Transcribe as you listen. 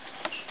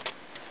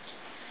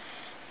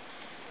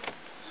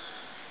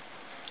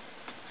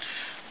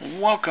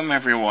Welcome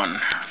everyone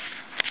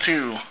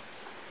to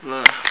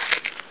the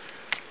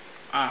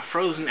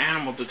Frozen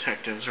Animal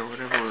Detectives, or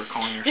whatever we're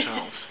calling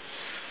ourselves.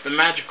 The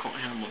Magical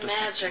Animal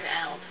Detectives. Magic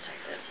Animal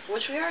Detectives,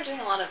 which we are doing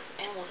a lot of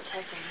animal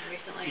detecting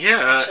recently.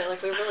 Yeah. Actually,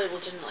 like we really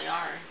legitimately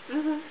are.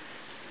 Mm-hmm.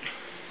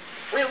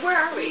 Wait, where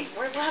are we?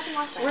 What happened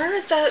last time? We're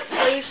at that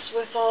place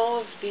with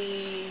all of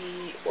the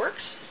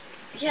orcs.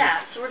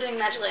 Yeah, so we're doing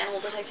magical animal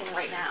detecting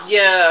right now.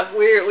 Yeah,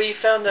 we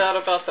found out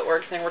about the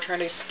orc thing. We're trying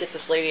to get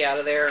this lady out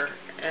of there,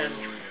 and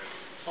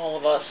all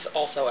of us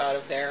also out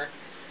of there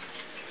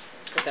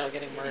without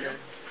getting murdered.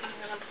 I'm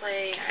gonna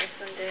play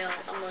Icewind Dale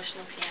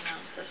emotional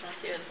piano. So I just want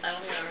to see what. I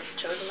don't think I've ever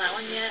chosen that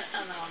one yet,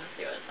 and I want to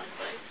see what it sounds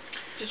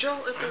like. Did y'all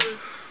ever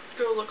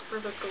go look for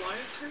the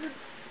Goliath herd?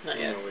 Not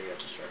yet. No, we got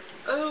distracted.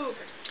 Oh,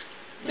 okay.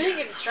 We didn't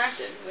get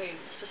distracted. We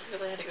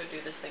specifically had to go do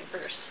this thing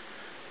first.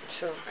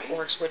 So Right?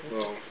 orcs wouldn't.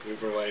 Well, we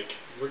were like,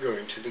 we're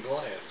going to the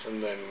Goliaths,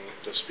 and then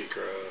the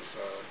speaker of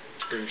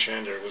Green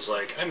Shander was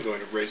like, I'm going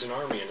to raise an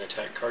army and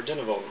attack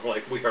Cardinival. And we're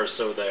like, we are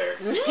so there.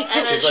 And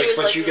then She's she like, was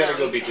but like, you gotta no,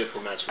 go you be can't.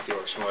 diplomats with the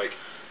orcs. And we're like,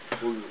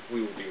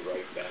 we will be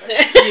right back.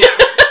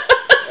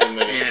 Yeah. And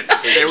then Yeah,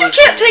 there You was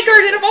can't take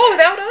Cardinival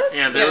without us.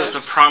 Yeah, there was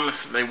a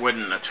promise that they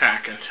wouldn't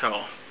attack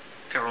until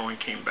everyone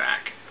came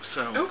back.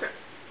 So Okay.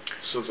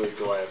 So the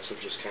Goliaths have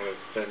just kind of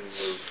been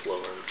moved lower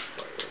in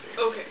priority.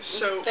 Okay,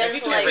 so I Ben's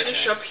need to like,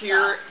 finish up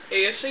here stop.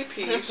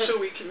 ASAP so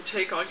we can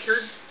take on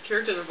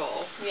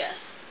Cardinival.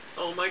 Yes.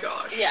 Oh my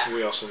gosh. Yeah.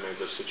 We also made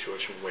this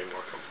situation way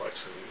more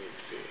complex than it needed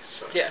to be.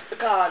 So Yeah.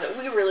 God,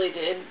 we really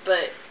did,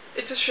 but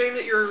It's a shame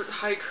that your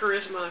high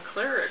charisma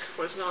cleric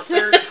was not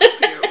there to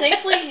help you.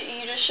 thankfully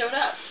you just showed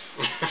up.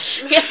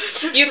 Yeah.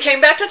 You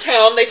came back to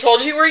town. They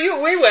told you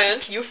where we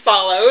went. You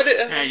followed.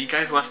 yeah, you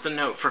guys left a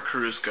note for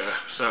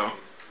Karuska. So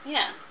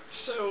Yeah.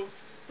 So,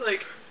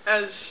 like,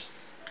 as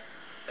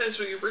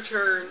we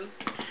return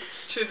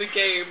to the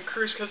game,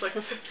 Kruska's like,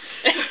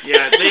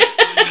 yeah,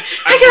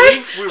 I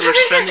believe we were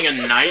spending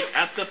a night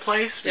at the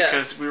place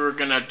because we were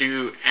gonna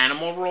do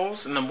animal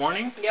rolls in the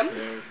morning. Yep.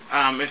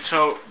 And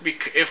so,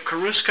 if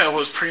Karuska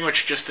was pretty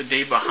much just a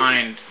day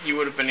behind, you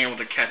would have been able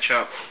to catch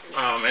up.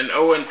 And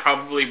Owen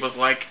probably was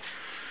like,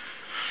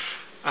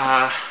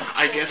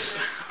 I guess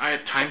I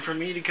had time for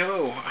me to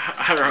go.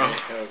 I don't I know.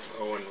 have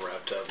Owen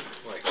wrapped up,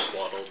 like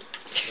swaddled,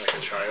 like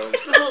a child,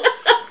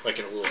 like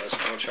a little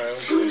Eskimo child.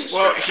 and just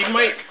Well, strapped he on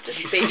might. back.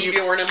 Just baby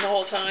Bjorn him the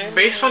whole time.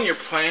 Based on your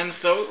plans,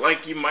 though,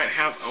 like you might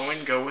have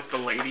Owen go with the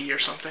lady or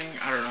something.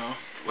 I don't know.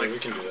 Like we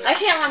can do that. I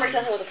can't remember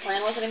exactly what the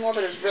plan was anymore,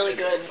 but it was really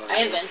good.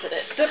 I invented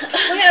it.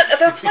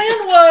 The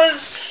plan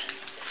was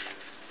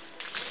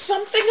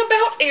something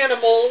about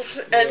animals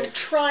and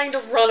trying to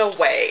run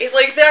away.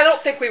 Like, I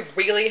don't think we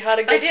really had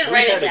a good. I didn't We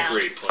write had it a down.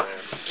 great plan.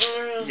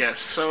 Yes.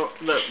 So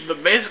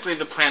basically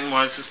the plan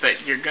was is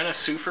that you're gonna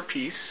sue for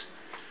peace.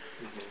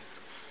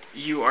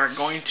 You are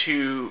going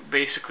to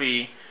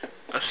basically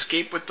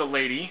escape with the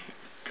lady,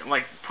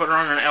 like put her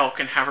on an elk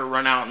and have her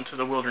run out into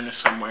the wilderness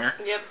somewhere.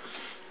 Yep.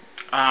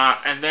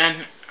 And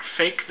then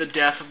fake the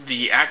death of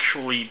the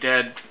actually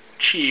dead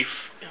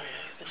chief,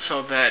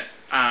 so that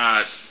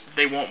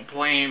they won't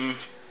blame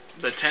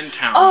the 10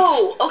 towns.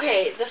 Oh,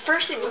 okay. The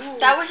first thing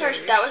that was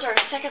our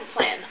second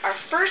plan. Our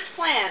first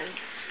plan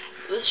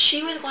was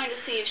she was going to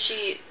see if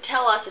she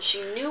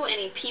knew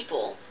any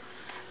people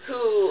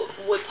who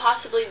would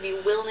possibly be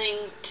willing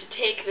to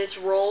take this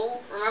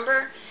role.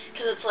 Remember?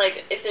 Because it's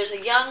like if there's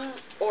a young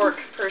orc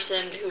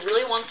person who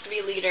really wants to be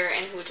leader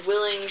and who's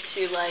willing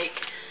to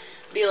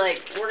be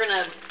like, we're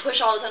gonna push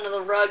all this under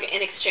the rug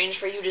in exchange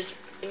for you just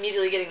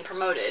immediately getting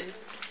promoted.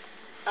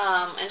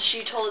 And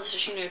she told us that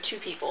she knew 2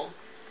 people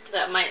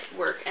that might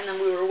work, and then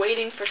we were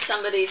waiting for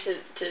somebody to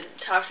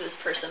talk to this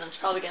person. It's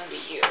probably gonna be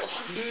you,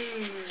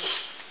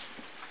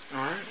 All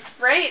right.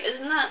 right?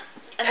 Isn't that?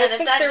 And I then if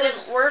think that there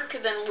didn't work,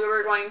 then we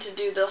were going to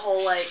do the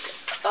whole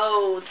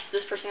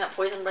this person got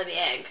poisoned by the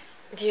egg.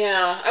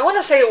 Yeah, I want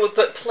to say it was,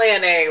 but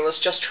Plan A was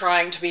just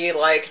trying to be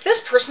like,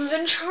 this person's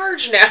in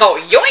charge now,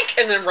 yoink,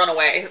 and then run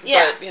away.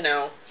 Yeah.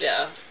 But,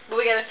 yeah. But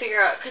we gotta figure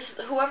out, because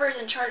whoever's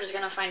in charge is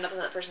gonna find out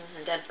that person's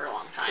been dead for a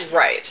long time.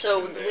 Right.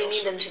 So And they we need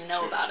also them to need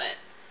know to- about it.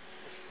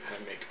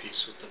 And make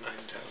peace with the 9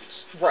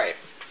 towns. Right.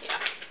 Yeah,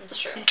 that's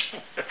true.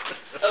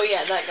 Oh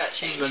yeah, that got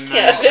changed. The 9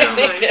 Yeah,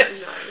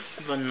 towns. nice.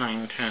 The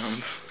 9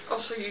 towns.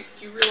 Also,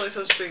 you realize I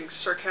was being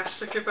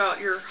sarcastic about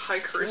your high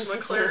charisma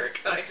cleric.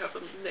 I have a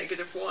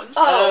 -1.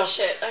 Oh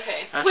shit,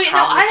 okay. That's Wait,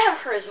 probably- no, I have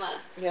charisma.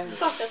 Yeah.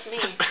 Fuck, that's me.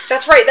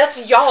 That's right,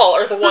 that's y'all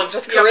are the ones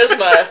with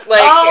charisma.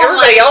 Like, Oh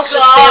everybody my else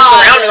just stands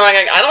God. around and going,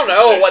 like, I don't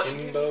know what's...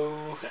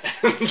 Himbo.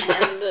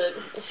 And the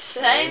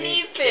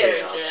shiny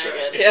fairy Chaos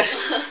dragon.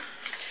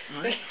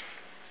 Yeah.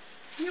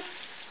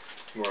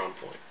 We're on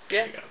point.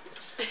 Yeah. We got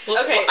this.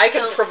 Okay, I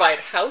can so- provide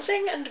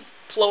housing and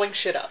blowing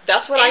shit up.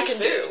 That's what And I can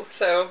food. do.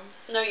 So,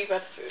 No, you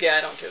got the food. yeah,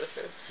 I don't do the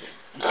food.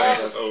 But I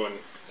have Owen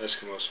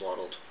Eskimo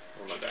swaddled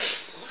on my back.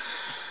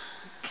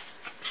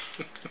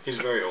 He's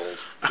very old.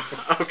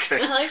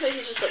 Okay. I like that he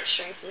just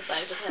shrinks in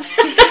size depending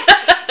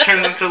on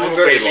Turns into a I'm little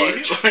very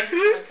baby. Okay.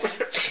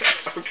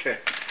 Okay.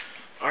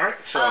 All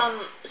right.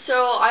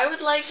 So I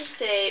would like to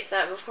say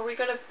that before we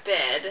go to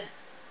bed,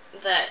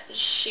 that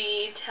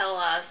she tell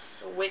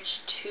us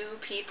which 2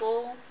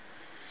 people,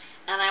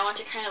 and I want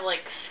to kind of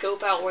like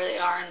scope out where they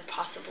are and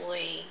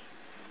possibly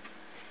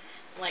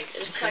like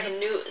just so I can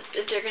know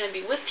if they're going to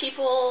be with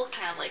people,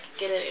 kind of like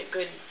get a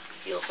good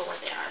feel for where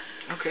they are.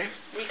 Okay.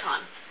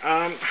 Recon.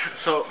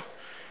 So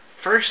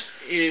first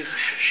is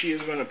she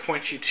is going to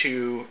point you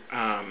to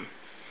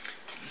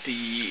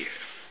the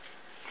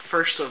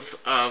first of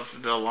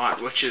the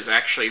lot, which is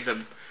actually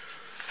the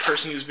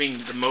person who's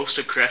being the most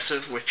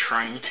aggressive with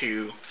trying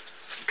to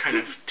kind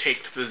of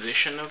take the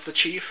position of the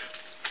chief.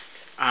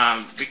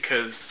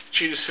 Because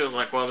she just feels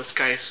like, well, this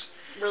guy's...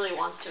 Really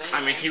wants to anyway.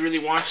 I mean, he really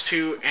wants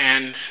to,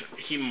 and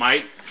he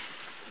might...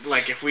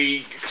 Like, if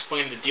we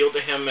explain the deal to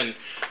him and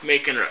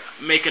make an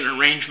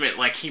arrangement,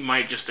 like, he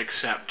might just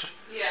accept.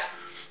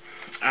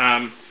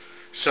 Yeah.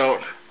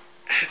 So,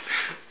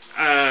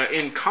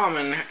 in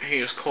common, he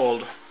is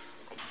called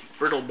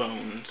Brittle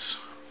Bones.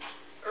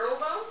 Earl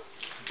Bones?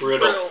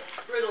 Brittle.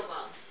 Brittle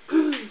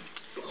Bones.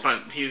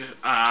 But he's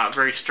a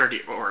very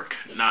sturdy orc,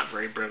 not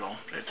very brittle.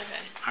 It's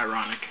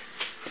ironic.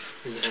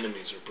 His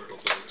enemies are Brittle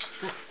Bones.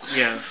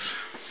 Yes.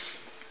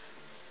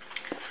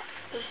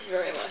 This is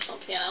very emotional,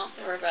 piano.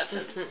 We're about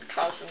to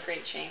cause some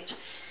great change.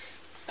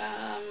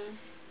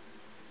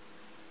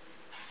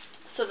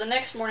 So the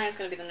next morning is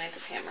going to be the Ninth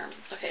of Hammer.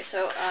 Okay,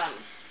 so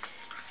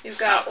you've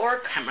got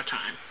Orc, Hammer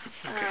time.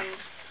 Okay.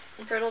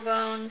 Brittle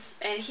Bones,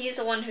 and he's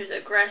the one who's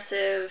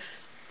aggressively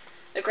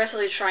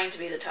trying to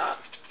be the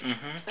top.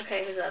 Mm-hmm.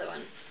 Okay, who's the other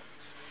one?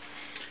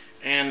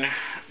 And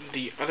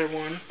the other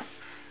one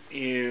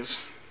is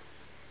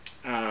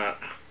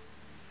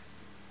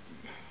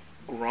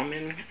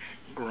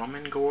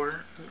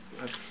Grummingore.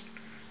 That's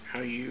how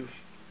you...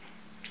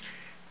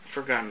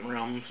 Forgotten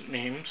Realms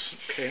names.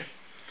 Okay.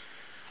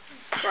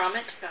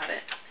 Gromit, got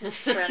it. His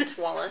friend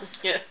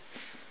Wallace. Yeah.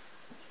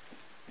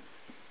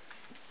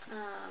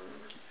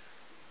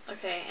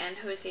 Okay, and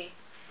who is he?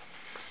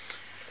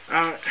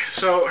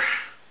 So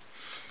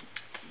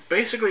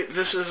basically,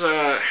 this is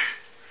a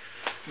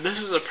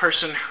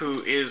person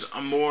who is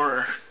a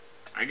more,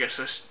 I guess,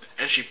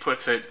 as she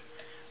puts it,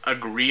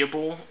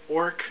 agreeable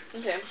orc.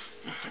 Okay.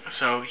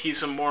 So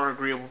he's a more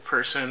agreeable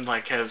person,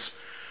 like has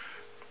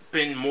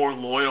been more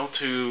loyal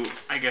to,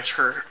 I guess,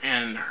 her,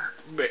 and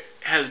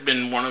has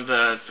been one of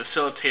the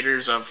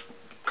facilitators of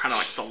kind of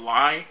like the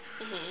lie,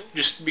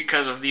 just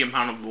because of the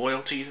amount of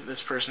loyalty that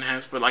this person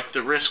has. But like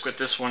the risk with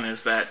this one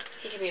is that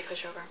He can be a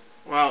pushover.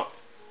 well,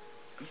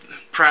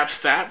 perhaps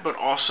that, but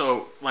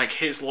also like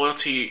his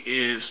loyalty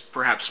is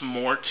perhaps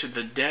more to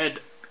the dead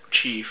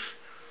chief.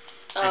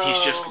 And he's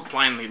just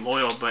blindly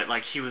loyal, but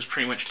like he was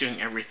pretty much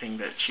doing everything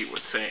that she would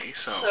say.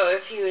 So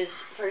if he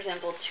was, for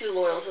example, too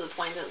loyal to the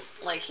point that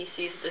like he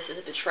sees that this is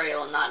a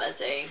betrayal and not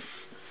as a...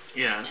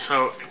 yeah.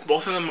 So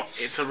both of them,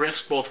 it's a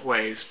risk both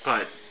ways.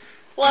 But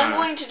well, I'm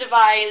going to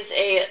devise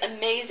a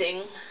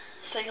amazing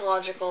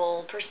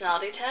psychological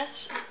personality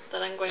test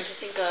that I'm going to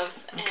think of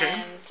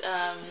and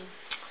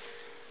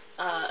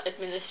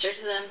administer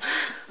to them.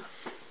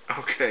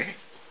 Okay.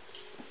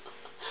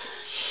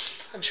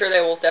 I'm sure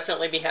they will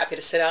definitely be happy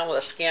to sit down with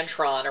a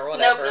Scantron or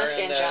whatever. Nope, no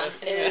Scantron.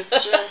 It is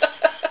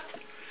just...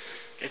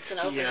 It's an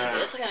open...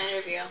 It's like an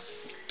interview.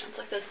 It's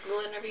like those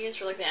Google interviews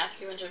where like they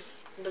ask you a bunch of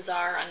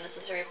bizarre,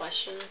 unnecessary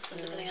questions,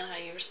 and depending on how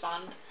you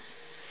respond,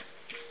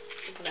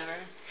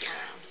 whatever.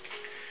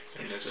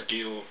 On a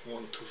scale of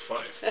 1 to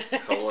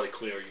 5, how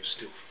likely are you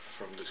still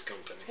from this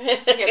company?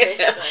 Yeah,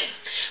 basically.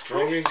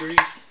 Strong agree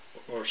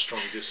or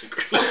strong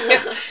disagree?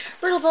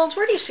 Brittle Bones,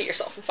 where do you see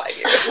yourself in 5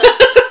 years?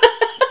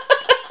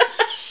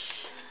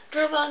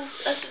 Brittle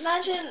Bones, let's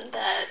imagine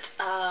that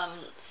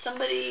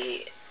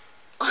somebody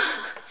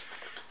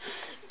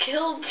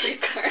killed the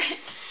current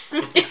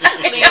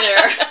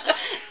leader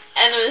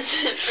and was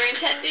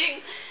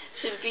pretending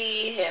to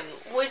be him.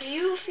 Would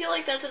you feel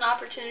like that's an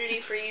opportunity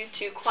for you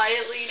to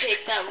quietly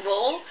take that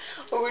role,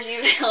 or would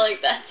you feel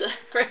like that's a...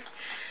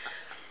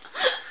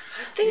 I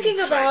was thinking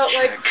Inside about,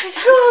 check. like,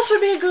 who else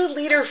would be a good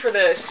leader for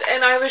this?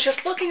 And I was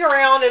just looking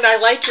around and I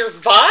like your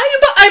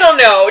vibe? I don't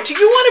know. Do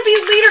you want to be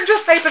a leader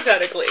just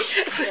hypothetically?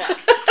 Yeah.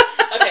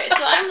 Okay,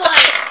 so I'm like,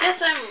 I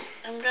guess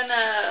I'm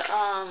gonna,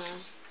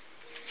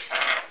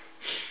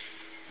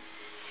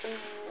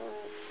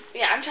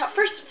 yeah,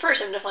 first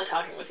I'm definitely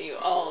talking with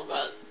all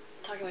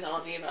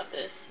of you about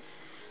this.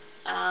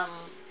 Like,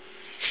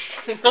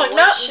 What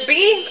no, should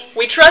B, be-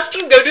 we trust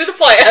you, go do the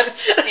plan.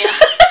 Yeah.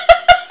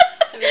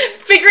 I mean,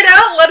 Figure it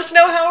out, let us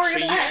know how we're So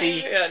going to you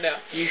see, Yeah, no.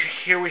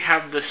 here we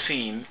have the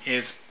scene.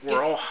 Is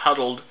we're all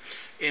huddled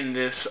in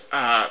this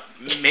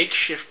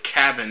makeshift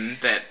cabin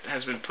that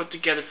has been put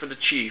together for the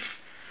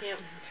chief. Yep.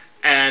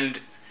 And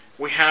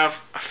we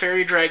have a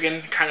fairy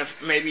dragon kind of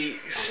maybe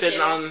sitting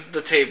table. on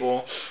the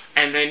table,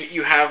 and then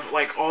you have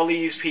like all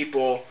these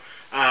people,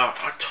 a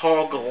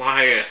tall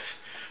Goliath,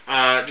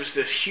 just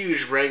this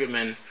huge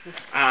regimen,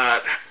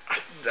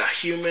 the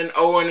human,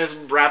 Owen is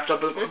wrapped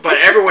up, but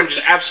everyone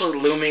just absolutely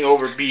looming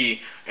over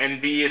B,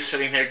 and B is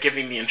sitting there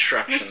giving the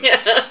instructions. Yeah.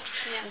 Yeah.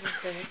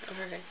 Okay,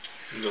 alright.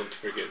 Don't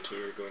forget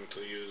we're going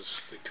to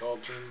use the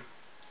cauldron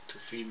to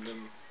feed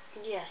them,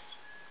 Yes.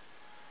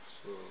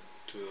 so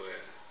to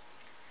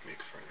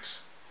make friends.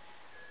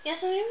 Yeah,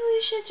 so maybe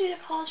we should do the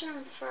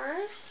cauldron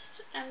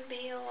first and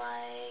be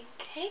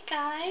like, hey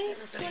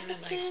guys, Everybody look in a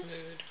at nice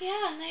this. mood.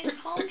 Yeah, nice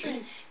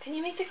cauldron. Can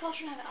you make the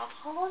cauldron have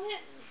alcohol in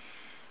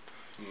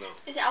it? No.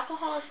 Is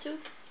alcohol a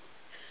soup?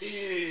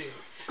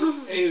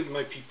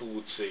 My people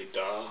would say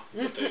da,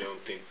 but I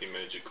don't think the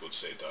magic would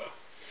say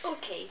da.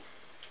 Okay.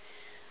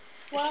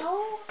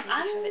 Well,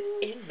 I have it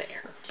in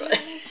there. do you But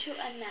want me to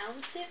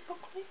announce it real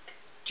quick?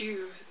 Do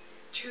you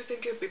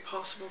think it'd be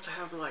possible to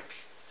have like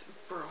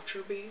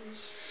baracho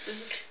beans in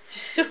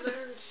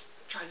there? Just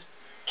try to.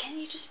 Can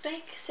you just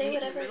say Meat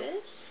whatever and it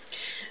milk? is?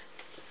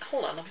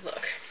 hold on, let me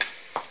look.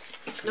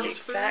 It's not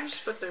Exact-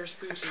 booze, but there's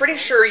booze. Pretty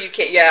involved. sure you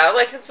can't. Yeah,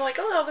 like it's like,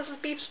 oh, this is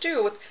beef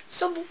stew with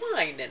some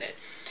wine in it.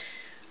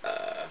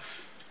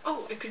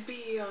 Oh, it could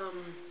be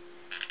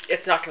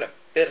It's not gonna.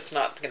 It's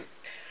not gonna.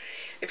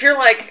 If you're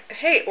like,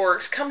 hey,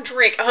 orcs, come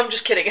drink. I'm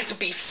just kidding. It's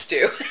beef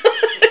stew.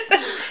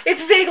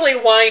 It's vaguely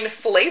wine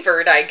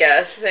flavored, I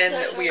guess. Then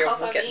Does we will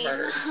coca get bean?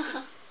 murdered.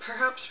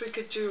 perhaps we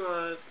could do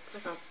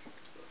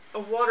a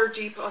water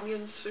deep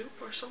onion soup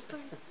or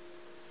something.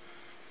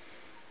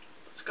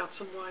 It's got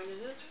some wine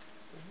in it.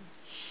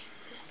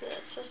 Is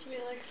that supposed to be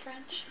like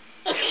French?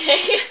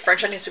 Okay.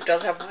 French onion soup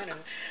does have wine in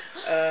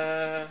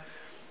it.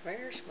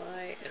 Where's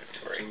my I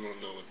inventory?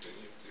 don't know what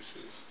any of this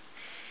is.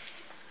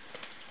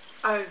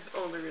 I've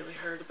only really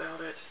heard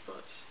about it,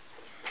 but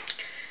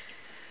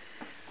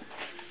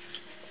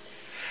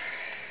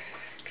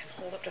Can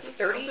hold up to It 30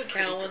 sounded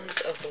pretty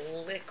gallons of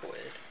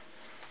liquid.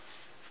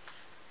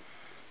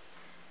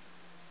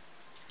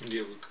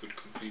 Yeah, we could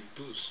be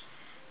booze.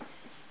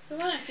 We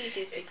want to feed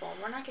these people.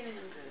 We're not giving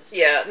them booze.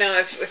 Yeah, no,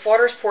 if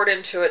water's poured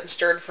into it and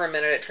stirred for a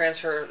minute, it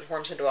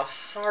transforms into a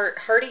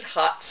hearty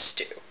hot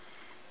stew.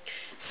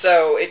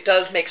 So it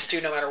does make stew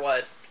no matter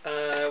what.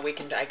 We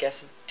can, I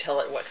guess, tell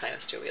it what kind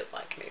of stew we'd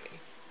like,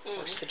 maybe.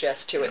 Or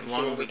suggest to it and As see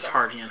long what as we it's get.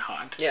 hearty and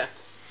hot. Yeah.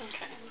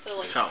 Okay. So,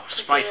 like, So, potato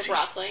spicy.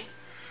 Broccoli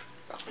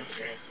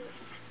potato soup.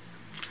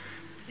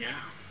 Yeah.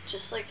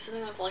 Just like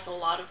something with like a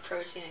lot of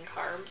protein and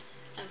carbs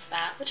and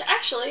fat, which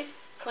actually,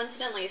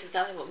 coincidentally, is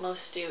exactly what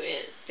most stew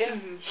is. Yeah.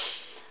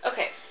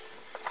 Okay.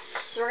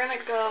 So we're gonna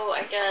go,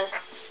 I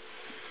guess.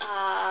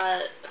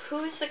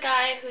 Who's the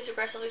guy who's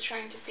aggressively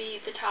trying to be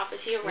the top?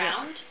 Is he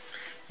around?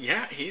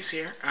 Yeah, he's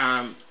here.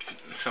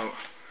 So,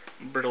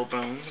 Brittle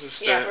Bones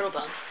is Yeah, the Brittle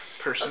Bones.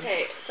 person.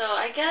 Okay, so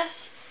I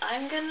guess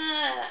I'm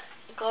gonna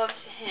go up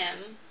to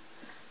him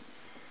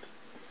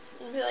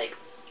and be like,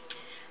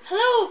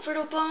 hello,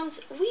 Brittle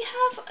Bones. We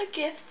have a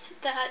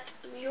gift that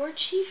your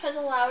chief has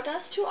allowed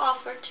us to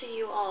offer to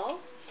you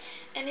all.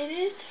 And it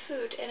is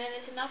food, and it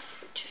is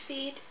enough to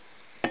feed,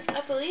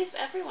 I believe,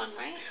 everyone,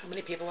 right? How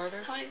many people are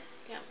there? How many?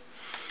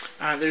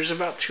 Yeah. There's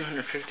about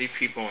 250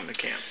 people in the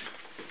camp.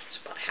 It's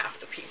about half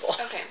the people.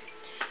 Okay.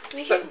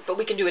 We can. But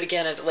we can do it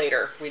again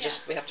later. We Yeah.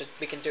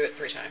 we can do it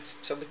 3 times.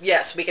 So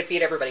yes, we can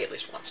feed everybody at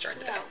least once during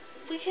the day. Yeah,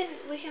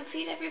 we can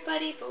feed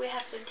everybody, but we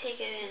have to take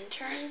it in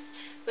turns.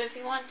 But if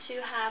you want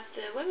to have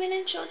the women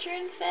and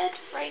children fed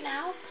right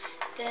now,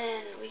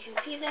 then we can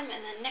feed them,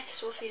 and then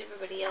next we'll feed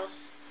everybody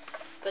else.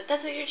 But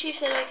that's what your chief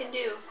said I can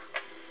do.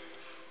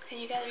 Can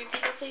you gather your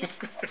people, please?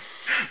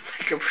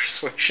 Make a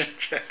persuasion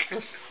check.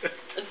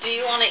 Do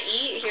you want to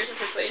eat? Here's a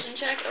persuasion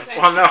check. Okay.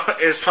 Well, no,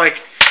 it's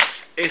like,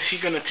 is he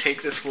gonna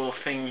take this little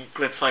thing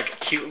that's like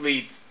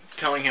cutely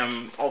telling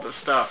him all this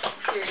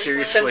stuff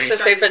Seriously?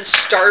 Since they've been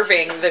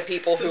starving the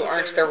people This who is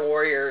aren't very- their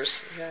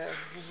warriors. Yeah.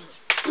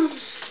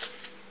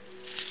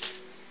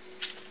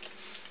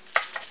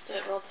 Did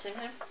it roll at the same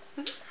time?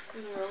 I'm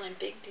rolling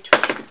big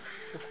d20.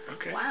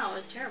 Okay. Wow,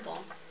 it's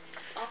terrible.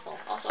 It's awful.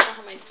 Also, I don't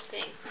have my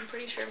thing. I'm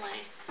pretty sure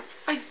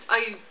my...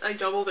 I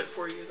doubled it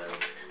for you though.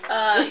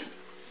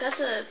 That's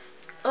a...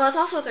 Oh, that's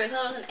also a 3. I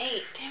thought it was an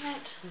 8. Damn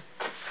it.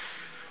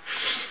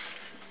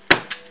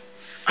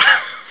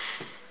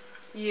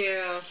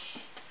 Yeah.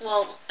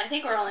 Well, I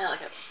think we're only at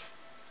like a...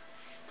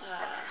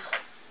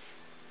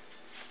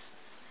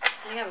 I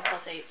think I have a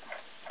 +8.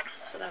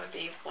 So that would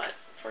be, what,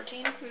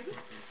 14? Mm-hmm.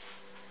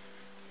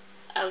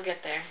 I'll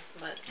get there,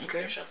 but I'm Okay.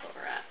 pretty sure that's what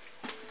we're at.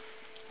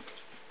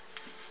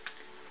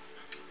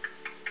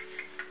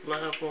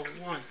 Level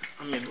 1.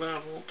 I mean,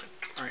 level 2.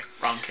 Alright,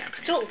 wrong campaign.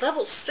 Still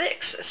level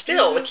 6.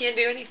 Still, we can't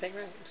do anything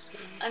right.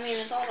 I mean,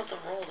 it's all about the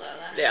roll, though.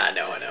 That's Yeah, I not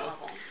know, the I know.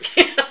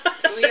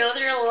 level. We go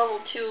through a level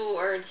 2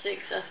 or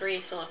 6, a 3,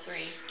 still a 3.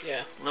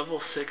 Yeah. Level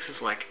 6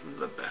 is like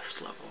the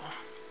best level.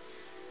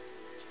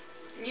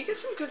 You get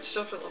some good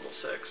stuff at level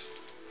 6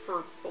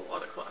 for a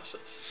lot of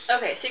classes.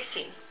 Okay,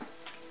 16.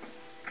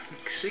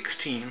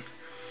 16.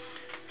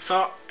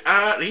 So,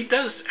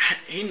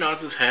 he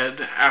nods his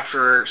head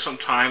after some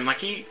time. Like,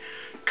 he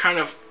kind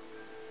of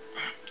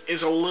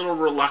is a little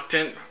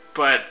reluctant,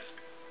 but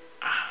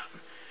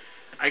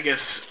I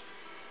guess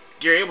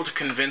you're able to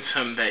convince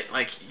him that,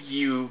 like,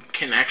 you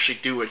can actually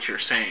do what you're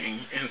saying.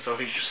 And so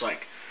he's just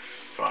like,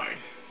 fine.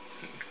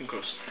 He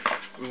goes,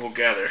 we will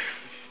gather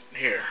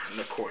here in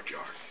the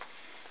courtyard.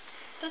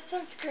 That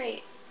sounds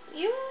great.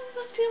 You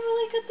must be a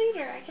really good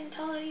leader. I can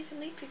tell that you can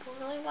lead people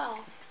really well.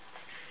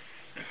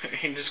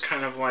 He just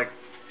kind of like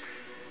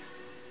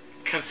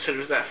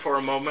considers that for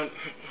a moment,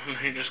 and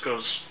he just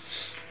goes,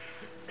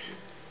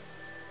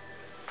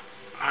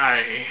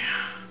 I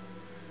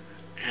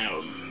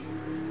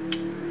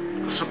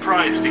am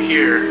surprised to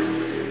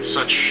hear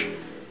such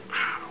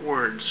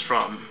words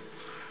from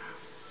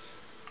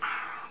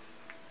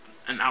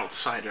an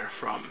outsider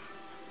from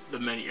the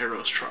Many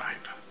Arrows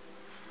tribe.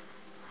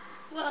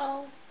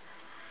 Well,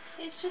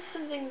 it's just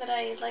something that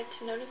I like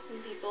to notice in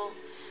people.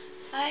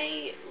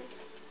 I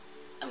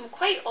am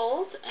quite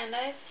old, and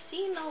I've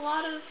seen a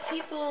lot of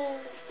people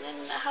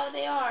and how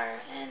they are,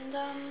 and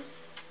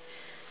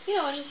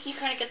just you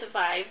kind of get the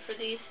vibe for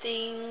these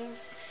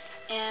things,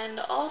 and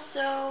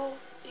also,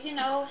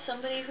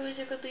 somebody who's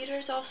a good leader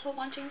is also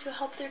wanting to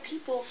help their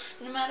people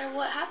no matter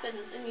what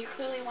happens, and you're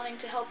clearly wanting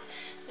to help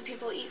the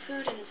people eat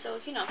food, and so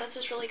that's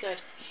just really good.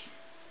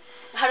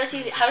 How is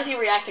he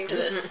reacting to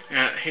this?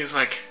 Yeah, he's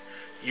like,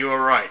 you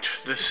are right.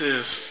 This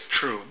is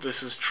true.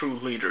 This is true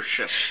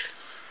leadership.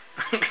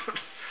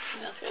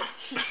 That's good.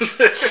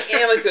 I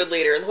am a good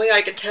leader, and the way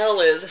I can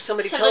tell is if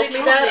somebody tells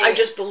me that, I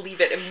just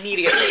believe it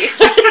immediately.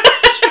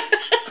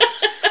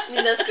 I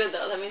mean, that's good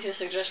though. That means he's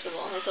suggestible.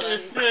 That's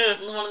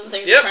what one of the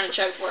things Yep. I'm trying to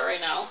check for right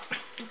now.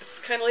 It's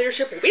the kind of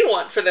leadership we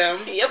want for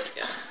them. Yep.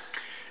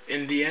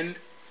 In the end,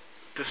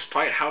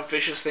 despite how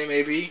vicious they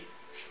may be,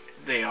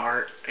 they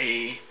are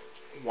a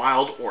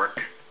wild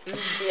orc.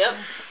 Yep.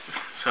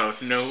 So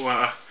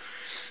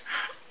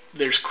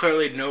there's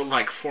clearly no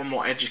like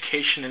formal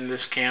education in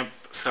this camp.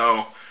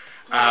 So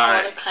A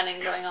lot of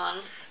cunning going on.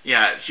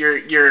 yeah,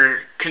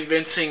 your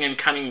convincing and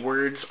cunning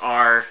words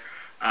are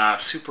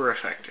super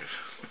effective.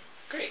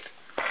 Great.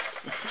 Do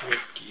you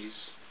have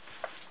geese?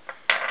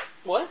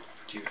 What?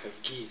 Do you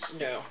have geese?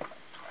 No.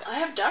 I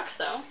have ducks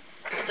though.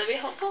 Would that be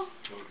helpful?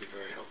 That would be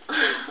very helpful.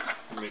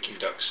 We're making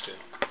duck stew.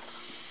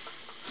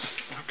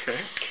 Okay.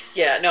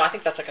 Yeah, no, I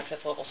think that's like a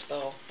 5th level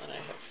spell, and I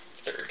have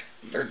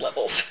third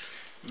levels.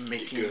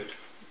 Making Good.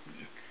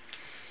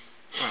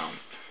 Wow.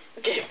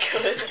 Okay,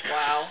 good.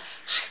 Wow.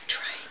 I'm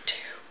trying to.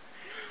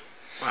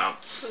 Wow.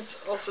 That's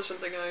also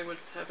something I would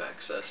have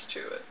access to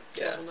at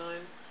level 9.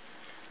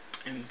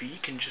 And B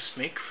can just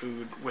make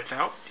food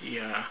without the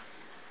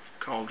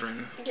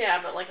cauldron. Yeah,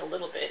 but like a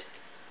little bit.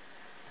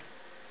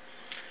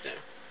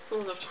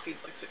 Well enough to feed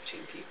like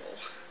 15 people.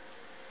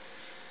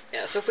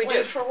 Yeah, so if we Wait,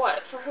 do... for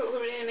what? For who? Who do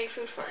we need to make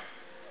food for?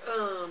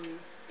 I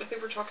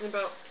think we're talking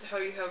about how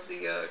you have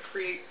the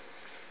create.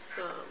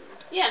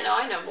 Yeah, no,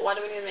 I know, but why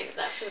do we need to make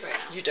that food right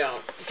now? You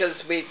don't,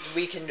 because we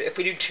can, if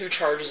we do 2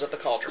 charges of the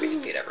cauldron, we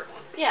can feed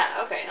everyone.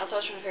 Yeah, okay. That's what I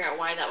was trying to figure out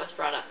why that was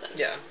brought up then.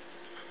 Yeah.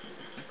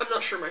 I'm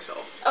not sure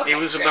myself. Okay, It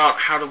was great. about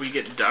how do we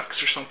get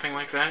ducks or something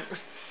like that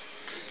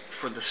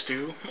for the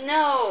stew.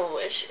 No,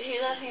 he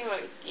was asking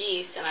about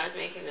geese, and I was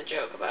making the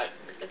joke about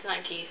it's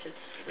not geese,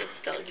 it's the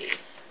spell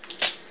geese.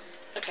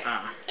 Okay.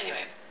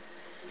 Anyway.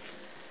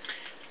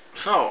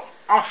 So,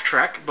 off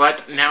track,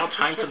 but now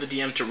time for the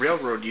DM to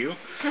railroad you.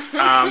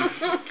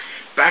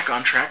 Back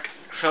on track.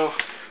 So,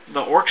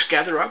 the orcs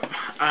gather up,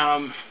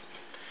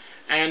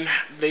 and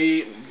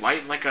they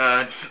light like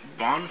a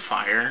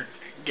bonfire,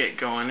 get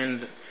going,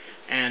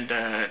 and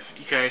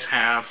you guys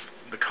have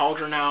the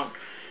cauldron out.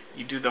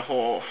 You do the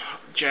whole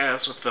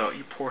jazz with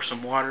you pour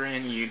some water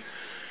in, you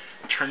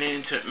turn it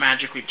into, it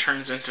magically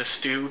turns into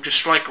stew,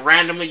 just like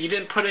randomly. You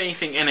didn't put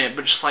anything in it,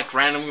 but just like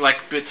randomly,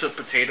 like bits of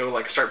potato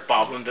like start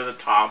bobbling to the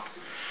top.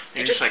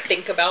 I just like,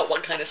 think about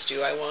what kind of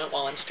stew I want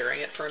while I'm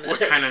stirring it for a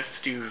minute. What kind of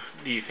stew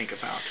do you think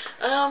about?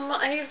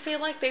 I feel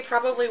like they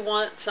probably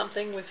want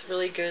something with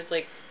really good,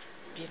 like,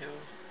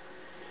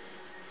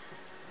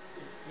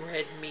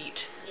 red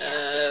meat.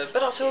 Yeah,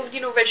 but also,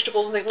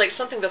 vegetables and things, like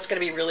something that's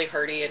going to be really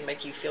hearty and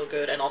make you feel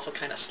good and also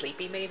kind of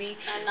sleepy, maybe.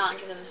 And not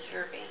give them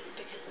scurvy,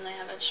 because then they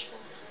have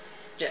vegetables.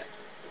 Yeah.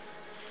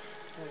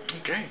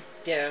 Okay.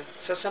 Yeah,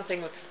 so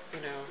something with,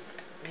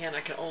 man,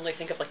 I can only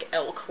think of like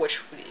elk, which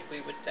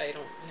we would, I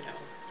don't,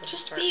 let's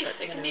Just start, beef.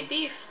 but, It can be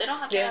beef. They don't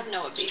have to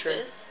know what beef true.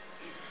 is.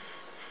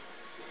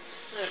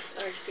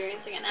 They're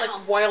experiencing it now.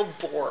 Like wild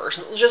boar or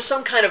something, just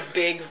some kind of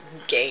big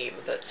game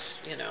that's,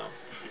 Give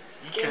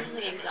them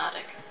something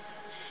exotic.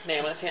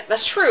 mammoth. Yeah,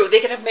 that's true. They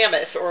could have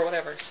mammoth or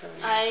whatever. So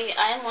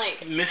I'm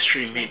like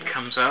Mystery meat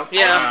comes up.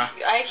 Yeah.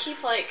 I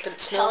keep like But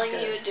it smells telling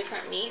good. you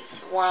different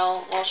meats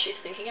while she's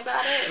thinking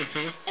about it,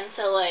 and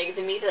so like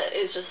the meat that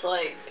is just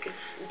like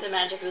the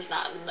magic does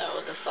not know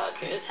what the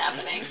fuck is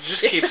happening. It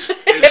just keeps.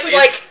 It's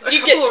like A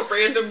you couple get. of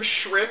random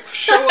shrimp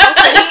show up.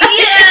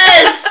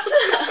 Yes.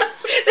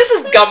 This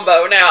is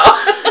gumbo now.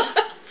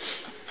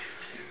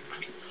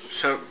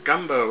 So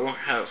gumbo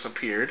has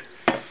appeared.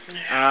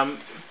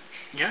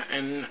 Yeah,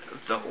 and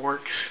the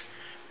orcs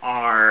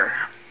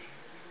are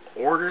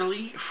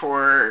orderly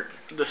for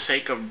the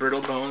sake of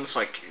brittle bones,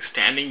 like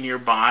standing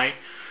nearby,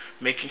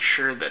 making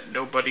sure that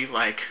nobody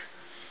like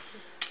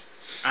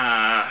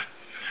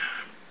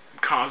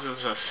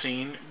causes a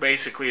scene.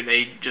 Basically,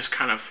 they just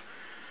kind of,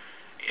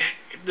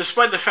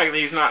 despite the fact that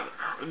he's not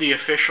the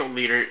official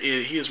leader,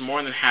 he is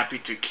more than happy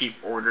to keep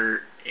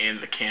order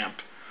in the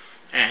camp,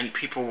 and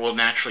people will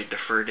naturally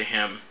defer to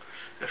him,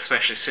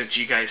 especially since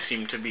you guys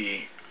seem to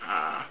be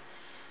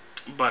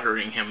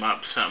buttering him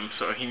up some.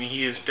 So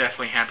he is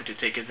definitely happy to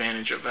take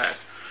advantage of that.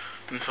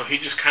 And so he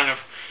just kind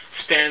of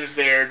stands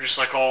there, just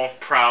like all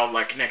proud,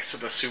 like next to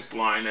the soup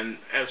line. And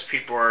as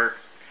people are,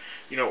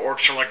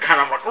 orcs are like kind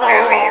of like,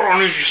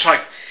 and he's just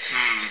like,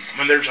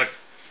 and they're just like,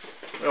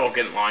 they all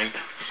get in line.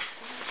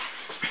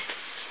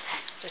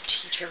 To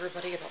teach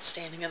everybody about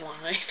standing in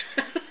line.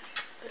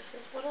 This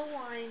is what a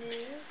line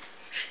is.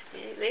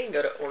 They can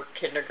go to orc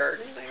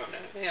kindergarten. I don't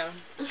know. Yeah.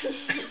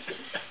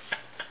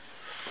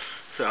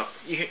 So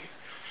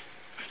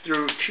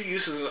through 2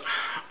 uses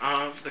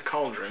of the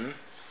cauldron,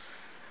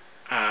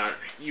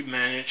 you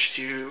manage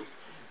to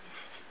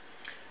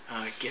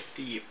get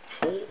the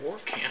whole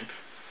orc camp,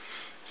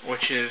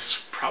 which is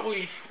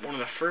probably one of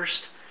the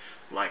first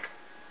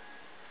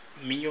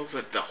meals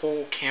that the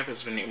whole camp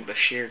has been able to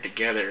share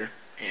together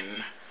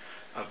in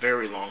a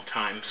very long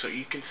time. So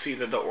you can see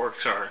that the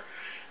orcs are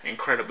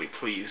incredibly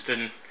pleased,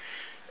 and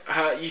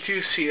you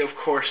do see, of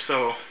course,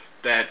 though,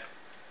 that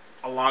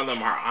a lot of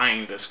them are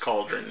eyeing this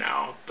cauldron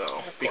now,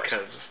 though,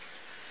 because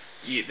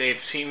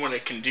they've seen what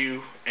it can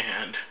do,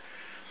 and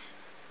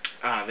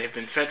they've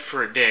been fed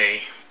for a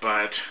day,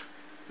 but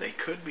they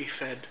could be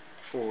fed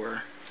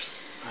for.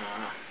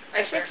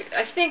 I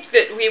think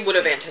that we would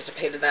have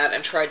anticipated that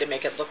and tried to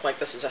make it look like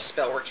this was a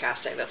spell we're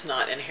casting that's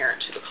not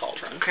inherent to the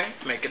cauldron. Okay,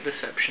 make a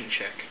deception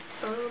check.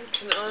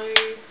 Can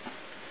I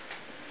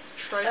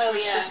try to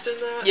assist in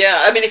that?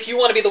 Yeah, I mean, if you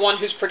want to be the one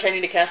who's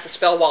pretending to cast the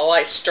spell while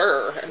I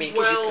stir, I mean,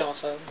 because you can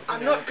also.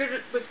 I'm not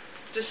good with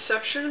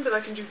deception, but I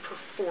can do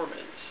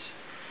performance.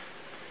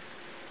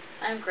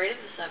 I'm great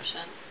at deception.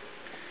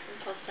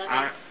 I'm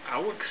 +7. I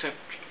would accept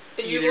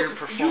And either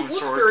performance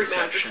or very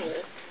deception.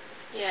 Magical,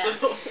 Yeah.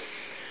 So.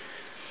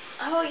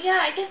 Oh yeah,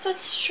 I guess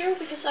that's true,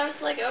 because I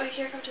was like, oh,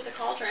 here come to the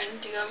cauldron.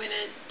 Do you want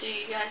to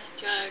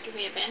give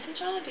me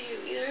advantage on it? Do you,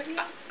 either of you?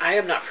 I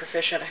am not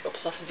proficient. I have a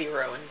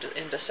 +0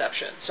 in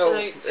deception.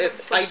 So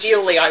plus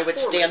ideally 2 I would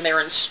stand there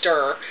and performance.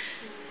 stir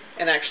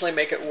and actually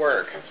make it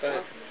work. +4 But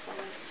for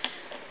performance.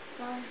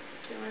 Well,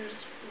 do you want to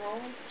just roll?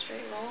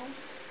 Straight roll?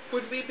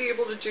 Would we be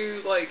able to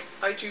do,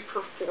 I do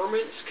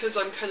performance, because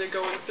I'm kind of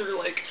going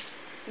through,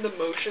 the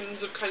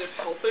motions of kind of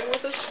helping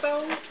with a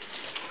spell?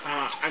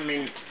 I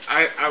mean,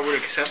 I would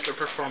accept a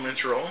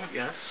performance roll,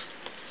 yes.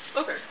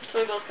 Okay.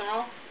 So we both can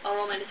roll? I'll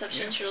roll my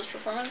deception, Yeah. she rolls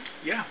performance?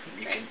 Yeah.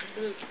 You Great. I'm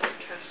going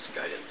to cast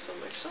guidance on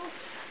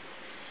myself.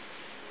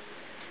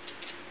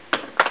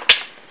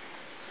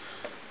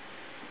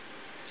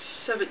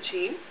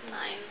 $17. 9.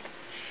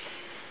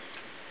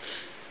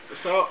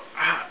 So,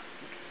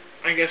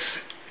 I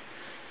guess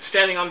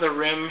standing on the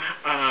rim,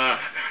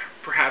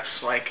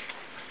 perhaps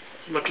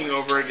looking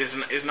over it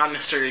is not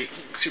necessarily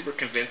super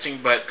convincing,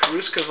 but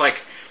Karuska's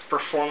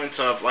performance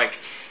of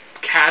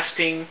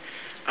casting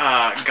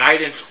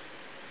guidance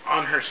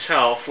on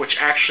herself,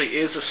 which actually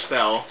is a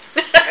spell,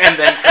 and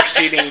then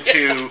proceeding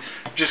to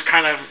just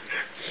kind of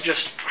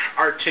just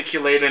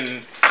articulate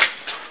and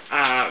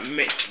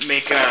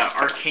make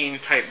arcane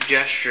type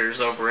gestures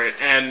over it,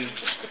 and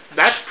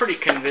that's pretty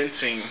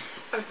convincing.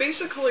 I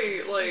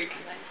basically,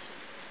 Nice.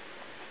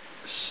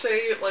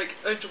 say,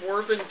 a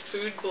dwarven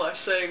food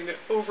blessing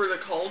over the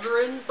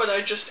cauldron, but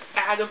I just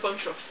add a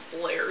bunch of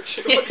flair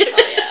to it.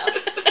 Oh yeah.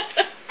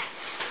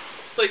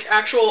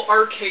 Actual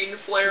arcane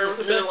flair with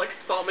a bit of,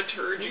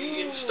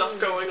 thaumaturgy and stuff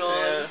going on.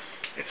 yeah.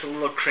 It's a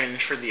little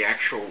cringe for the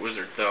actual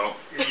wizard, though.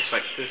 You're just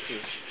like, this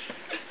is...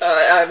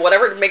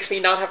 Whatever makes me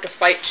not have to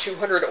fight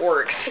 200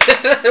 orcs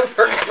it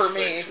works for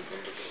me.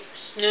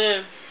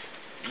 Yeah.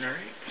 Alright,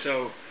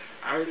 so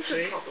I would We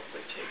say could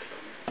probably take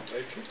them.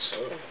 I think so.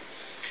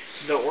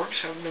 the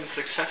orcs have been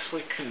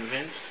successfully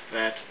convinced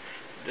that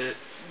it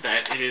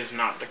is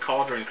not the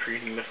cauldron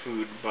creating the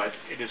food, but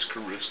it is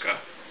Karuska.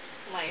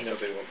 Nice. No,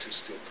 they want to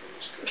steal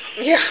Karuska.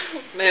 Yeah.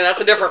 Man,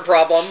 that's a different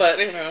problem, but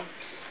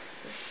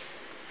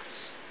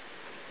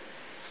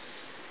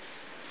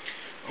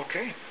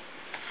Okay.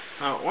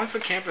 Once the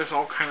camp is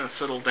all kind of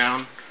settled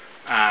down,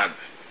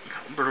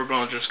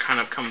 Brutal just kind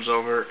of comes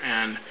over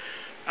and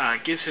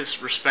gives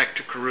his respect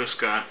to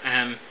Karuska,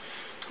 and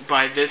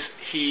by this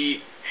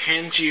he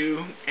hands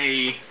you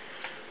a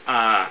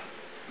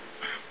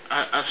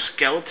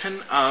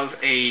skeleton of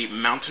a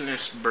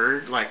mountainous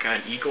bird, like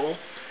an eagle,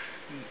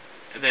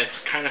 that's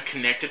kind of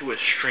connected with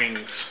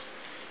strings,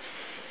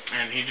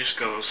 and he just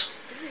goes,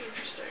 Very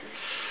interesting.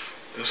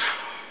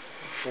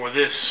 "For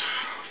this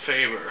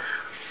favor,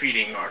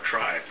 feeding our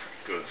tribe,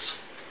 goes,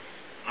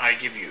 I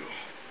give you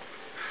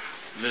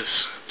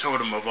this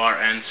totem of our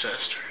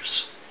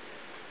ancestors."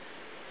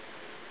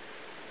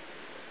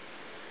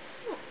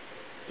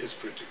 It's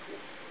pretty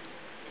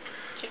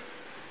cool.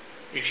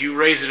 If you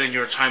raise it in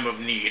your time of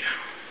need,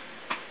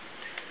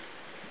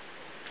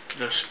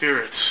 the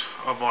spirits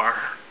of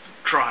our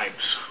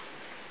tribes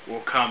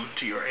will come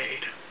to your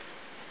aid.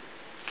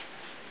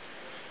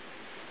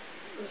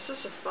 This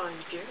is a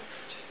fine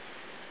gift.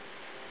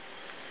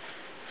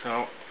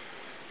 So,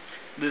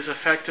 This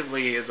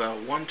effectively is a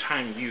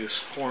one-time use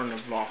Horn of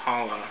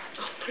Valhalla.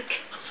 Oh my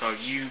god. So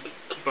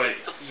but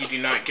you do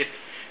not get.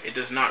 It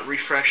does not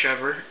refresh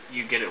ever.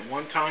 You get it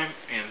one time,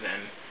 and then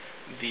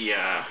the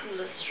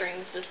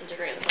strings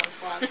disintegrate, the bones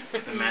collapse.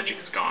 the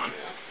magic's gone.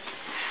 Yeah.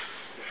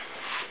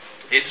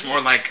 It's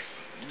more like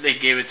they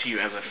gave it to you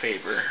as a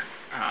favor.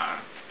 Yeah,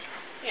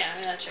 I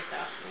mean, that checks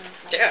out. I mean, it's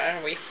fine.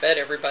 Yeah, we fed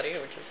everybody,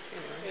 which is,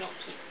 We don't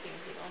keep feeding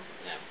people.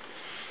 Yeah.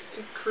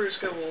 And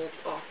Kruzka will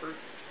offer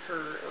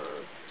her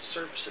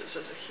services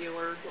as a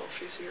healer while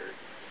she's here.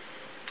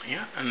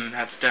 Yeah, and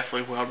that's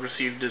definitely well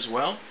received as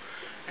well,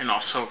 and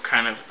also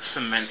kind of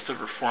cements the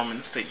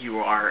performance that you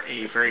are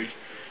a very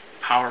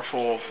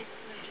powerful.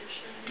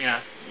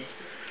 Yeah.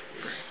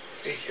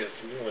 I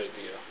have no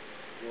idea.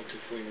 What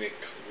if we make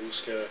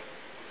Kruzka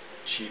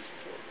chief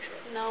of our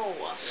tribe? No.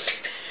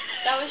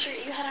 That was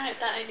you had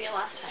that idea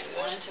last time. You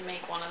wanted to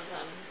make one of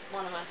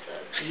us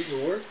a...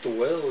 It worked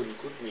well in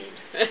Goodmead.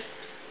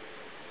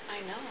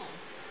 I know.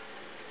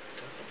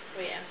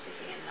 Wait, I'm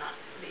speaking in not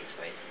Bee's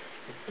voice.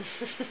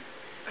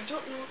 I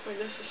don't know if I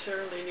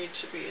necessarily need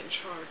to be in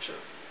charge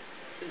of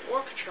an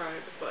orc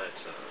tribe,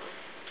 but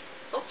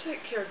I'll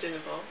take care of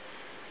Dinival.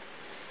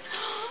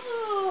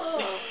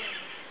 Oh.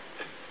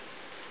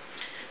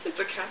 It's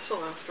a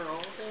castle after all.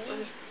 Mm-hmm. I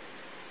just,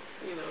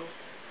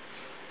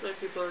 my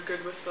people are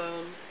good with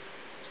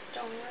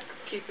Stonework.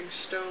 keeping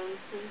stone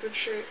in good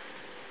shape.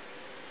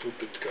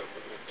 Puppet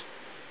government.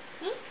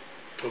 Hmm?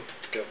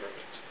 Puppet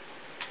government.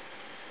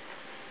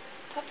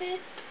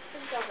 Puppet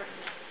government.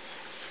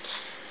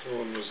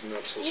 Someone was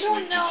not so You don't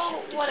sleepy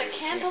know to what a go with me.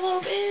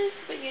 cantaloupe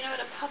is, but you know what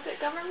a puppet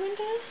government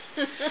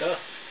is? Duh.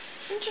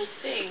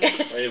 Interesting.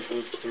 I have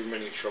lived through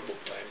many troubled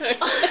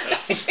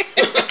times.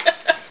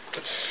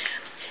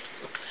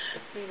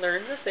 We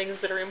learn the things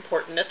that are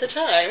important at the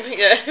time.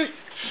 Yeah.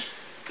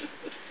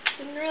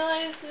 Didn't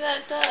realize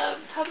that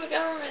puppet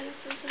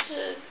governments is such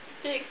a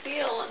big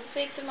deal and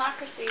fake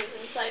democracies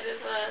inside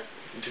of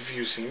Have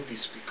you seen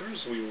these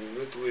speakers? We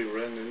literally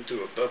ran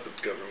into a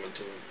puppet government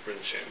in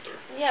Brinshander.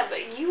 Yeah,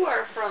 but you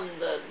are from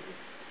the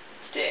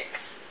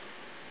sticks.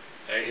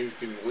 I have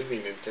been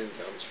living in 10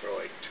 towns for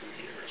like 2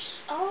 years.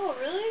 Oh,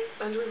 really?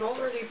 And we've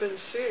already been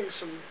seeing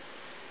some...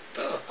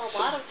 Duh. A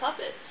lot of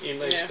puppets.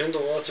 And I Yeah. spend a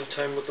lot of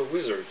time with the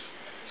wizard.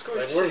 I was going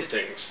I to learn say,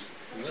 things.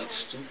 I'm not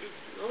stupid.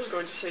 I was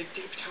going to say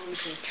deep town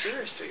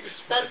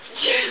conspiracies. But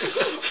That's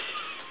true.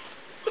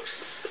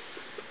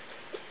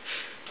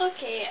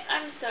 Okay,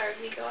 I'm sorry,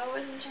 Vico. I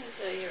wasn't trying to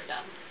say you're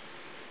dumb.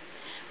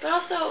 But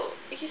also,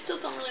 you still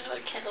don't really know what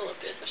a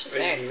cantaloupe is, which is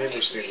very I've funny never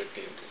to seen me. a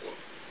cantaloupe.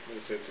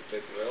 Is it a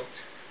type of elk?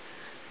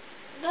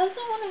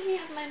 Doesn't one of you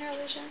have minor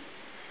illusion?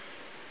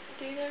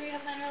 Do either of you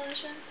have minor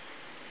illusion?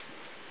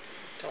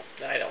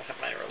 I don't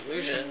have minor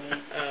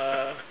illusion.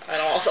 I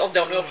also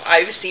don't know if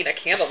I've seen a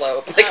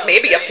cantaloupe. Like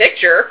maybe a Okay.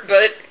 picture,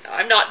 but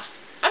I'm not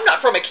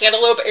from a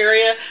cantaloupe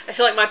area. I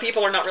feel like my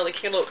people are not really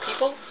cantaloupe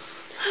people.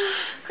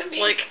 Could be.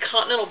 Like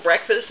continental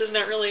breakfast is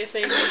not really a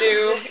thing we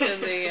do. In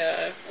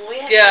the We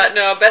have yeah,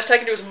 no, best I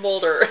can do is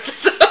mold earth.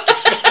 So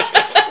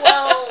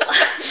Well,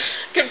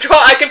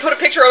 I can put a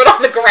picture of it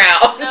on the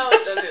ground. no,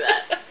 don't do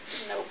that.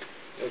 Nope.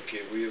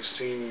 Okay, we have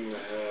seen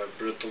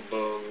brittle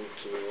bone,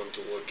 so we want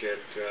to look at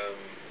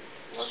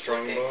Let's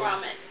strong look at bone.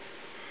 Gromit.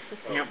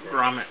 Oh, Yep,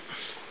 Gromit.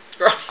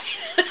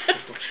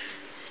 Gromit.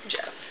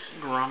 Jeff.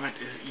 Gromit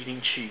is eating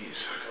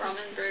cheese.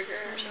 Ramen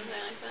burger or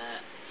something like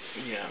that.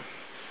 Yeah.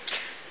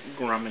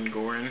 Grumman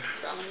Gorin.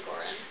 Ramen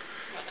Gorin.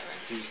 Whatever.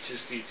 He's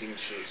just eating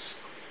cheese.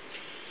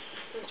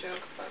 It's a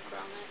joke about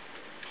Gromit.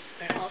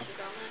 Yeah. Also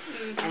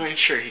Gromit. I mean,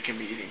 sure, he can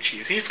be eating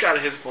cheese. He's got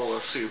his bowl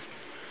of soup.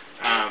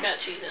 And it's got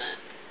cheese in it.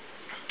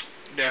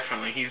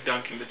 Definitely, he's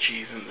dunking the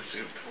cheese in the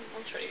soup.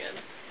 That's pretty good.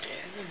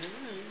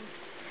 Mm-hmm.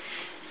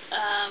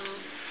 I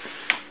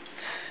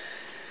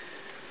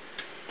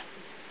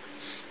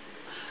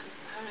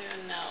don't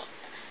even know.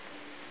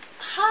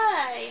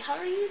 Hi, how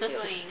are you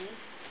doing?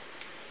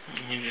 And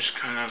he just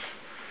kind of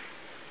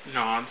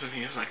nods and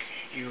he's like,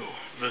 "You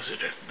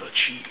visited the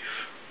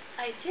chief."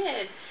 I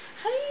did.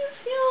 How do you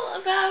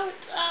feel about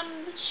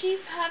the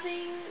chief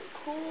having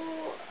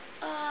cool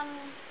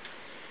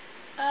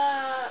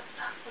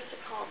what is it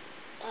called?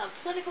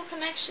 Political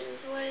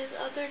connections with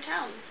other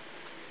towns?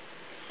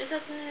 Is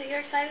that something that you're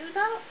excited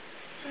about?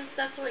 Since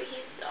that's what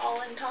he's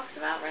all in talks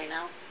about right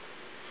now?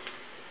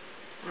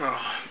 Well,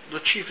 the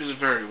chief is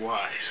very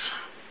wise.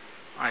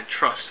 I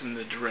trust in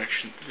the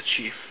direction the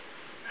chief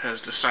has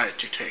decided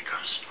to take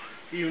us,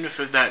 even if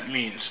that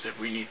means that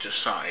we need to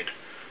side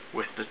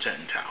with the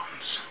 10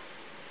 towns.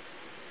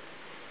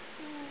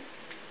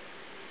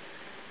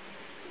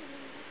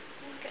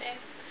 Okay.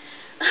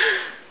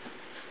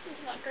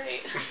 It's not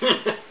great.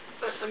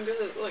 I'm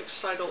gonna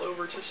sidle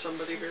over to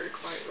somebody very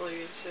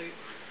quietly and say,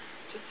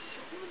 did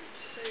someone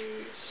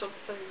say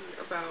something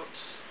about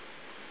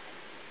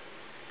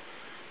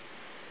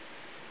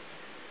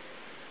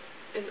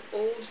an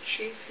old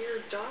chief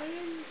here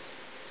dying?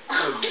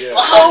 Oh, yeah.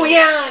 Oh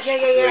yeah.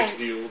 Like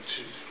the old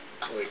chief.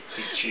 Like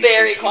the chief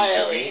Very who came to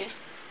quietly. meet.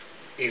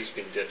 He's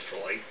been dead for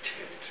like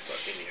 10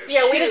 fucking years.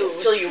 Yeah, we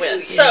didn't fill you in.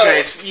 Two.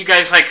 So You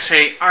guys like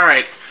say, all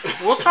right,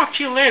 we'll talk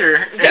to you later,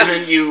 and Yeah.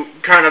 then you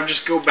kind of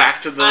just go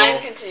back to the.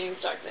 I'm continuing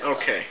to talk to him.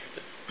 Okay.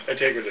 I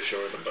take her to show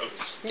her the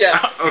bones.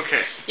 yeah,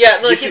 Okay. yeah,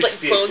 like Get he your like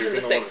stick, bones you're in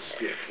the gonna thing. want a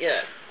stick.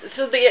 Yeah.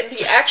 So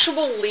the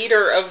actual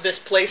leader of this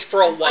place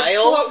for a I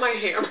pull while. out my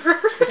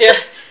hammer. Yeah.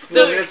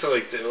 No, The, that's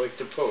like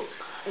to poke.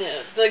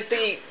 yeah, like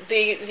the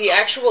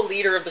actual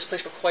leader of this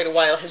place for quite a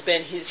while has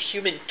been his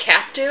human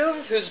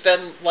captive, who's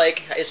been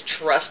like is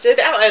trusted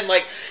and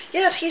like,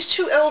 yes, he's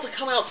too ill to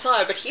come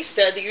outside, but he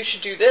said that you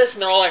should do this,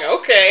 and they're all like,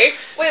 okay.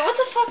 Wait, what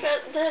the fuck?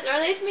 Are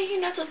they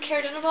making nuts with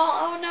Carradinable?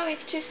 Oh no,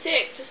 he's too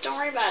sick. Just don't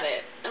worry about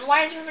it. And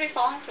why is everybody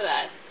falling for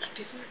that?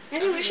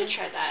 Maybe we should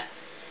try that.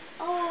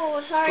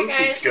 Oh, sorry Poopy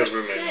guys, we're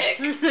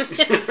government.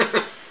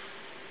 sick.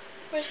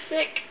 We're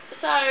sick.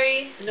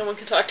 Sorry. No one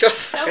can talk to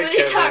us. Nobody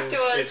Hey, talk Kevin,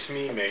 to us. It's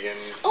me, Megan.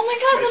 Oh my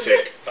god, I'm that's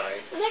sick. it. Bye.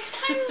 Next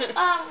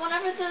time,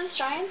 whenever those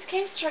giants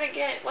came to try to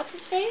get what's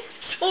his face,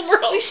 So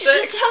we're all we should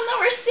sick. just tell them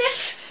we're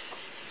sick.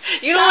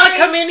 You don't want to Sorry.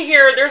 come in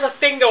here. There's a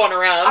thing going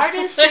around.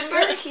 Artist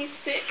Simber, he's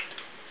sick.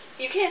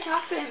 You can't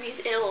talk to him.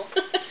 He's ill.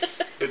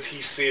 But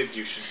he said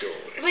you should go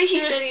away. But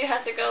he said you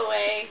have to go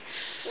away.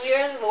 We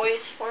are the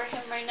voice for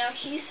him right now.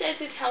 He said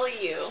to tell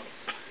you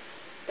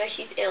that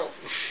he's ill.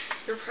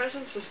 Your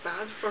presence is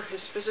bad for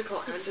his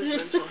physical and his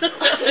mental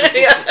health.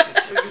 Yeah.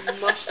 So you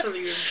must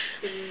leave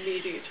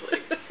immediately.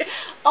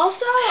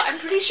 Also, I'm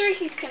pretty sure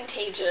he's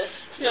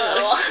contagious. So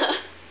Yeah.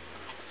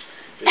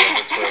 But yeah,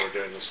 that's why we're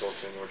doing this whole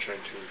thing. We're trying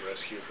to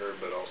rescue her,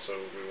 but also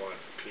we want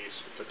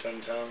peace with the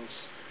 10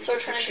 towns. So we're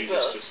Because trying if to she do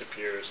just both.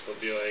 disappears, they'll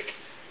be like,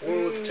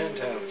 war with 10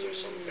 towns or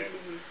something.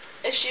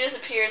 if she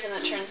disappears and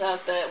it turns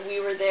out that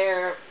we were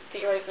there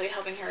theoretically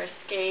helping her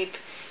escape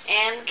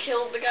and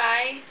killed the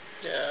guy,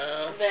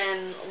 Yeah.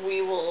 then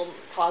we will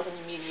cause an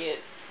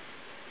immediate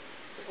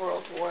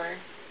world war,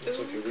 It's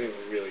okay, we have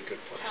a really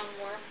good plan. town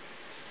war.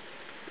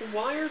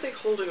 Why are they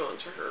holding on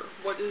to her?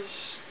 What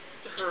is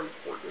her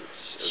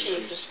importance? She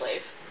was a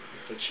slave.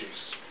 The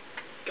chief's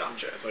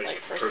Gotcha. Like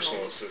personal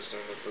personal.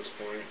 assistant at this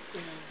point.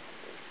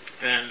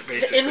 And The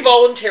basically,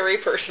 involuntary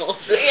personal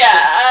assistant. Yeah,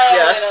 I don't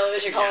Yeah. really know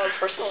that you call her a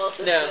personal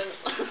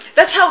assistant.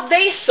 That's how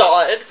they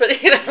saw it,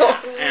 but you know.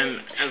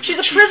 and as She's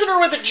the a chief, prisoner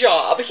with a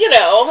job, you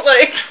know,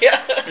 like,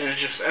 yeah. And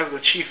just as the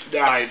chief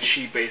died,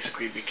 she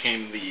basically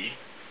became the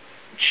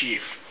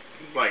chief,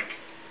 like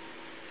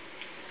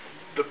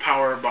the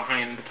power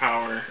behind the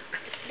power.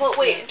 Well,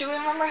 wait, do we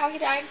remember how he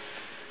died?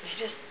 He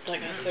just,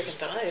 like, a second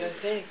died, I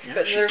think. Yeah,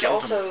 But she there's killed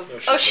also... No,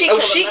 Oh, she Oh,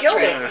 killed she him, killed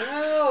that's him.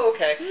 right. Oh,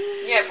 okay.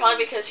 Yeah,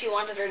 probably because he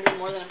wanted her to be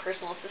more than a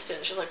personal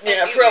assistant. She's like, "Fuck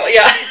Yeah, you, probably,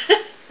 bitch." yeah.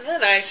 And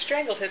then I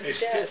strangled him I to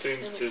still death.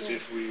 think that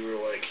if we were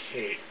like,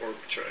 hey,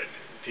 Orc Tribe,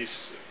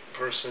 this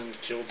person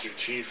killed your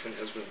chief and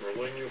has been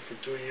ruling you for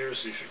 2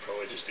 years, you should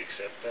probably just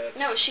accept that.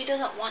 No, she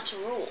doesn't want to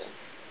rule.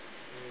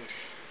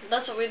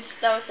 That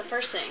was the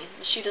first thing.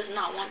 She does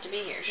not want to be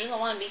here. She doesn't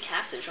want to be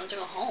captive. She wants to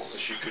go home.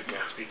 She could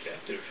not be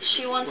captive.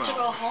 She wants to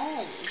Well, go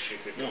home. She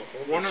could go Well,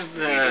 home one as of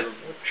leader the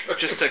Orc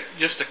Tribe.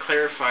 just to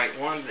clarify,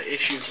 one of the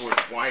issues with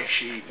why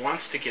she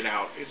wants to get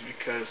out is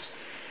because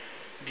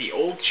the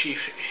old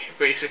chief,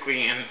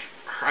 basically, and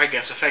her, I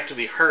guess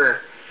effectively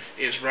her,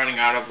 is running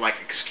out of like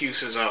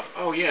excuses of,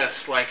 oh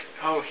yes, like,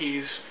 oh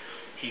he's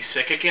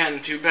sick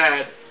again, too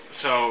bad.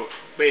 So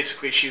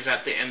basically, she's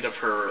at the end of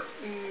her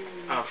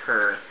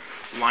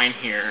line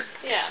here.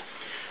 Yeah,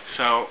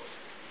 So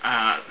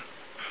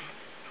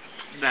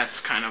that's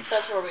kind of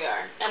that's where we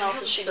are. And I also,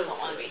 have she doesn't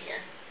spell want to be this. here.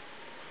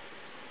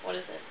 What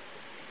is it?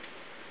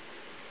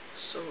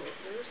 So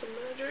there's a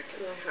magic,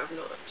 and I have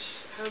not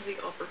had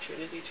the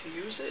opportunity to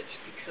use it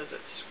because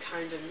it's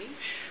kind of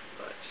niche.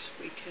 But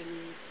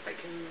I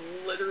can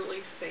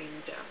literally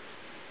feign death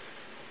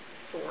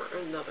for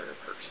another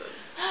person.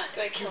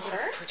 Do I kill You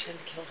her? Pretend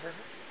to kill her.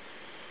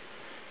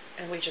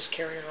 And we just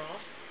carry her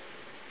off.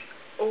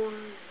 Or,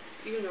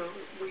 you know,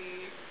 we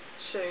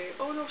say,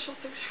 oh no,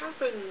 something's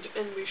happened,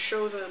 and we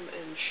show them,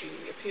 and she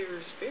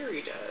appears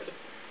very dead.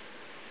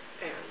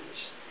 And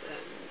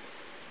then,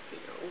 you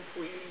know,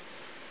 we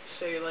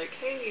say, like,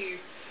 hey,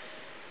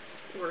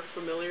 we're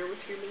familiar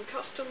with human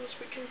customs,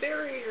 we can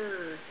bury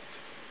her.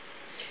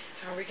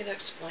 How are we going to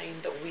explain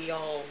that we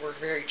all were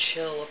very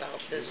chill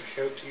about this?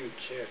 How do you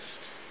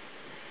cast?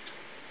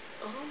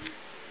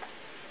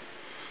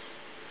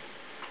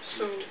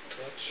 So, Lift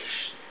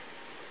touch?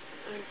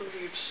 I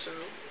believe so.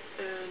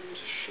 And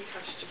she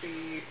has to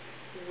be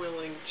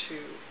willing to,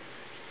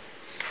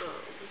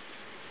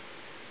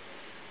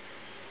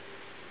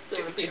 be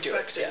to do it,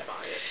 affected yeah.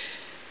 by it.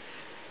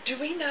 Do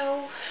we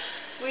know?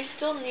 We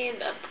still need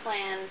a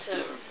plan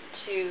to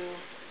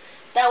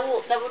that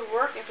would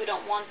work if we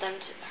don't want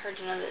her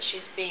to know that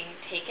she's being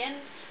taken.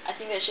 I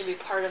think that should be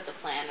part of the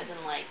plan, as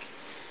in like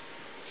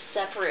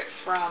separate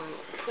from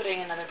putting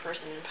another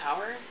person in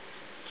power.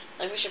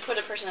 Like we should put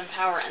a person in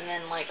power and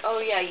then like, oh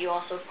yeah, you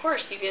also of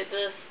course you get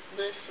this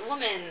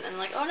woman, and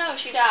like, oh no,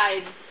 she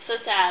died, so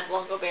sad,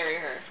 well go bury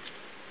her.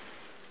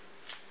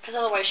 Because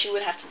otherwise she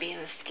would have to be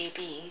an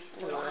escapee.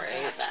 We don't have to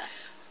have Right. that.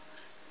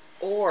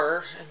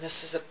 Or, and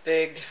this is a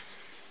big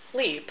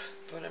leap,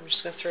 but I'm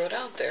just going to throw it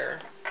out there.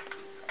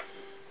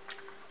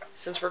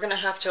 Since we're going to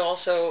have to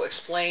also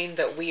explain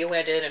that we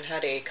went in and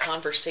had a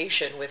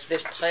conversation with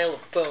this pile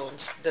of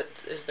bones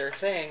that is their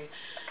thing,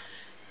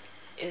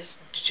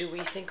 do we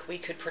think we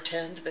could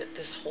pretend that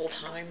this whole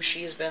time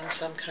she has been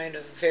some kind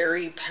of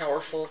very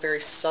powerful,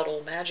 very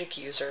subtle magic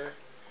user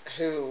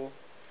who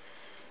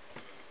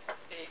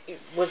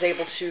was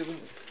able to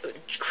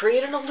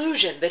create an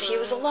illusion that he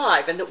was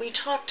alive and that we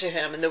talked to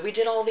him and that we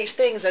did all these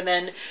things, and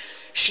then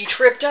she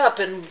tripped up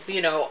and,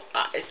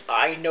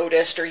 I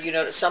noticed,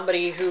 or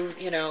somebody who,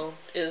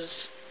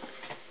 is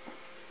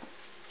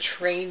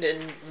trained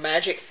in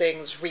magic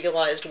things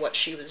realized what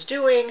she was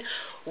doing.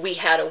 We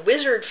had a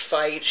wizard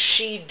fight.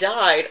 She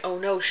died. Oh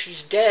no,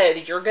 she's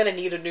dead. You're gonna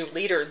need a new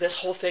leader. This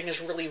whole thing is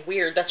really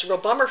weird. That's a real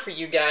bummer for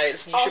you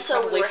guys. You should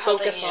probably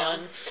focus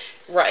on...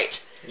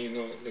 Right.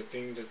 The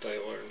thing that I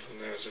learned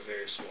when I was a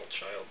very small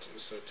child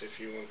is that if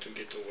you want to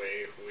get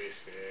away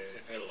with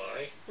a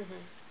lie,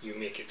 you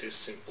make it as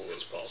simple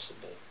as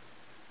possible.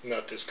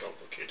 Not as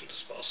complicated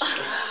as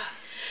possible.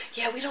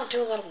 Yeah, we don't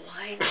do a lot of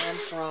lying on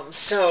from,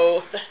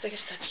 so I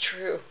guess that's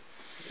true.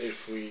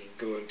 If we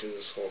go into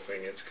this whole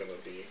thing, it's gonna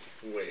be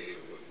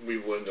we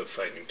will end up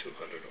fighting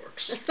 200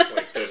 orcs.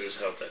 Like, that is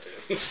how that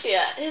ends.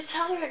 Yeah, it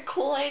sounds like a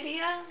cool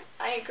idea.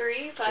 I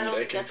agree, but I don't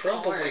think that's gonna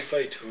work. I can probably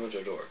fight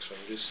 200 orcs,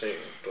 I'm just saying,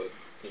 but,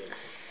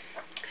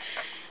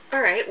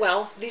 Alright,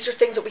 well, these are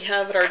things that we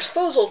have at our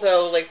disposal,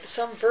 though, like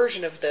some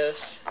version of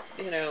this,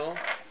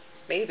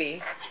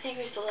 maybe. I think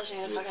we still just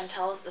need to fucking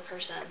tell the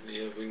person.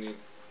 Yeah, we need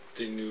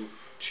the new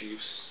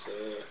chiefs,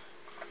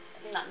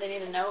 they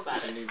need to know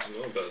about it. They need to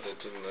know about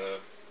it and,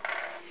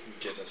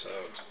 get us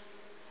out.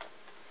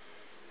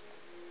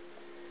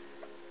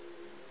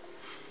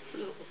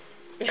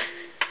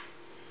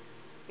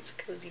 He's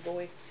a cozy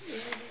boy.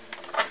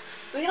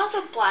 We can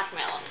also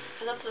blackmail him,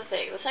 because that's the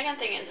thing. The second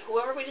thing is,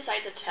 whoever we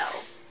decide to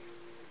tell,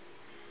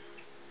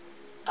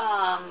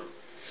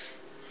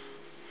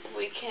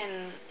 we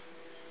can,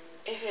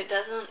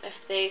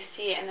 if they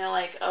see it and they're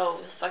like,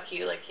 oh, fuck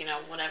you,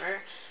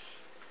 whatever,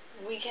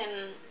 we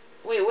can,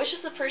 wait, which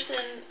is the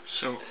person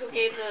who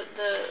gave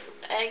the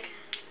egg?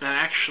 That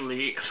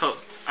actually,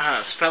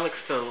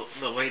 Spellix,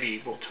 the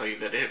lady, will tell you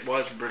that it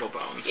was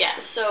Brittlebones.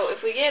 Yeah, so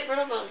if we get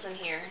Brittlebones in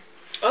here...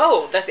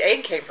 Oh, that the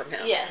egg came from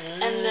him. Yes,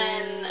 and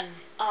then,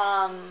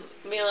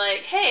 be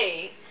like,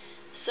 hey,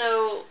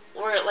 so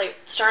we're,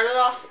 started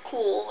off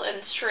cool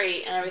and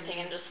straight and everything,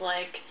 and just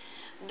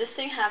this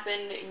thing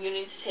happened, you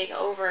need to take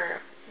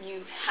over,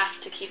 you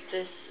have to keep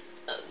this,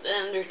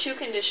 under 2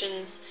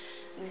 conditions,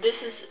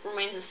 this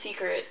remains a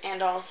secret,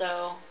 and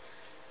also,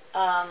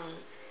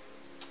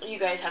 you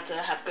guys have to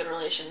have good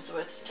relations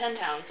with 10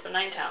 towns, or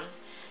 9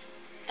 towns,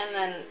 and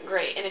then,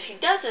 great, and if he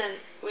doesn't,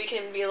 we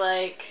can be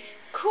like,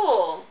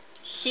 cool.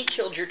 He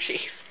killed your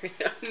chief,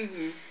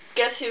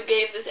 Guess who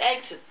gave this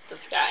egg to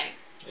this guy?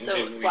 And so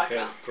then we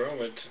have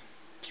Gromit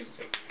kill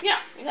him. Yeah,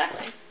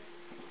 exactly.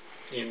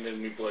 And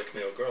then we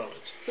blackmail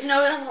Gromit.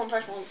 No, we don't have to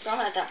blackmail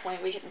Gromit at that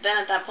point. Then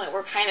at that point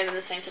we're kind of in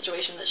the same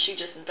situation that she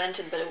just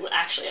invented, but it would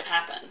actually have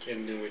happened.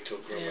 And then we tell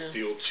Gromit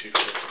the old chief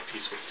left a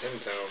piece with 10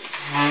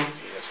 towns,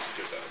 he has to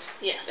do that.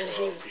 Yes. And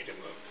I'll beat him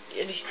up.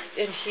 And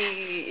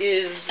he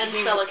is... And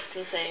Spellix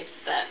can say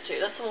that, too.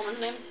 That's the woman's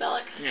name,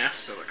 Spellix? Yeah,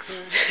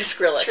 Spellix.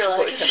 Skrillex.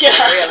 Skrillex,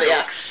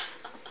 yeah.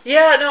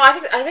 Yeah, no,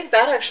 I think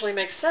that actually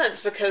makes sense,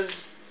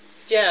 because,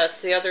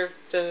 the other...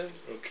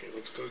 Okay,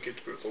 let's go get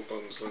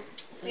Brittlebones then.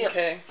 Yep.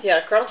 Okay. Yeah,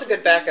 Gromit's a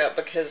good backup,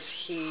 because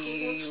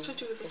he... Who wants to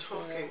do the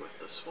talking with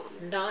this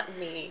one? Not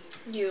me.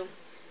 You.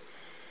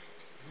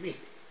 Me.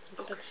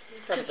 Because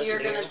you're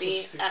going to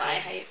be at eye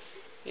height.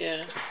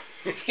 Yeah.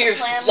 You're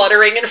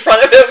fluttering in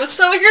front of him.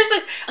 So I'm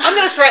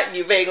going to threaten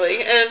you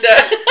vaguely. And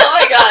oh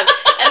my god.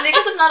 And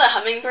because I'm not a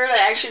hummingbird,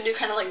 I actually do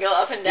kind of go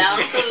up and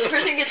down. So the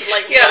person gets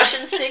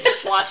motion sick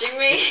just watching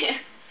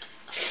me.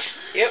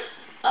 Yep. Okay,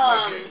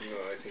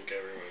 no, I think I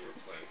remember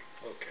plan.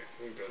 Okay,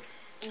 we're good.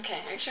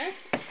 Okay, are you sure?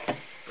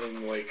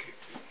 I'm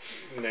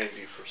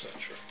 90%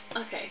 sure.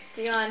 Okay.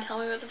 Do you want to tell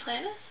me what the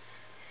plan is?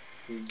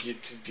 We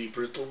get the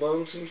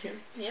Brittlebones in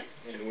here. Yep.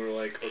 And we're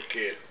like,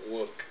 okay,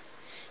 look.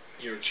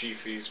 Your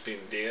chief has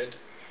been dead,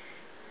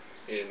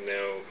 and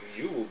now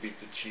you will be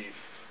the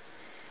chief.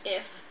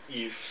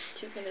 If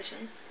 2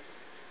 conditions.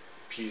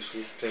 Peace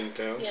with 10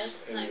 towns,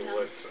 Yes, and 9 you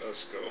towns. let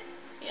us go.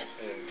 Yes.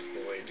 And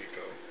the lady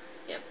go.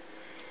 Yep.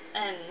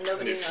 And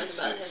nobody And if knows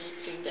he about him says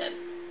being dead.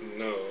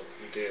 No,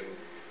 then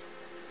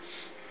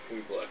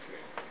we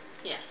blackmail.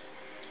 Yes.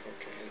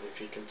 Okay, and if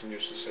he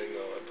continues to say no,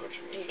 I punch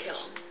him in the face. You kill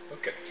him.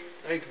 Okay.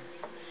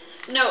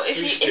 No, if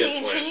he Three-step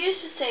plan.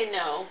 continues to say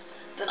no,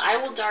 then I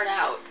will dart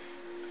out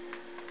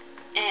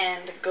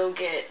and go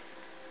get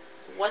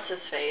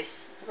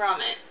what's-his-face,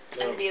 Gromit,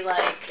 and be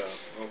like,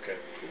 okay.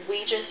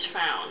 we just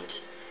found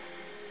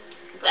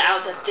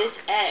out that this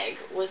egg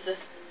was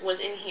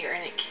in here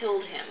and it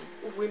killed him.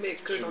 We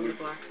make good Should on we the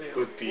blackmail.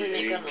 Put the We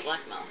make egg it on the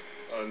blackmail.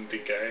 on the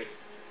guy.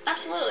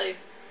 Absolutely.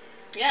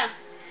 Yeah.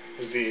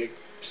 Is the egg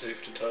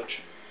safe to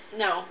touch?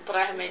 No, but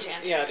I have mage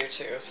hand. Yeah, I do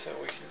too, so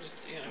we can just,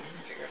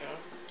 figure it out.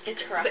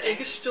 It's corrupting. The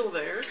egg is still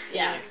there?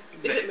 Yeah.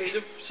 Is it made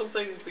of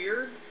something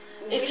weird?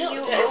 If you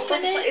It's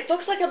open like, it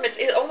looks like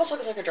it almost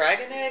looks like a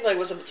dragon egg, like it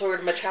was a sort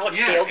of metallic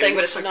scale thing,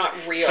 but it's not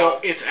real. So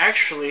it's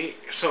actually,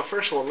 so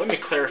first of all, let me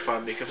clarify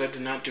because I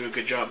did not do a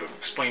good job of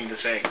explaining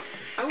this egg.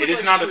 It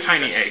is not a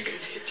tiny egg.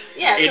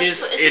 Yeah,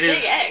 It's a big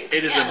egg.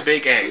 It is a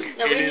big egg.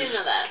 No, we didn't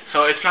know that.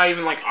 So it's not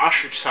even like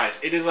ostrich size.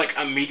 It is like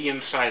a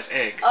medium-sized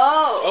egg.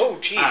 Oh. Oh,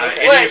 geez.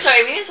 Okay. Wait,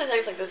 sorry, medium-sized egg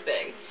is like this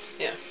big.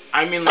 Yeah.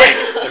 I mean, like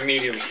A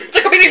medium creature. It's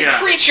like a medium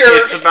creature.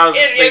 It's about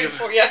as big as.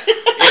 Yeah.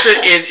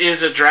 It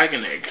is a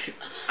dragon egg.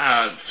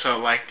 So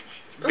like,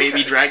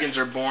 baby dragons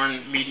are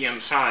born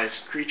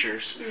medium-sized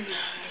creatures. Mm-hmm.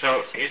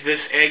 So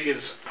this egg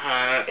is.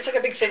 It's like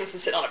a big thing that's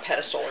sitting on a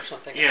pedestal or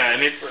something. Yeah,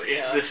 and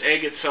this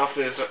egg itself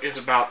is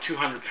about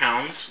 200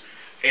 pounds.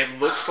 It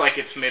looks like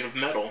it's made of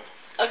metal.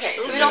 Okay,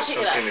 so we There's don't pick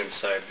it something up.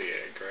 inside the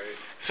egg, right?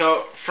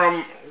 So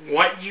from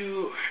what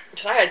you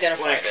Because I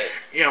identified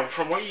it.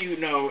 from what you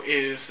know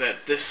is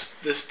that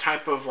this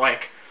type of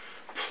like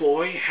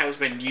ploy has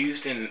been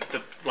used in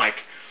the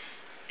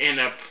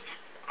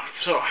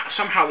so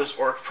somehow this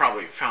orc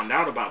probably found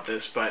out about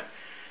this, but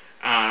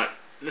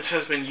this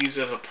has been used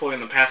as a ploy in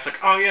the past, like,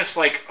 oh yes,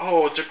 like,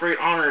 oh, it's a great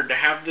honor to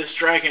have this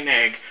dragon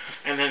egg,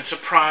 and then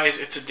surprise,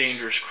 it's a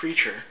dangerous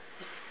creature.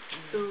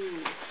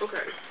 Ooh,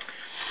 okay.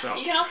 So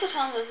You can also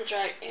tell him that the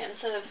dragon,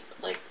 instead of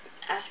like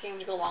asking him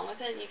to go along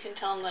with it, you can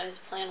tell him that his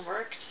plan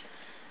worked,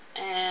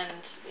 and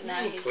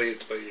now We'll he's play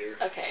it by ear.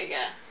 okay.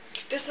 Yeah.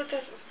 Does the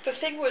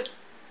thing would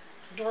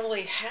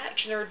normally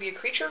hatch and there would be a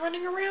creature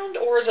running around,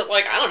 or is it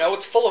like, I don't know,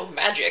 it's full of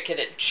magic and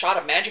it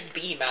shot a magic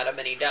beam at him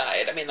and he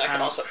died? I mean, that could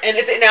also, and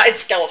now it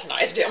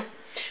skeletonized him,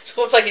 so it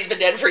looks like he's been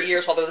dead for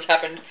years, although this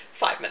happened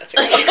 5 minutes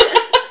ago.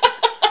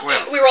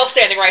 well. We were all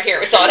standing right here.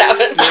 We saw it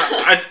happen.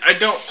 I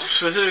don't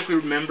specifically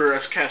remember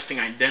us casting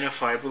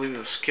Identify. I believe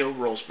the skill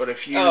rolls, but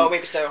if you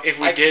Maybe so.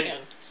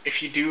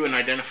 If you do an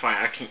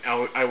Identify,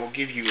 I will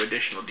give you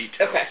additional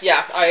details. Okay,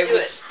 yeah, I Do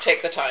would it.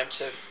 take the time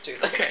to do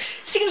that. Okay.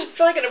 Seems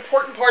like an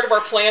important part of our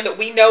plan that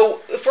we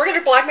know, if we're going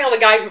to blackmail the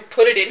guy who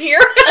put it in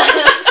here,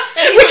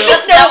 we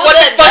should know what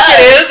the fuck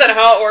it is and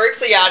how it works.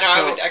 So yeah, no,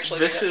 I would actually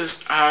this do that.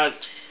 is,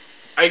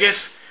 I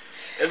guess,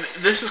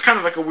 this is kind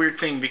of like a weird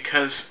thing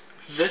because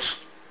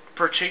this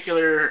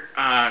particular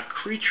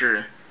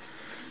creature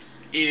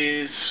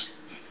is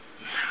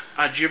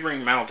a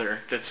gibbering mouther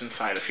that's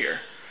inside of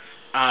here.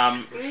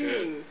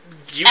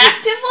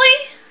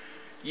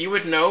 You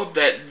would know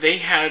that they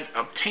had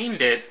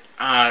obtained it.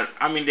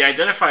 I mean, the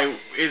Identify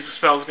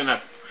spell is going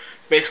to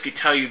basically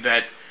tell you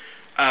that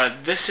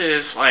this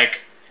is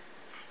like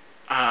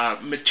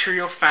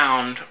material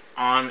found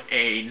on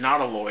a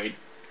nautiloid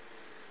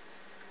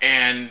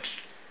and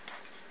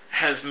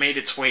has made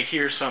its way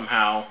here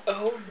somehow.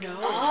 Oh no.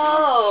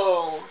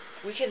 Oh.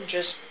 We can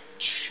just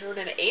turn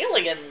an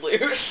alien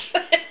loose.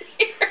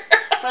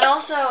 But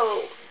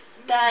also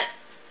the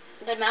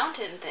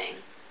mountain thing.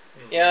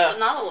 Yeah. The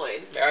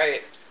nautiloid.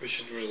 Right. We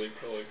should really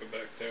probably go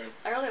back there.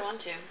 I really want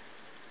to.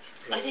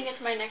 I think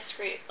it's my next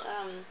great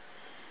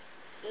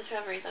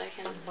discovery that I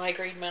can. The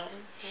Migraine Mountain.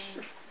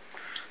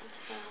 What's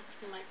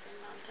the Migraine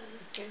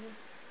Mountain?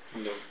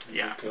 No,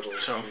 Yeah, cuddle.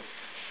 so...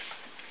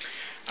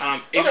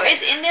 So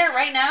it's in there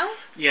right now?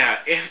 Yeah,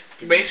 Is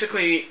it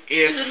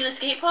an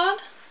escape pod?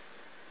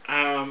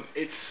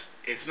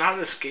 It's not an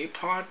escape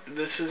pod.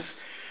 This is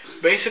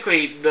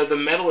basically the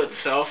metal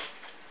itself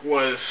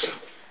was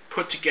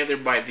put together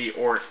by the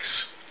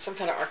orcs. Some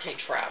kind of arcane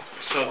trap.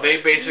 So they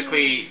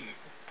basically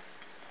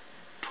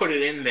put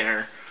it in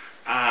there.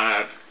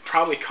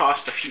 Probably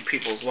cost a few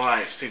people's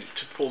lives to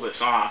pull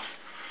this off,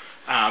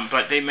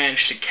 but they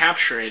managed to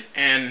capture it.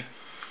 And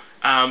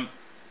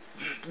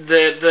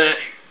the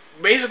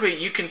basically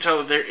you can tell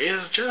that there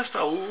is just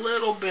a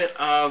little bit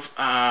of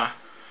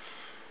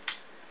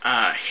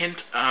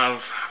hint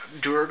of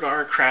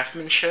Durgar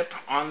craftsmanship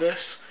on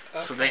this.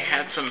 Okay. So they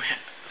had some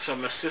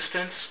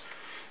assistance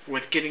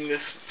with getting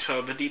this.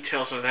 So the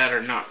details of that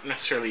are not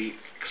necessarily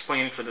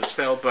explained for the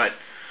spell, but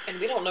and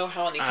we don't know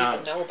how many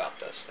people know about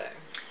this thing.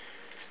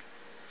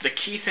 The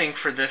key thing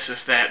for this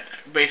is that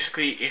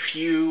basically if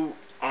you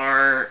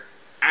are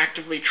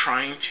actively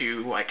trying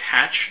to like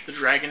hatch the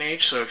Dragon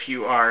Age, so if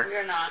you are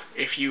We're not.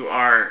 If you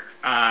are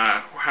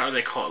how do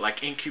they call it,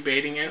 like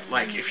incubating it,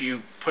 like if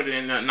you put it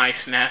in a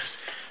nice nest,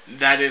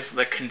 that is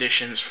the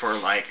conditions for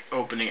like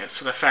opening it.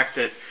 So the fact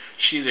that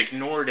she's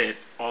ignored it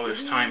all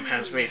this time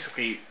has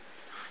basically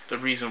the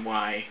reason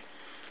why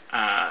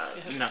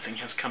nothing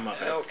has come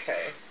of it.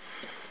 Okay.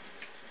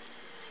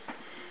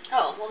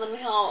 Oh, well then we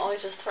can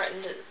always just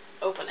threaten to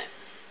open it.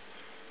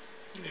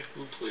 Yeah,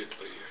 we'll play it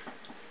by ear.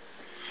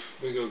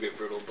 We go get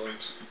brittle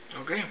bugs.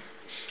 Okay.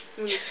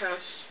 I'm going to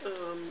cast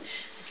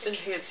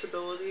Enhance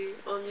ability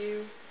on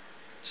you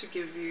to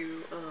give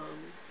you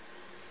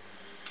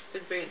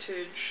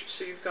advantage.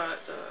 So you've got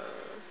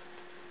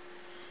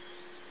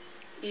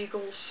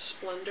Eagle's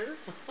Splendor.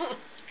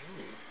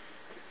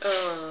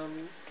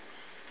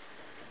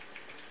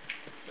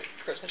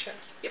 Charisma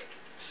checks? Yep.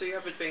 So you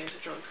have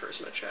advantage on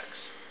charisma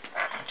checks.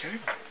 Okay.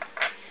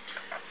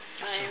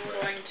 I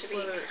am going to be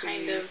Whether it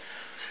kind be of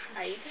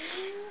Hiding?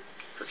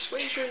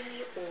 Persuasion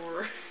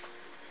or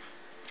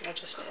I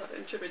just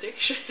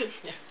intimidation.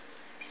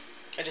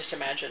 I just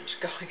imagined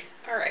going,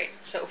 alright,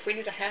 so if we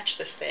need to hatch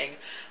this thing,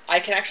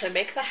 I can actually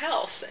make the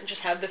house and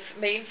just have the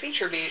main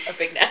feature be a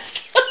big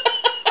nest.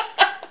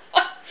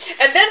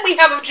 And then we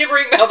have a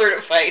gibbering mouther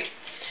to fight.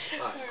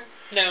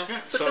 No.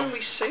 Yeah, But then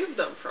we save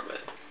them from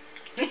it.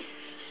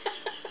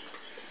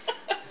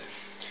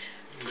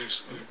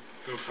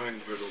 Go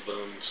find Brittle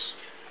Bones.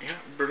 Yeah,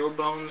 Brittle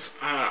Bones.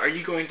 Are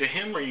you going to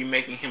him, or are you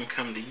making him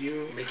come to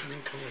you? Making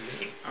him come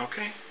to me.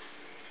 Okay.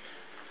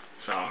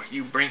 So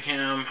you bring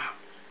him.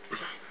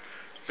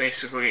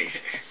 Basically,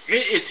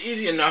 it's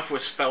easy enough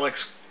with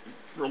Spellix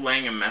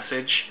relaying a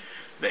message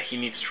that he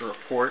needs to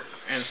report,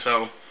 and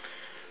so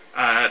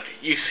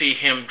you see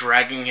him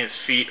dragging his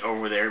feet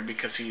over there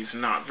because he's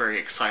not very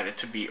excited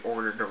to be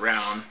ordered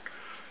around.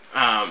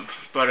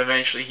 But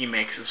eventually he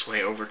makes his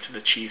way over to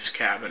the chief's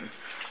cabin,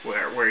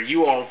 where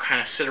you all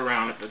kind of sit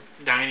around at the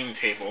dining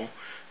table,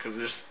 because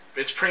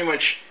it's pretty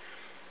much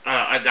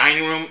a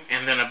dining room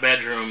and then a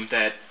bedroom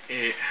that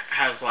it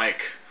has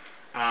like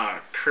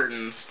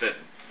curtains that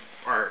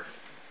are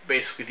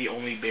basically the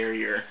only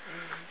barrier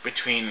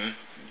between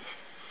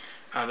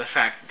the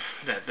fact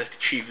that the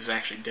chief is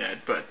actually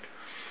dead. But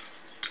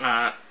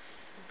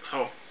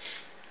so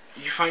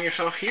you find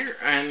yourself here,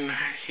 and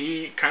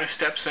he kind of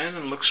steps in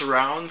and looks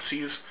around,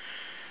 sees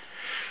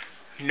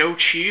no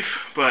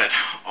chief, but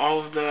all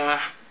of the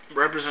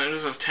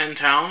representatives of 10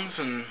 towns,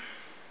 and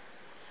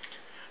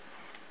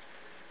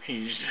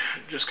he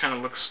just kind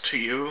of looks to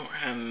you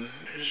and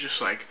is just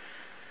like,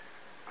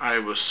 I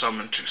was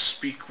summoned to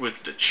speak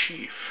with the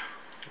chief.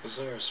 Was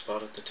there a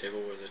spot at the table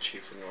where the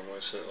chief would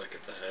normally sit, like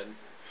at the head?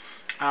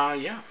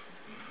 Yeah.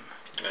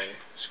 I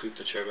scoot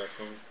the chair back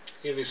from him.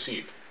 You have a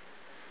seat.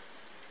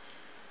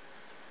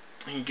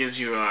 He gives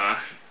you a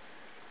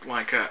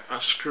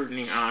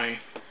scrutiny eye,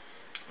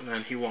 and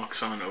then he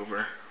walks on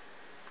over.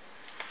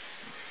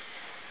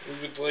 We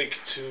would like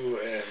to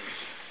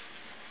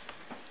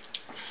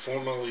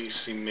formally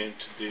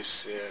cement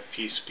this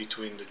peace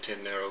between the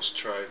 10 Arrows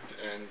tribe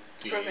and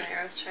the Broken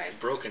Arrows tribe.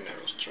 Broken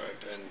Arrows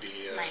tribe and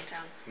the 9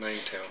 towns. 9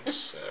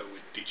 towns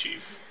with the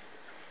chief.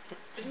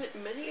 Isn't it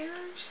many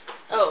arrows?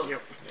 Oh,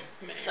 Yep.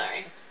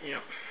 sorry.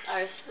 Yep.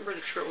 I was. I read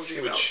a trilogy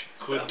Which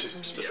about could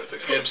them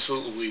specifically.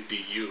 absolutely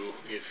be you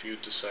if you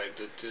decide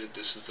that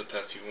this is the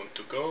path you want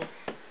to go.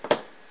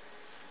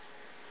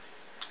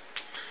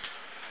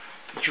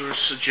 You're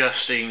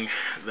suggesting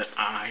that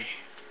I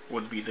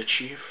would be the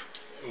chief?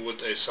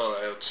 What I saw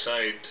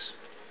outside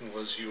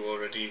was you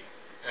already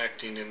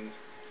acting in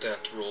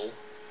that role,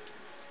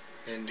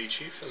 and the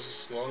chief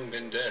has long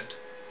been dead.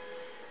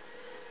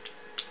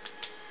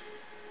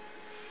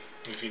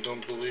 If you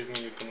don't believe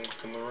me, you can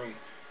look in the room.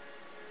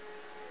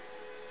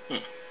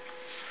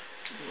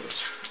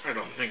 I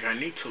don't think I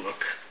need to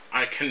look.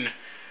 I can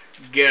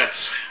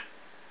guess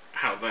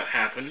how that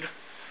happened.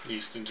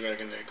 He's the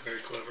dragon egg, very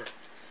clever.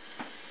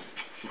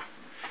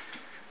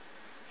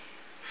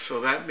 So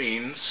that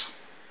means...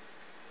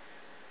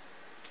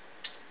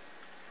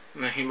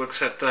 And then he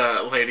looks at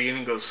the lady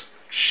and goes,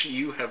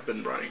 you have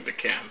been running the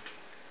camp.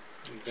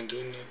 You've been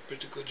doing a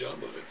pretty good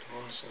job of it,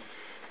 honestly.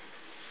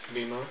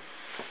 Bima?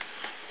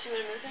 Do you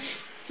want to move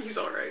him? He's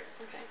alright.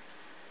 Okay.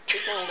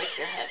 He's gonna lick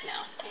your head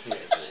now. That's what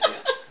he's gonna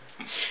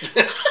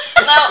do.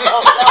 No,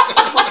 oh,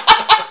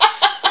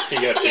 He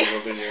got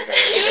tangled in your hair.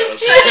 He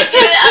was trying to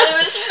get it out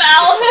of his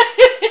mouth.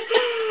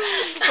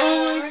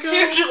 Oh my god.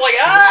 You're just like,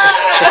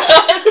 ah!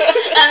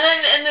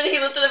 and then he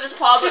lifted up his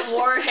paw, but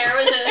more hair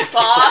was in his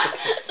paw.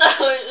 So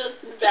it was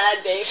just a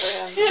bad day for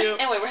him. Yep.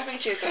 Anyway, we're having a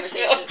serious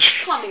conversation.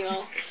 Come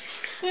on,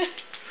 Bimo.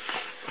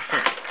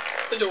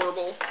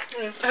 Adorable.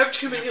 Yeah. I have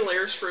too many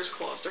layers for his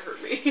claws to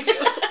hurt me.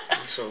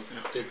 So,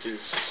 it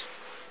is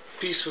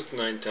peace with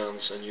 9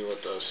 towns, and you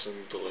let us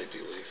and the lady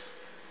leave.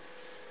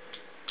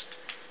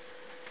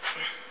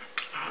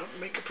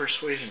 Make a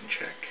persuasion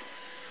check.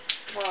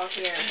 We're all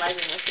here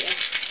vibing with you.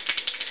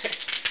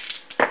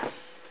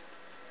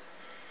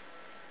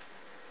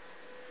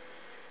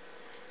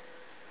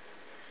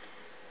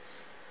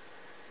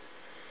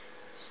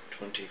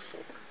 24.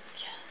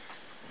 Yes.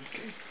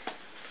 Okay.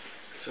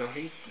 So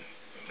he,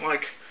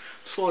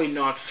 slowly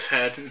nods his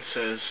head and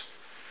says,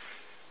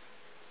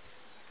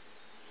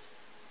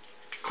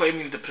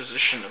 claiming the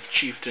position of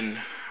chieftain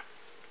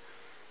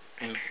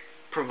and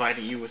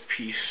providing you with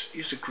peace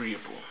is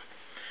agreeable.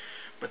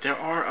 But there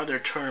are other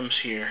terms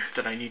here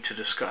that I need to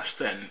discuss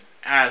then,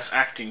 as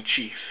acting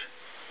chief.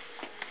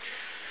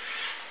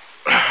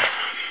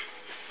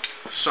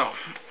 So,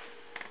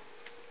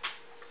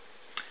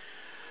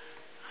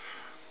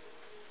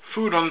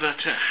 food on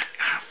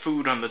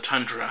the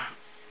tundra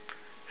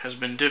has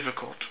been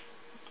difficult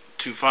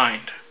to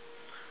find.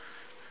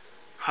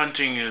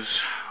 Hunting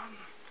is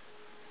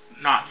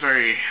not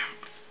very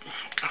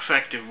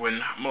effective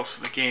when most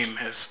of the game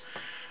has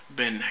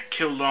been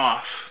killed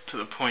off to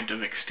the point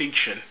of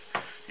extinction.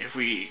 If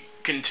we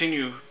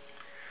continue,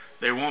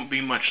 there won't be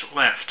much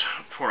left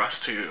for us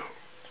to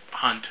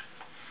hunt.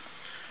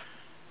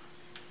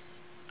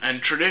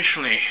 And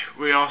traditionally,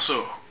 we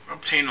also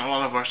obtain a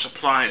lot of our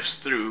supplies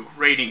through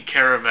raiding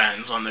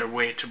caravans on their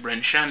way to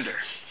Bryn Shander.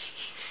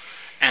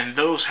 And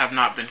those have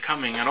not been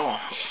coming at all.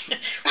 We're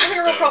having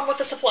a real problem with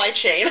the supply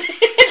chain.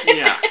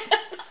 Yeah.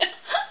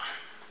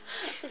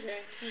 Okay,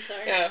 I'm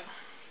sorry. Yeah.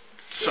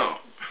 So,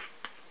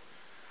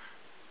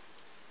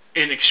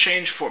 in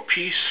exchange for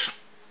peace,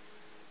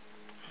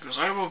 because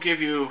I'll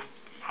give you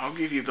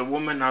the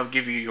woman, I'll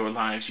give you your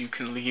lives, you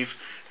can leave,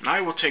 and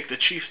I will take the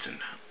chieftain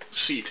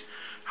seat.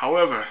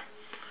 However,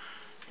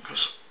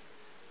 because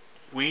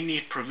we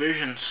need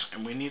provisions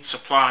and we need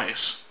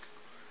supplies,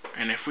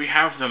 and if we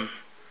have them,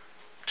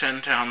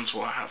 10 towns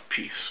will have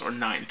peace, or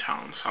 9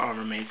 towns,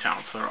 however many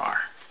towns there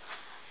are.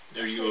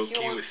 Are you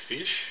okay with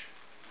fish?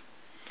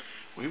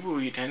 We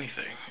will eat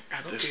anything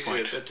at this Okay,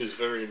 point. yeah, that is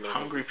very minimal.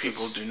 Hungry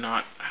people because-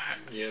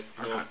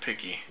 are not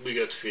picky. We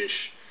got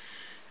fish.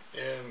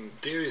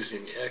 There is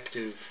an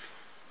active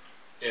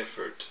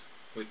effort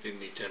within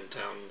the 10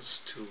 towns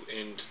to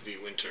end the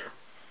winter.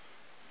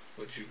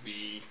 Would you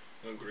be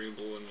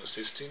agreeable in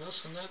assisting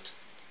us in that?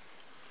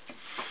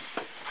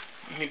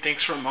 He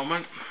thinks for a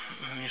moment,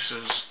 and he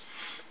says,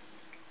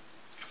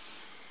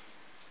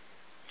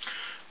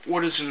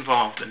 "What is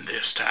involved in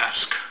this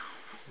task?"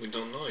 We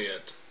don't know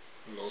yet.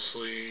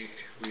 Mostly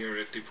we are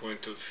at the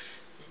point of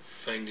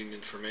finding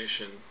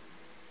information.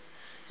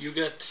 You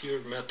got your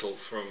metal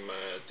from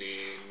the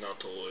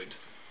nautiloid.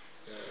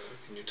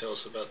 Can you tell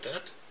us about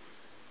that?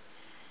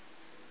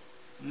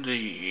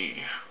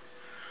 The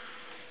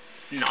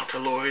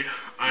nautiloid?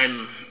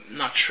 I'm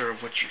not sure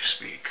of what you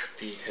speak.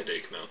 The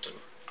headache mountain.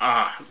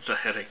 Ah, the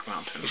headache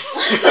mountain.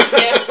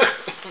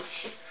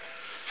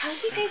 How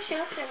did you guys get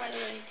up there, by the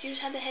way? Did you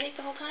just have the headache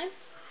the whole time?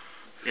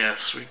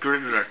 Yes, we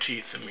gritted our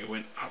teeth and we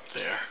went up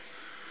there.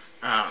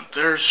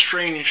 There's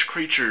strange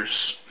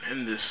creatures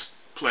in this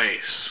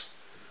place.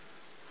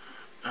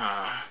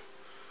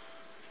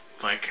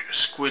 Like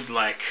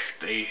squid-like.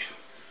 They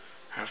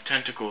have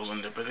tentacles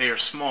in them, but they are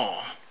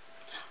small.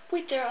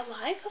 Wait, they're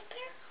alive up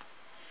there?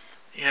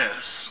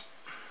 Yes.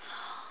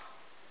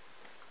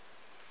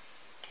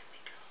 Can we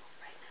go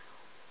right now?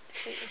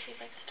 If we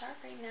like start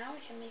right now, we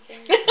can make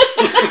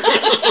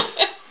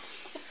it.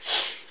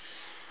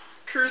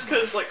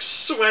 Kurska's like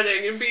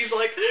sweating and Bee's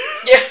like,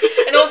 Yeah,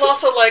 and it was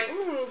also like,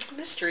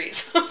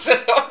 mysteries.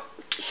 So, Well,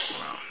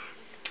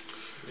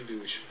 Maybe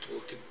we should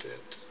look at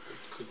that.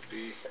 It could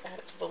be add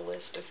it to the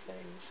list of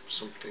things.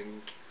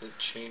 something that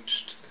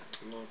changed. I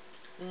don't know.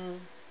 Mm.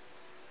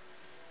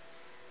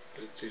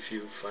 But if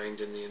you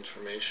find any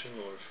information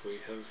or if we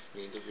have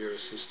need of your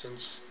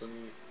assistance,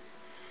 then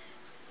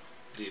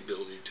the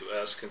ability to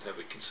ask and have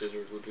it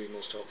considered would be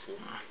most helpful.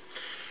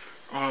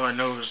 all I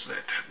know is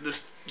that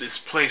this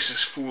place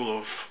is full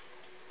of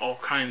all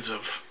kinds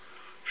of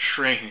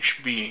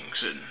strange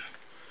beings, and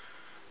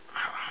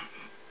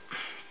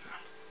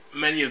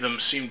many of them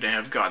seem to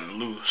have gotten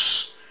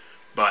loose.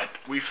 But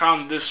we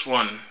found this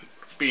one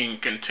being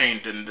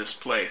contained in this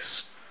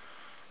place,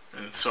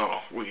 and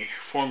so we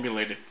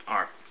formulated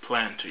our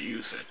plan to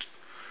use it.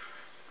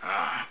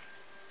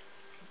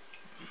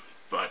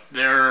 But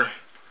there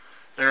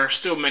are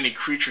still many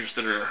creatures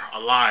that are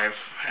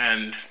alive,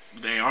 and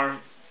they are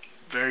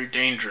very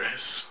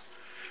dangerous.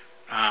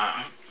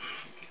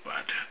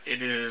 But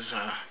it is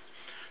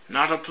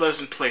not a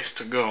pleasant place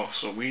to go,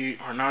 so we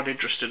are not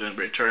interested in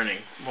returning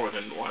more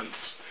than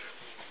once.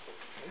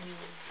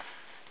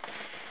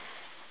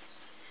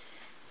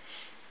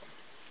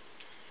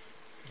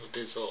 But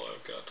that's all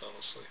I've got,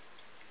 honestly.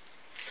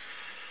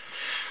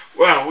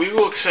 Well, we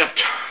will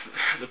accept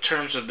the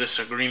terms of this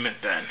agreement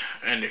then,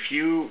 and if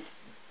you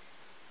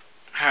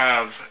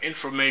have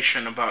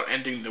information about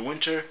ending the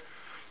winter,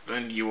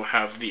 then you will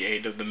have the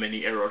aid of the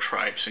many arrow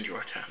tribes in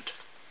your tent.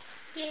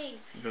 Yay.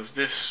 Because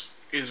this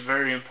is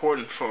very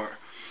important for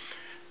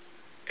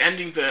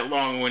ending the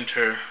long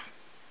winter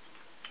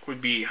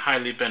would be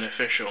highly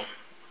beneficial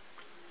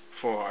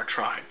for our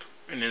tribe,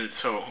 and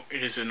so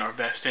it is in our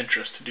best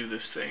interest to do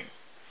this thing.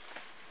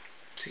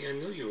 See, I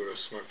knew you were a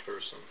smart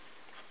person.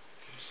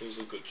 This was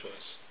a good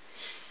choice.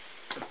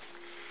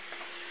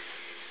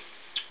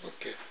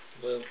 Okay,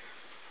 well,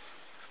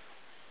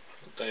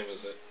 what time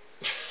is it?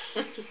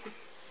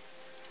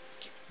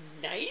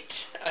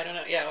 Night? I don't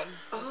know. Yeah.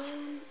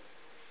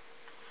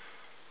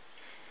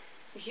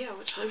 yeah,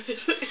 what time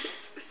is it?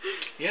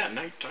 Yeah,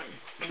 nighttime.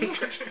 I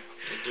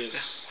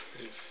guess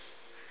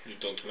if you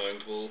don't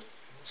mind, we'll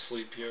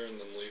sleep here and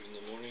then leave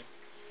in the morning.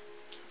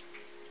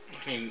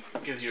 He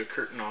gives you a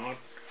curt nod,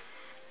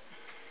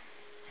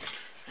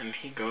 and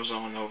he goes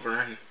on over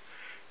and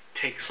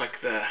takes like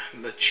the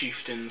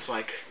chieftain's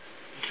like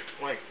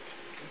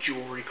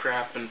jewelry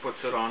crap and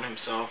puts it on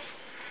himself.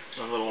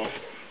 A little.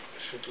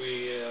 Should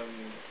we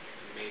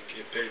make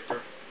a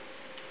paper?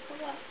 For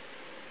what?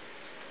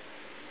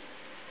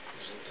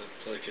 Isn't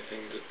that like a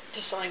thing that...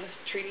 To sign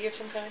a treaty of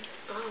some kind?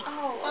 Oh.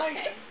 Oh,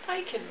 okay.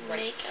 I can Make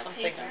write a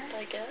something paper? up,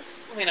 I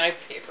guess. I mean, I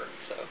have paper,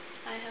 so.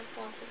 I have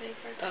lots of paper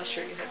too. Oh,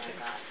 sure you have I too.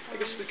 got, I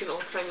guess we can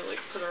all kind of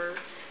like put our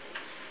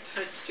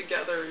heads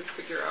together and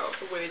figure out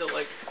a way to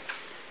like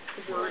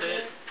word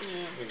it.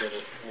 We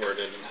gotta word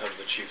it and have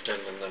the chieftain,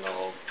 and then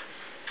I'll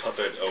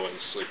puppet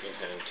Owen's sleeping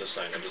hand to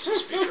sign it as a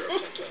speaker of 10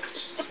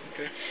 times.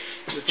 Okay.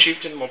 The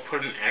chieftain will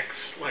put an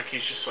X, like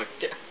he's just like...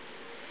 Yeah.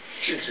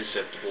 It's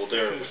acceptable.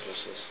 There are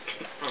witnesses.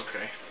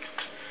 Okay.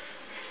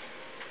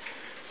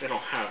 They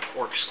don't have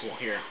orc school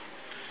here.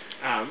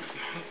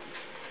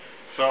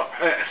 So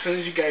as soon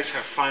as you guys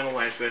have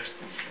finalized this,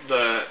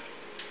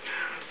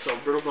 so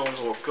Brittlebones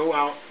will go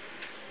out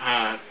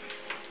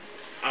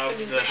of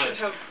We the should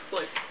have,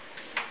 like,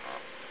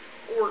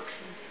 orc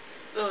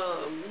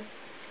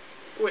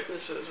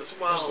witnesses as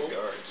There's well. the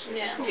guards.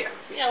 Yeah. Yeah.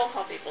 Yeah, we'll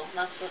call people,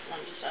 not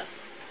just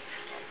us.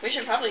 We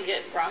should probably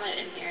get Gromit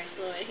in here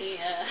so that he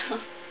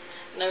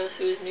knows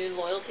who his new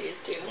loyalty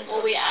is to.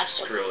 Well, we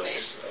asked what's his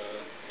face.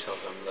 Skrillex, tell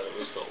him that it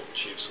was the old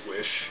chief's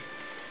wish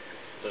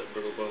that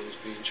Brittlebones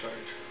be in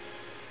charge.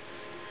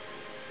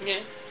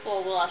 Yeah.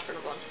 Well, we'll ask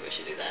Brittlebones if we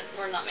should do that.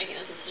 We're not making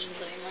those decisions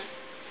anymore.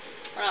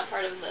 We're not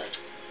part of the...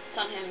 It's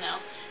on him now.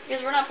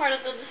 Because we're not part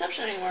of the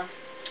deception anymore.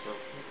 Oh,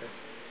 okay.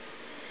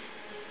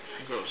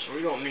 He goes,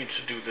 we don't need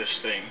to do this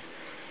thing.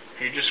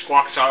 He just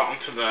walks out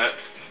onto the,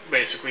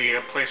 basically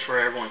a place where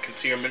everyone can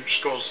see him and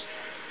just goes,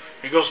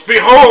 he goes,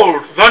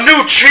 behold, the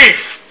new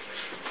chief!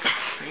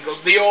 He goes,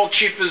 the old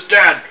chief is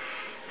dead.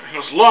 He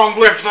goes, long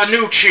live the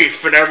new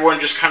chief! And everyone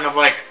just kind of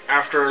like,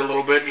 after a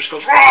little bit, just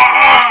goes, Rah!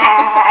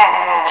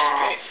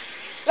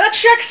 That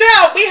checks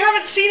out! We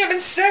haven't seen him in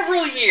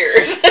several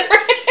years!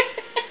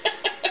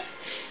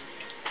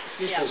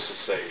 Simple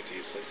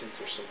societies, I think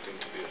there's something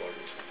to be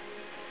learned.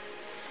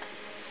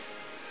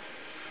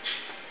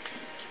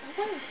 I'm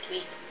going to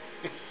sleep.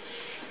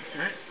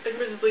 Alright.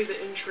 Admittedly,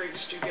 the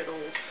intrigues do get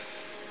old.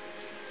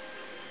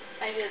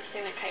 I did the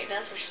thing that Kite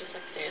does, where she just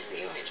like stares at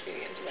you and waits for you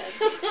to get into bed.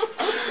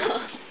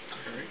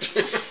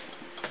 Alright.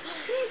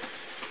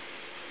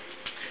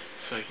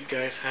 So you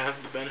guys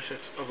have the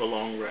benefits of a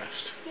long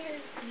rest.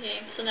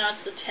 Okay, so now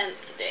it's the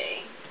 10th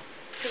day.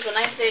 Because the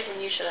 9th day is when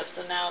you showed up,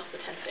 so now it's the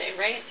 10th day,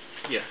 right?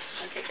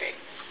 Yes. Okay, great.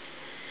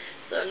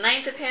 So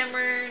 9th of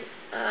Hammer,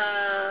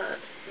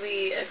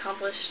 we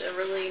accomplished a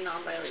really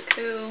non-violent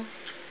coup.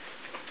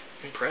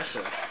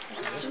 Impressive.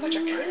 Not so much a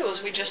coup,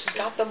 we just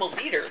got them a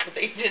leader that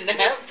they didn't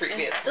have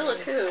previously. It's still a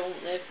coup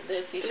if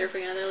it's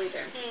usurping another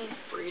leader.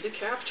 Free to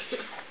captain.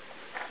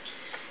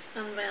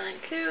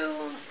 Non-violent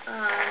coup,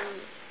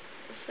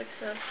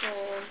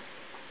 successful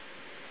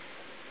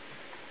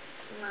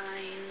 9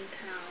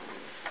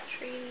 towns.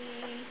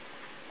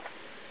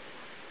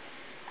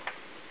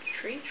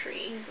 Tree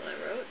is what I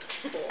wrote.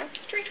 Cool.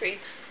 Tree.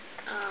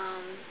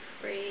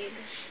 Freed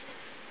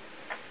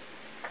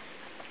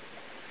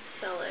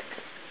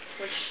Spellix,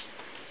 which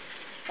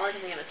all I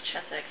can think of is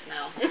Chessex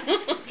now.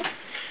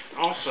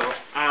 Also,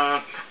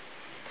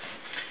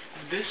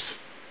 this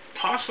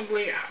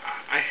possibly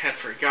I had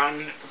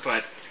forgotten,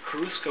 but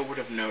Karuska would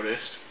have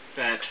noticed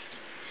that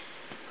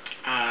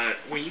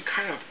when you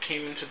kind of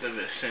came into the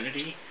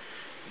vicinity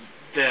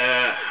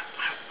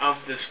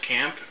of this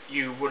camp,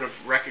 you would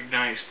have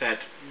recognized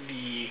that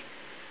the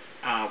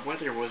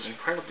weather was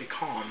incredibly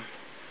calm.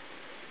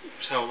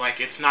 So, like,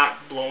 it's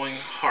not blowing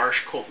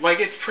harsh cold. Like,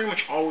 it's pretty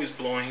much always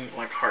blowing,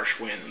 like, harsh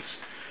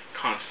winds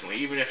constantly,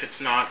 even if it's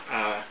not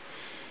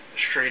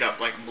straight up,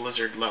 like,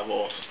 blizzard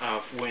level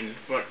of wind.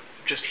 But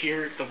just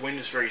here, the wind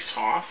is very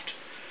soft.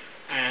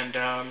 And,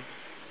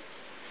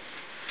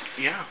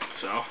 yeah,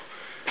 so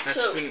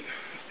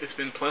it's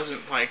been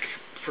pleasant, like,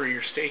 for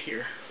your stay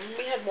here.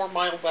 We had more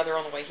mild weather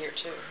on the way here,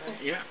 too.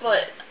 Right? Yeah.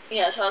 But,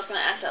 yeah, so I was going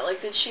to ask that,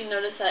 like, did she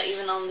notice that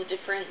even on the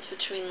difference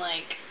between,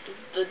 like,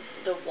 the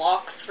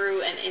walk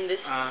through and in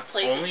this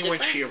place it's only different?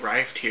 when she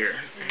arrived here,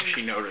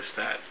 she noticed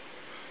that.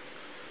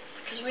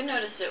 Because we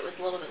noticed it was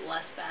a little bit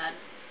less bad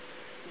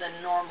than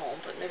normal,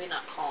 but maybe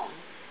not calm.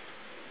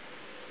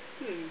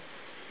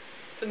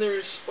 And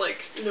there's,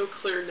 like, no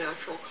clear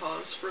natural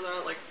cause for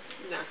that, like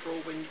natural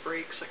wind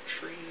breaks, like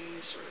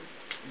trees or...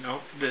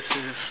 Nope, this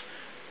is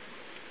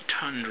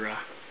tundra.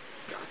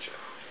 Gotcha.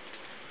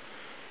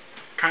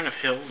 Kind of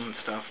hills and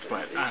stuff,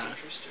 but That is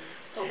interesting.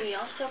 But we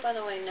also, by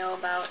the way, know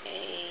about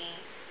a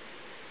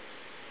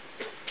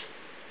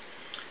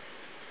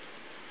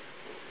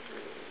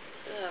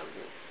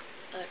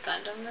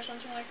Gundam or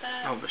something like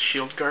that. oh, the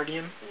Shield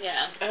Guardian.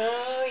 Yeah.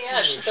 Oh,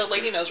 yeah, the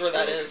lady knows where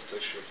that is. They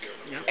should go.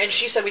 Yep. And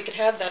she said we could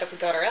have that if we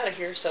got her out of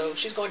here, so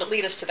she's going to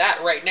lead us to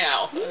that right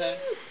now.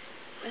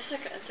 It's a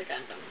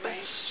Gundam, right?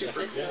 That's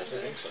super Is Yeah, that I what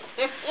it think is? so.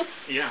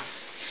 Yeah.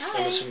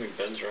 Hi. I'm assuming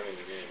Ben's running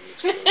the game.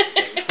 It's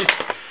good.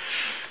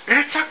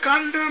 It's a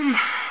Gundam!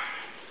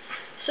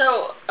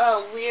 So,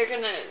 we are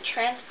gonna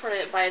transport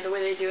it by the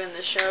way they do in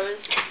the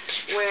shows,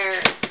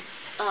 where,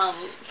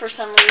 for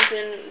some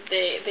reason,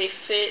 they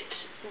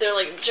fit, they're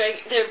like,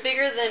 they're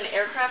bigger than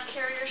aircraft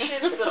carrier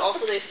ships, but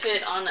also they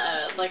fit on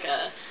a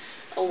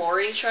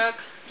lorry truck,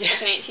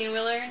 like an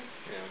 18-wheeler.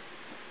 Yeah.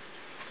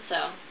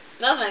 So,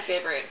 that was my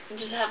favorite.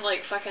 Just have,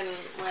 like, fucking,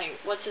 like,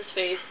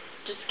 what's-his-face,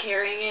 just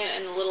carrying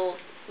it in a little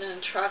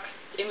truck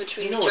in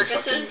between No one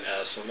circuses. fucking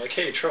asks. I'm like,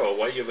 hey, Tro,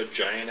 why do you have a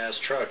giant-ass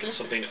truck and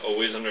something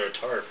always under a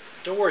tarp?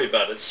 Don't worry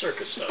about it. It's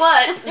circus stuff.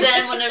 But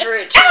then whenever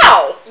it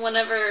Ow!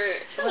 whenever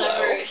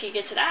Hello. he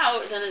gets it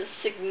out, then it's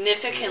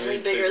significantly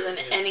Way bigger bigger, than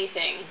yeah.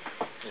 anything.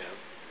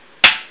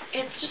 Yeah.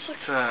 It's just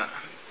like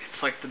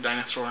It's like the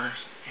dinosaur.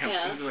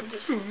 yeah, Like,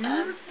 just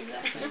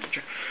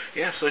exactly.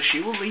 yeah, so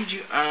she will lead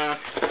you.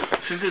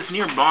 Since it's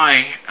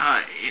nearby,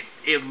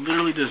 it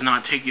literally does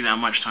not take you that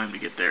much time to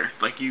get there.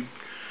 Like you,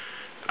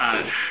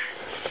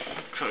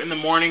 so in the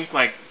morning,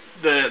 like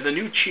the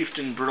new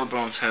chieftain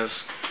Brittlebones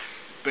has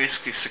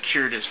basically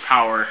secured his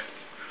power.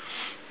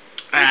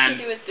 What does he And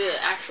do with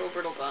the actual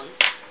brittle bones?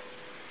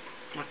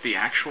 with the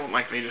actual,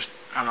 like they just,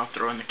 I don't know,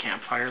 throw in the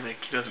campfire.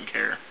 Like he doesn't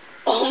care.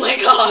 Oh my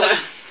god!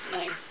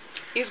 Nice.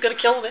 He's gonna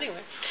kill him anyway.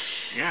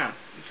 Yeah,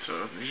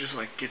 so he just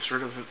like gets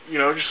rid of it. You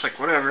know, just like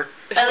whatever.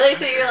 I like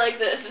that you're like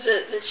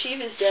the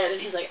chief is dead, and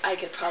he's like, I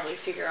could probably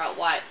figure out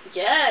why.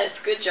 Yes,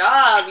 good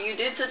job. You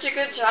did such a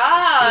good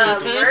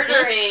job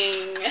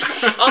murdering.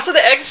 Also,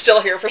 the egg's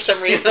still here for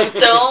some reason.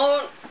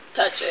 Don't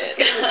touch it.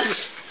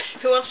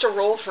 Who wants to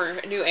roll for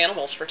new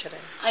animals for today?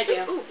 I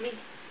do. Ooh, me.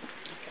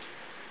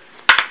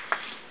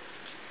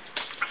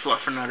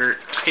 Fluffernutter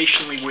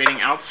patiently waiting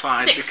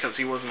outside 6. because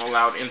he wasn't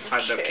allowed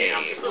inside the Okay,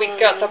 camp. we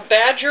got the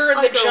badger and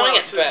I the go giant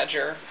out to-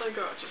 badger. I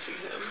got to see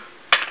him.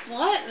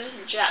 What? There's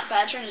a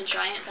badger and a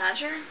giant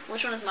badger?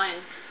 Which one is mine?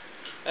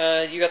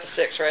 You got the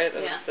 6, right?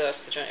 Yeah.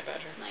 That's the giant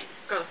badger. Nice.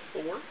 Got a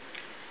 4.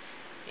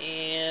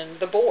 And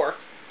the boar.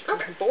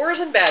 Okay. Boars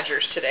and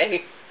badgers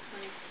today.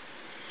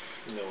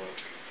 Nice. No.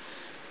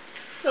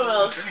 Oh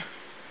well. Okay.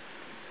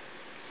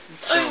 I'm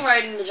So,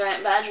 riding the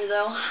giant badger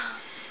though.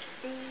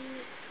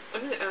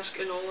 I'm gonna ask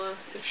Enola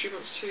if she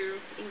wants to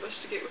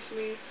investigate with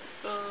me,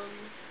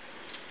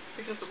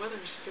 because the weather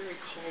is very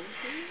calm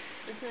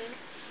here.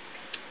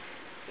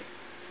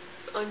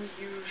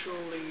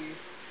 Unusually,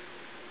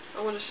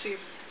 I want to see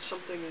if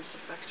something is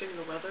affecting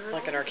the weather. at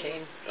Like an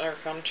all.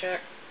 arcana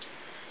check.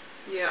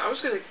 Yeah, I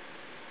was gonna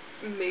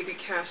maybe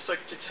cast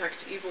like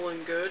detect evil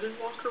and good and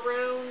walk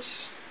around.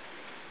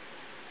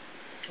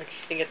 Like,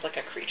 you think it's like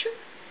a creature?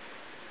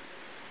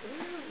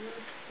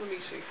 Let me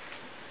see.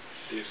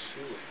 This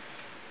silly.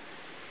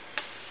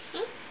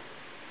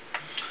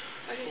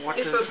 what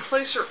If does a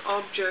place or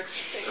object,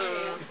 Yeah.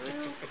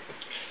 well,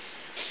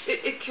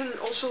 it can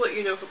also let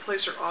you know if a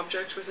place or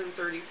object within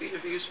 30 feet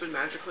of you has been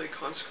magically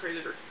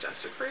consecrated or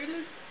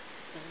desecrated.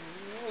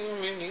 I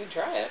mean, you can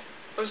try it.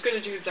 I was gonna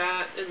do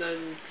that, and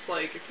then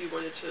like if you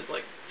wanted to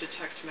like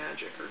detect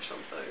magic or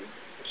something.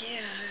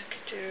 Yeah,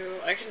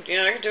 I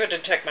can do a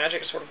detect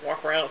magic, sort of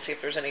walk around and see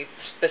if there's any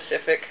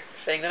specific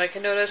thing that I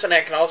can notice, and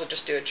I can also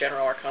just do a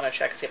general arcana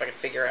check and see if I can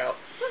figure out.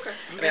 Okay.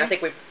 I mean, I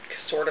think we've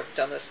sort of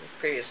done this in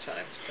previous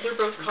times. But They're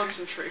both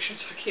concentration,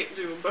 so I can't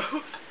do them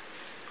both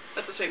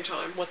at the same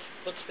time. what's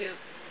the?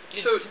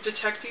 So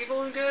detect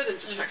evil and good and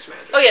detect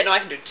magic. Oh yeah, no, I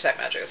can do detect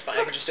magic. It's fine.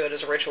 I can just do it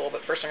as a ritual.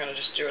 But first, I'm gonna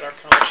just do an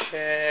arcana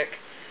check.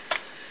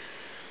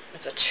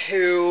 It's a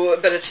 2,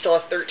 but it's still a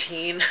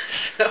 13.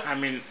 So I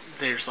mean,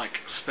 there's like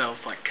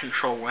spells like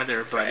control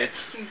weather, but Right.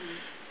 it's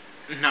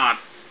Mhm. not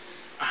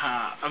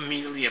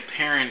immediately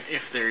apparent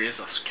if there is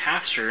a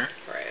caster.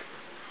 right.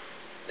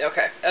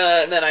 Okay.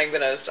 Then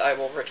I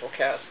will ritual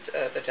cast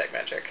detect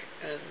magic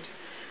and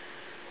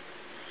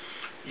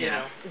you Yeah.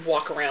 know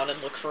walk around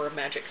and look for a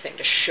magic thing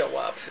to show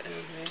up.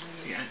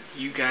 Yeah,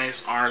 you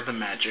guys are the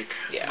magic.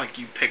 Yeah. Like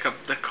you pick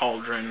up the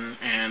cauldron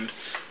and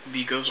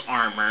Vigo's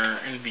armor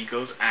and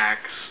Vigo's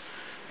axe.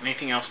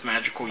 Anything else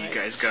magical you My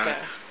guys got?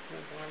 staff,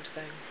 my wand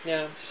thing.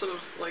 Yeah. Some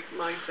of like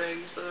my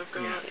things that I've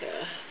got.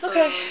 Yeah. Yeah.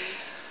 Okay.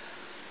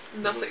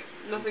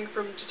 Nothing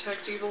from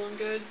detect evil and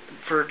good.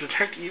 For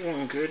detect evil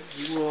and good,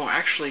 you will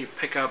actually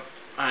pick up.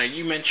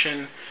 You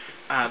mentioned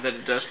that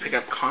it does pick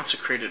up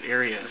consecrated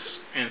areas,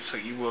 and so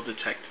you will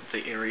detect that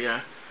the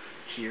area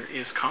here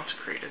is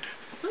consecrated.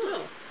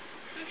 Oh.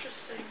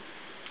 Interesting.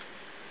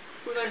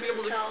 Would I be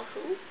able to? tell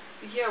who?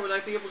 Yeah, would I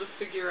be able to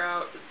figure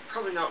out?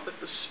 Probably not with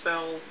the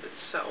spell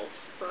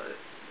itself, but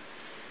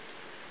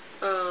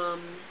I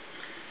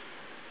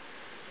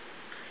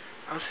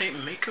would say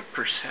make a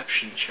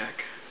perception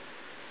check.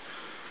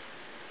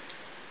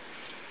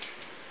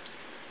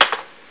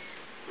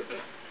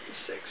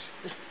 Six.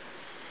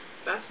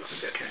 That's not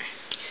good. Okay.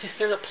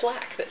 There's a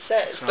plaque that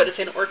says, So- but it's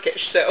in Orcish,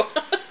 so.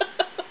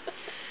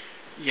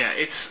 Yeah,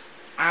 it's.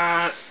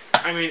 I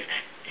mean,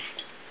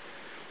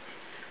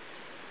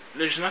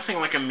 there's nothing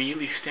like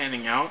immediately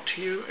standing out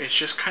to you. It's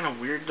just kind of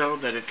weird though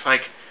that it's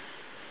like.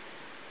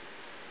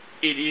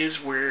 It is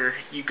where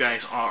you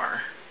guys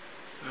are.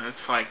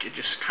 It's like it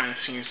just kind of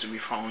seems to be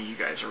following you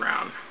guys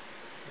around.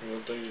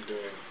 What are you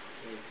doing?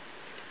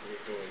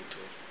 We're going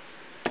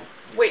to.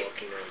 Wait.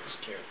 Walking around this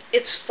camp.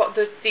 It's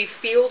the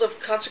field of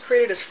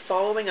consecrated is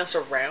following us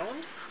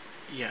around.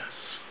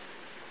 Yes.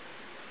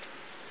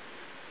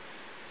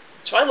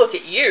 So I look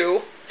at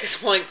you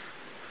because I'm like,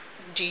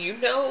 do you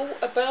know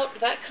about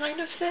that kind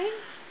of thing?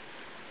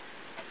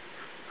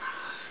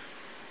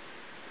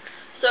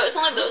 So it's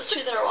only those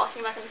two that are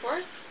walking back and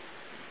forth?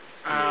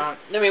 Uh,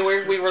 I mean,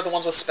 we were the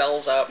ones with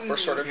spells up. We're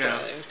sort of Yeah.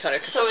 doing kind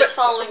of. So but it's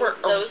following we're-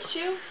 those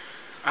two?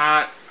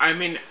 I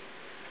mean,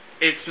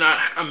 it's not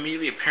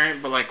immediately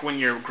apparent, but like when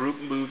your group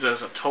moves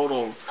as a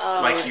total,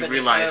 like you but-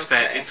 realize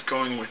that okay. it's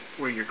going with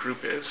where your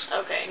group is.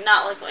 Okay,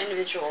 not like an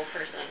individual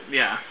person.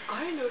 Yeah.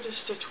 I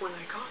noticed it when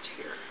I got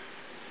here.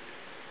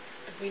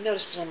 We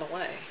noticed it on the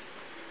way.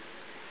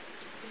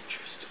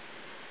 Interesting.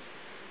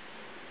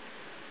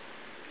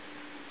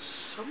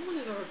 Someone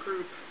in our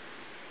group,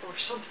 or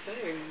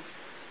something,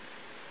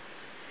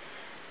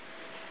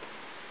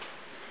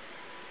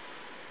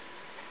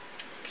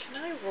 Can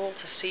I roll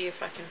to see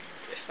if I can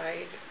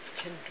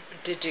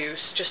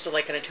deduce just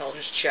like an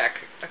intelligence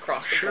check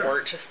across the Sure.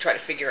 board to try to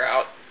figure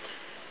out?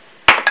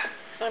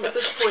 'Cause I'm At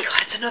this oh my point-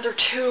 God, it's another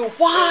 2.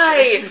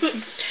 Why?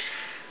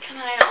 Can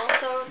I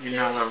also You're do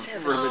not a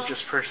 7?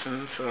 religious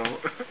person, so.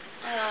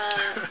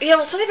 Yeah,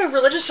 well, it's not even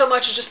religious so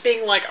much as just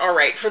being like, all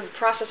right, for the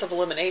process of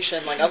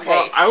elimination, like, okay.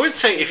 Well, I would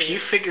say if Mhm. you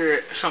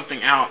figure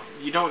something out,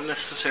 you don't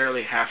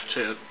necessarily have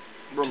to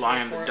rely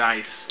on the for it.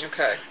 dice.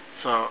 Okay.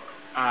 So,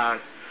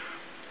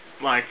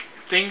 like,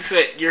 things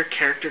that your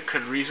character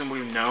could reasonably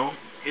know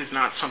is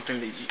not something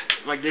that you,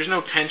 like, there's no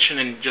tension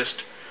in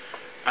just,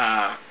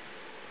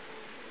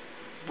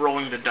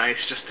 rolling the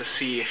dice just to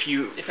see if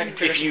you If I can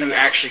figure something out.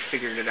 actually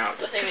figured it out.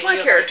 The thing Because that my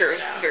you character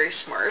is figured out. very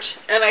smart,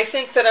 and I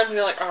think that I'm gonna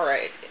be like, all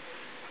right,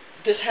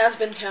 this has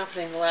been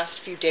happening the last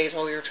few days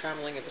while we were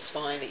traveling. It was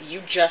fine.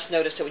 You just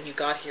noticed it when you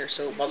got here,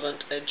 so it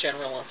wasn't a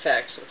general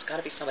effect. So it's got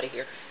to be somebody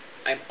here.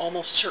 I'm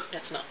almost certain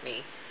it's not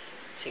me.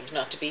 It seems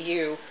not to be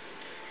you.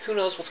 Who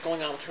knows what's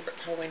going on with her, but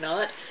probably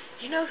not.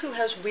 You know who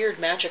has weird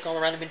magic all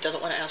around him and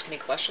doesn't want to ask any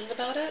questions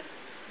about it?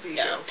 Vigo.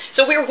 Yeah.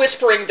 So we were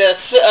whispering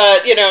this,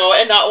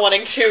 and not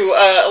wanting to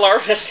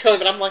alarm necessarily,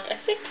 but I'm like, I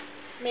think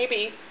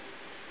maybe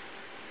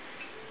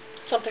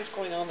something's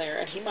going on there,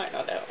 and he might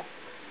not know.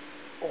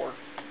 Or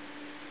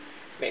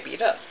maybe he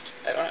does.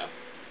 I don't know.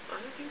 I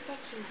think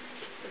that's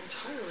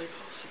entirely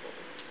possible.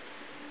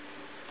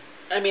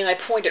 I mean, I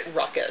point at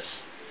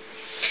Ruckus.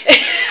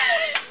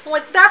 I'm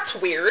like, that's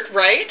weird,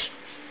 right?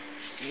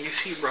 You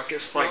see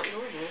Ruckus, It's like, not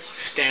normal.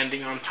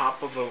 standing on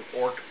top of a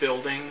orc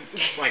building,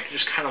 like,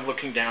 just kind of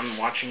looking down and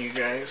watching you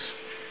guys.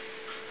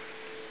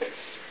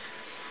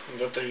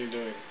 What are you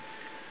doing?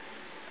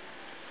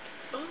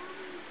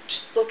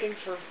 Just looking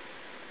for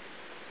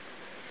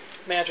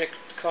magic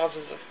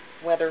causes of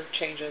weather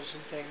changes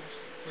and things.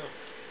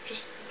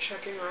 Just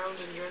checking around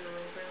in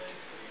general, really.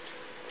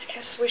 I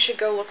guess we should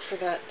go look for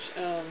that,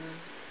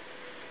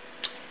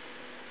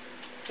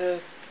 the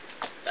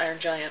Iron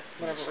Giant,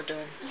 whatever Yes. we're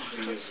doing.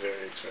 He is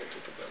very excited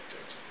about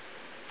that.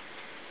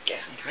 Yeah.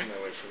 Okay. And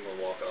I wait for him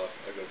to walk off.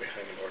 I go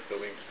behind an orc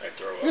building. I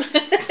throw up.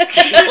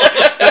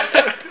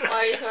 Why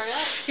are you throwing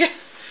up?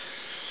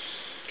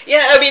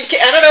 Yeah, I mean,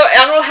 I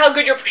don't know how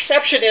good your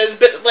perception is,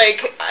 but,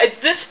 like, at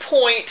this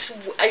point,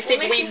 I think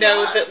makes we you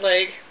know throw up? that,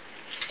 like...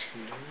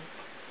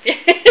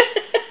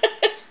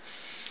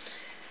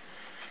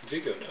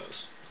 Vigo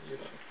knows. You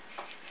know.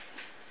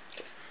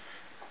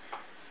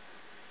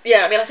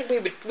 Yeah, I mean, I think we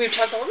would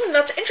talk about,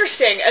 that's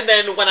interesting, and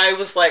then when I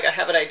was like, I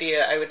have an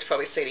idea, I would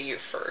probably say to you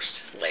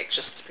first, like,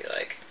 just to be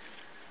like,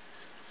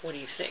 what do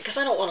you think? Because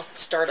I don't want to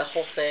start a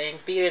whole thing.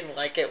 B didn't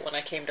like it when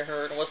I came to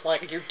her and was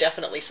like, you're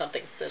definitely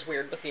something that's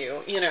weird with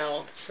you,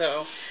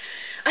 so...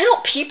 I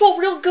don't people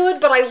real good,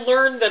 but I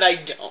learned that I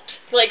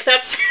don't. Like,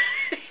 that's...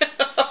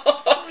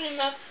 I mean,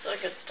 that's a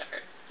good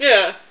start.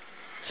 Yeah.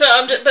 So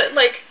I'm just, but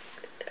like,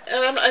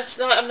 and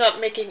I'm not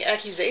making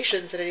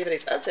accusations that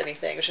anybody's up to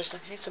anything. It's just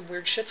like, hey, some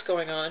weird shit's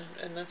going on,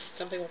 and that's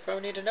something we'll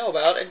probably need to know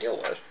about and deal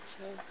with. So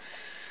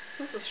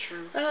This is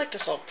true. I like to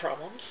solve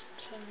problems.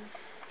 So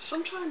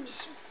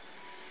Sometimes,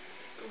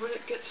 when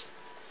it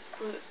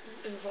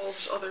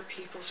involves other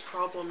people's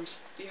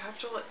problems, you have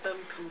to let them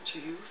come to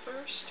you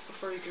first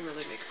before you can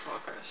really make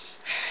progress.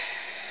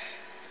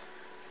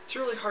 It's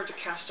really hard to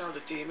cast out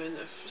a demon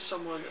if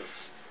someone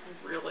is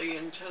really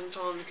intent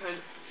on kind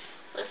of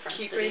Live from the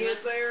keeping demon.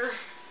 it there.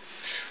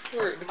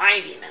 Rude.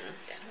 My demon.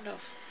 I don't know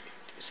if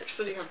is it. Because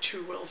then you have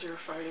two wills you're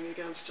fighting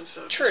against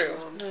instead of True.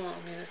 just one. No,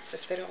 I mean it's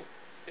if they don't.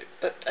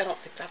 But I don't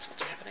think that's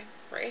what's happening,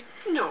 right?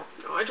 No,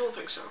 I don't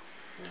think so.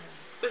 No.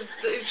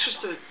 It's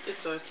just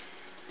It's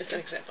an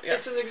example. Yeah.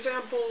 It's an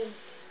example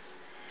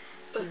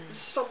that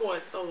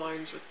somewhat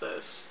aligns with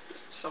this.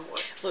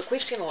 Somewhat. Look,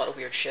 we've seen a lot of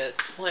weird shit.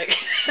 Like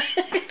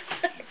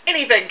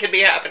anything could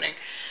be happening.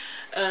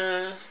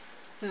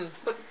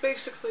 But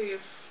basically,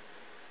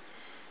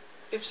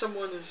 if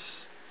someone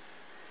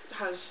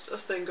has a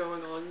thing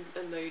going on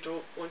and they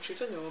don't want you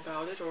to know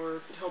about it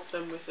or help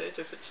them with it,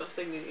 if it's a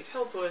thing they need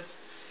help with,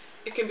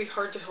 it can be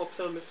hard to help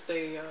them if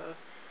they.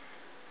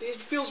 It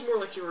feels more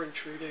like you're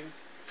intruding.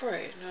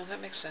 Right. No,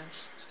 that makes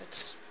sense.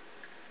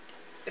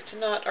 It's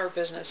not our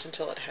business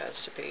until it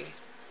has to be.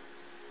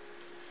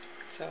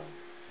 So,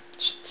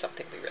 it's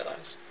something we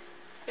realize.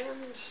 And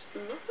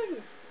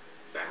nothing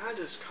bad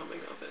is coming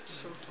of it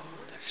so far.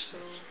 So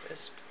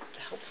Is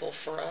helpful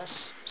for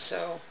us.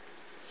 So,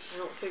 I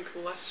don't think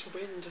less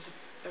wind is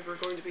ever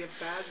going to be a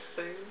bad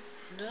thing.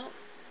 no.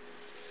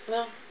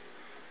 Well,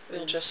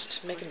 we'll in just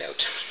this make a place.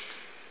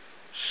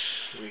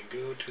 note. We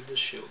go to the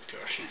shield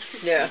guardian.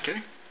 Yeah.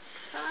 Okay.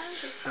 time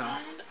to So,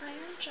 find Iron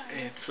Giant.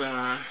 It's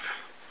a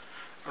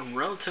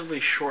relatively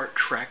short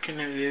trek, and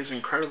it is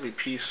incredibly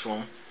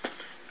peaceful.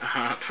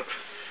 Uh,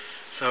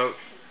 so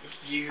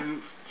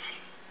you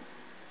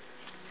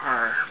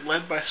are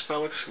led by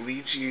Spellix, who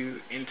leads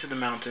you into the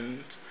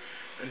mountains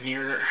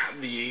near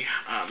the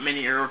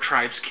many arrow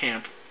tribes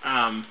camp,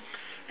 and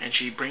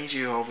she brings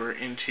you over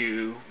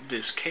into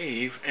this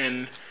cave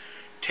and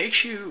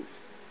takes you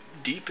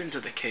deep into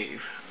the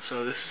cave.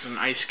 So this is an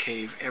ice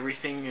cave.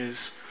 Everything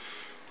is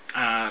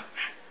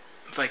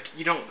like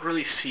you don't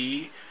really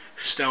see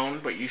stone,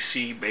 but you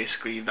see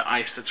basically the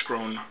ice that's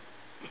grown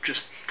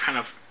just kind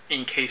of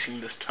encasing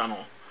this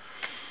tunnel.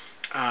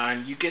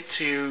 You get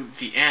to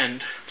the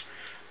end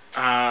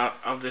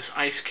of this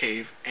ice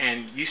cave,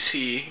 and you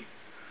see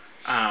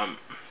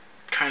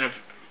kind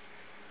of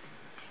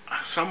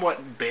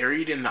somewhat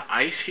buried in the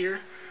ice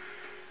here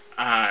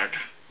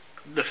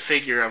the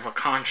figure of a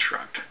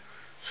construct.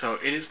 So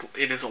it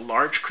is a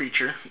large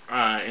creature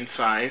in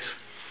size,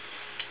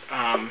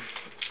 and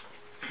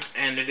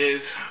it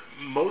is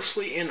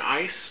mostly in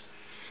ice.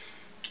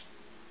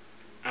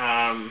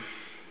 Melt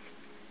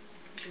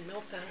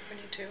that if I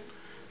need to.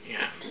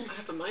 Yeah. I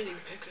have the mining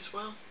pick as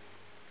well.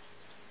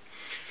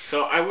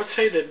 So I would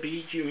say that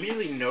B, you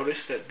immediately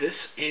notice that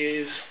this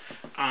is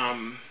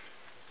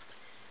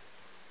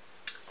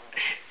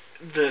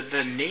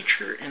the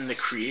nature and the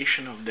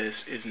creation of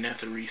this is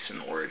Netherese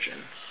in origin.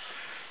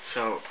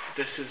 So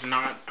this is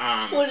not.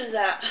 What is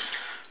that?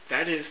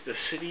 That is the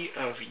city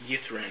of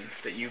Yithrin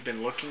that you've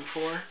been looking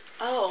for.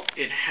 Oh.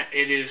 It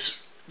is.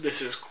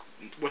 This is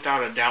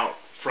without a doubt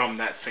from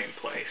that same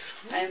place.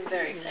 I'm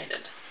very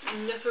excited.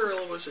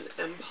 Netheril was an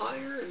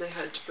empire, and they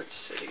had different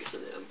cities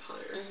in the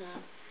empire.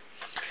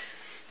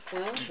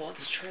 Well,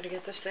 let's try to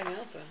get this thing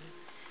out then.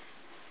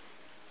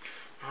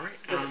 All right.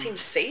 Does it seem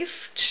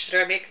safe? Should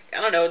I make? I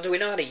don't know. Do we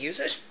know how to use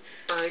it?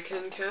 I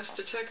can cast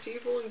Detect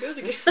Evil and Good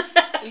again.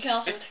 You can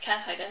also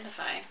cast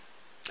Identify.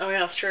 Oh yeah,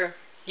 that's true.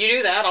 You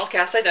do that. I'll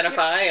cast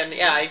Identify, and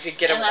yeah, I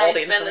get And all the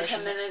I spend the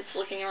information. 10 minutes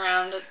looking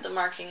around at the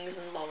markings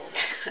and blah blah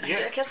blah.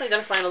 Yeah. I cast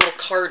Identify, and a little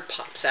card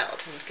pops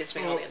out and gives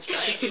me all the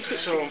instructions.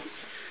 So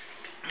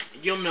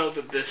you'll know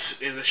that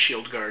this is a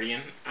shield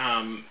guardian.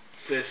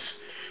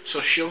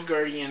 So shield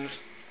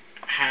guardians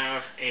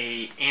have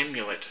a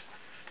amulet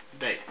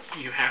that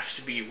you have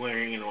to be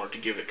wearing in order to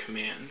give it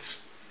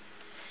commands.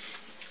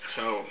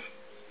 So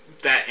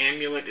that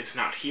amulet is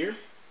not here.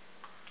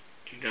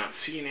 You do not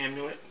see an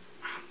amulet,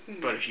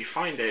 but if you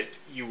find it,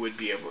 you would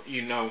be able.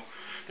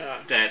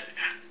 That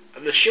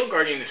the shield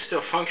guardian is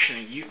still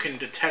functioning. You can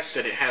detect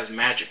that it has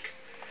magic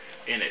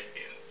in it,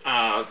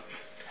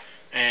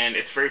 and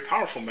it's very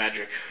powerful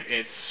magic.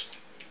 It's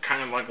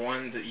kind of like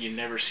one that you've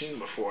never seen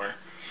before,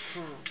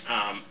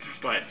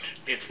 but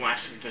it's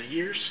lasted the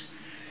years.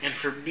 And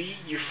for B,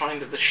 you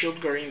find that the shield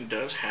guardian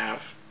does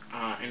have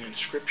an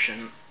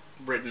inscription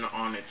written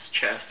on its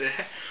chest.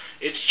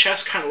 Its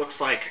chest kind of looks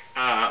like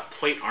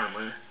plate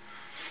armor.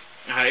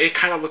 It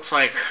kind of looks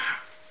like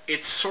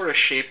it's sort of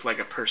shaped like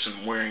a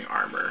person wearing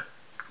armor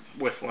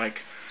with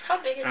like.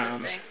 How big is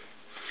this thing?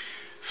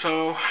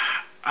 So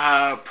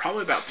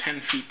probably about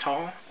 10 feet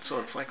tall. So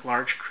it's like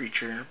large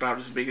creature, about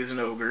as big as an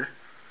ogre.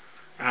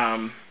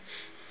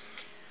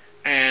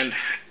 And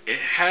it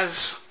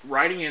has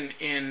writing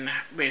in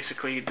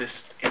basically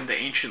this in the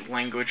ancient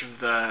language of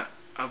the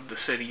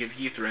city of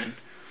Yithrin,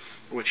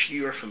 which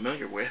you are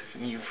familiar with,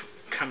 and you've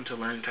come to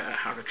learn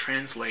how to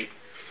translate.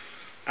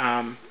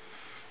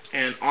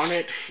 And on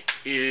it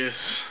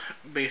is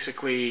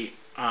basically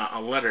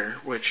a letter,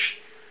 which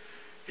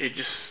it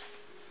just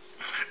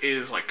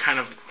is like kind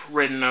of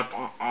written up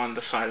on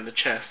the side of the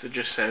chest. It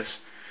just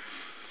says,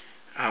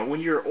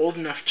 "When you're old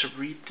enough to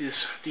read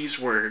these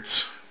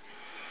words."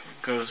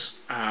 Goes,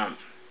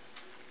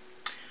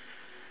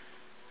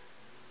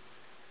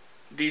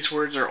 "These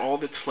words are all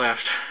that's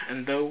left,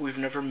 and though we've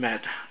never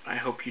met, I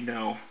hope you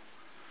know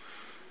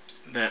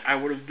that I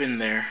would have been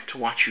there to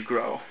watch you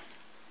grow.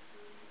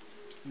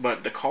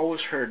 But the call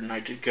was heard and I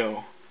did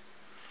go.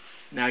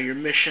 Now your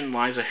mission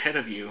lies ahead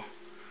of you,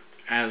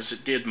 as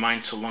it did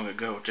mine so long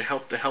ago, to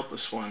help the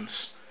helpless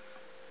ones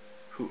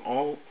who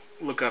all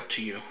look up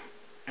to you,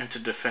 and to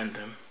defend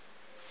them."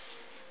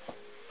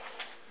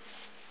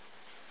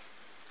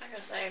 I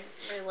guess I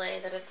relay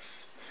that it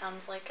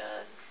sounds like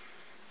a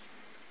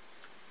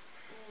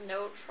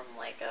note from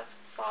like a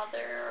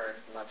father or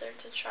mother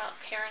to child,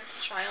 parent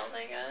to child,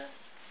 I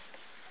guess.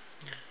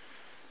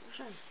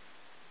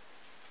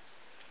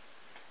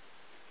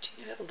 Do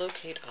you have a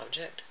locate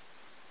object?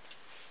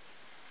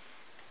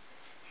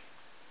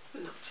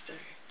 Not today.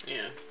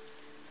 Yeah.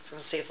 I was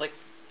gonna say if like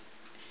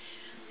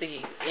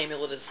the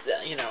amulet is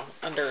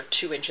under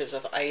 2 inches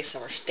of ice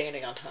and we're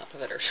standing on top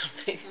of it or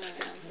something.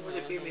 Would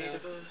it be made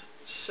of a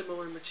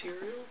similar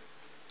material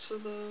to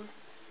the...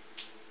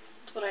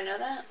 Would I know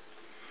that?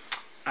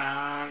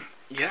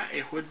 Yeah,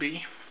 it would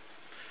be.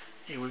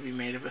 It would be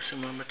made of a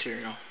similar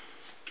material.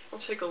 I'll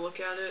take a look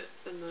at it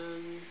and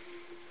then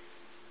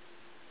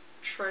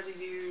try to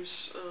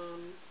use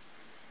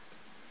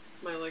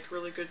my like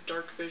really good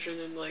dark vision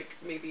and like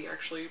maybe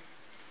actually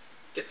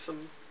get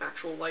some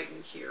actual light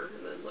in here,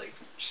 and then like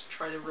just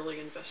try to really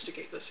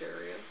investigate this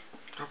area.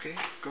 Okay,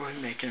 go ahead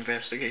and make an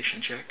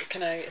investigation check.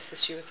 Can I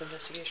assist you with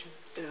investigation?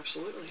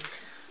 Absolutely.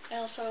 I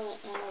also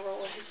want to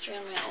roll a history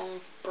on my own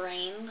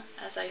brain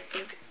as I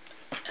think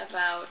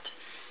about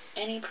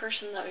any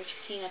person that we've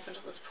seen up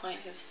until this point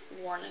who's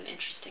worn an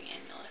interesting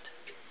amulet.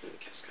 Let me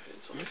cast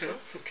guidance on Okay.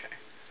 myself. Okay.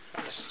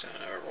 I'll just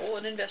roll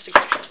an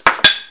investigation.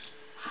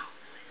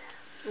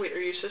 Wait, are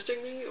you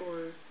assisting me,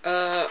 or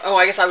Oh,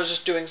 I guess I was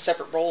just doing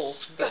separate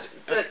rolls, but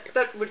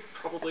that would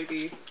probably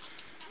be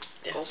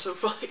Yeah. also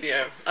fine.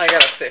 yeah, I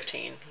got a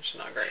 15, which is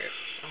not great.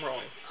 I'm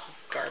rolling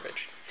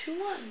garbage. 2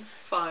 ones.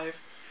 5.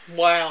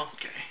 Wow.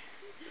 Okay.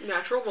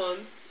 Natural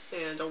 1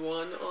 and a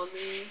 1 on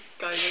the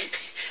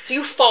guidance. So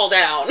you fall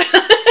down.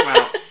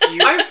 Well,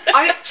 you.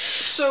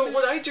 So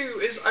what I do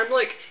is I'm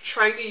like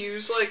trying to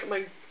use like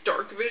my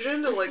dark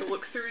vision to like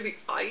look through the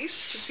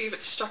ice to see if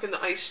it's stuck in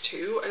the ice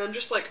too, and I'm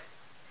just like,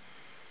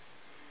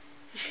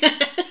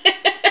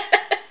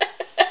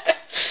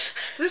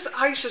 this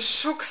ice is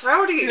so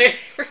cloudy.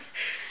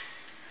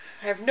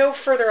 I have no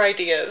further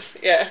ideas.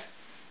 Yeah.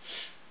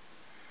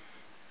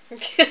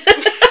 That's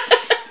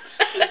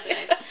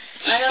nice.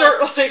 Just I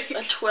got start like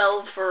a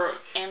 12 for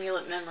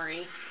amulet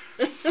memory.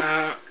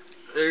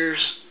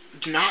 There's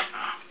not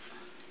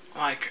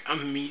like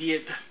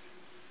immediate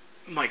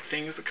like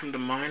things that come to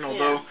mind,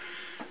 although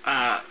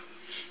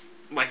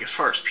like as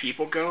far as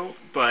people go,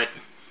 but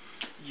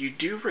you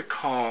do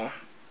recall,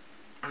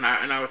 and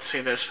I would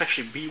say that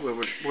especially B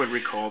would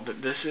recall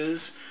that this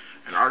is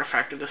an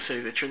artifact of the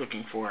city that you're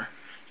looking for.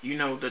 You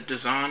know that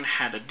Dazan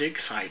had a dig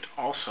site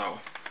also,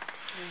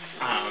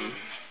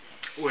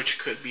 which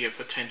could be a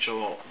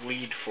potential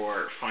lead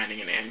for finding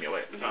an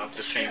amulet of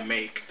the same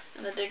make.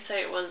 And the dig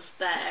site was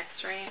that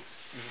X, right?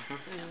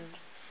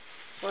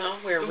 Well,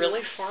 we're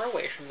really far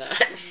away from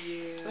that.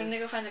 We yeah. need to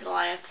go find the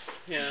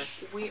Goliaths. Yeah.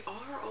 We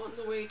are on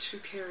the way to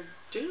Caer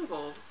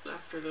Dineval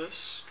after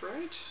this,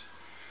 right?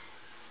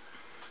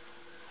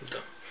 No.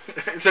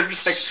 They're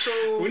just like,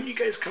 So- when are you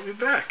guys coming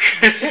back?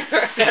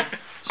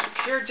 So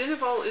Caer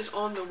Dineval is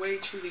on the way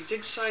to the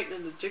dig site,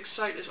 and the dig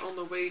site is on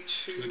the way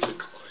to To the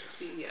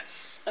Goliath.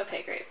 yes.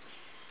 Okay, great.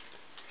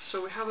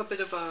 So we have a bit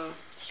of a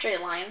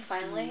Straight line,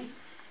 finally.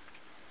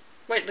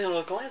 Wait, the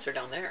little glands are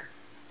down there.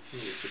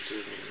 If it's,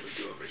 it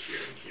would go over here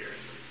and here and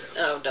then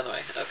down. Oh, down the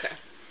way. Okay.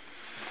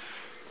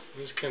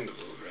 It's kind of a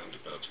little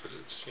roundabout, but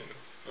it's, you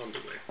know, on the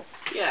way.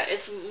 Yeah,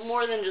 it's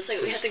more than just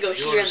like we have to go Yours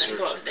here and then are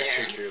go up there.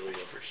 particularly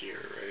over here,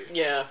 right?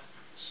 Yeah.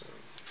 So,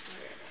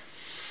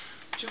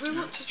 Do we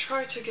want to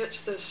try to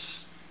get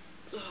this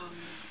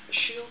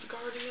shield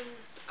guardian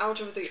out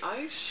of the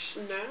ice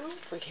now?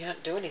 If we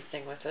can't do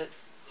anything with it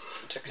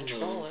to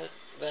control it,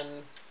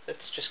 then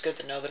it's just good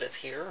to know that it's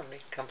here and we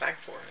can come back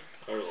for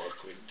it. our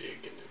luck would dig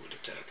and it would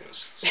attack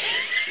us. So,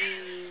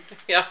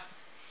 Yeah.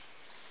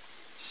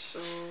 So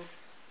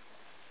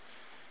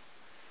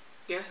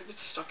yeah, if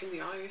it's stuck in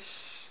the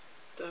ice,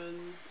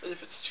 then and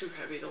if it's too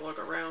heavy to lug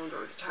around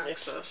or it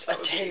attacks us, It's that a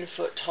would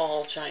 10-foot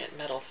tall giant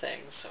metal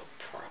thing, so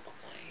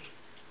probably.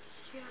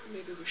 be, yeah,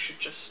 maybe we should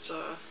just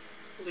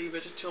leave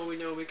it until we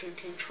know we can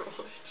control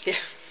it. Yeah.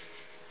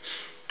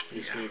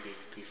 this may be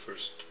the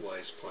first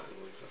wise plan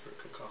we've ever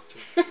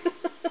concocted.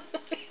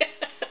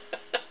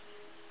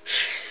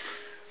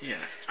 Yeah,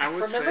 I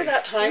would say. Remember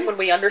that time when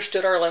we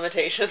understood our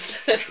limitations?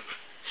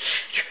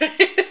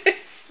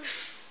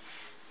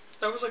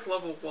 That was like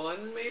level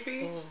 1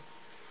 maybe? Mm.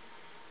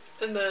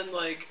 And then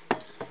like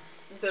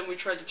then we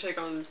tried to take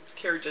on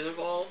Caer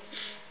Dineval.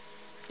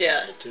 Yeah.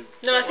 Level 2.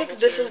 No, I Level think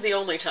this 2. is the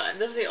only time.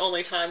 This is the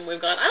only time we've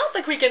gone, I don't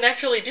think we can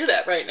actually do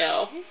that right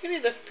now. We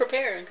need to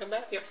prepare and come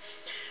back. Yep.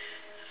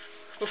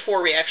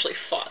 Before we actually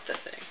fought the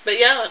thing. But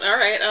yeah,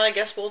 alright, I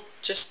guess we'll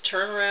just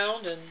turn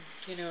around and,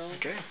 you know,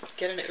 Okay.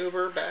 get an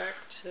Uber back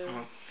to...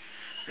 Well,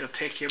 it'll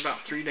take you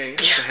about 3 days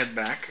Yeah. to head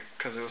back,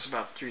 because it was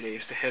about 3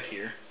 days to head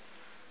here.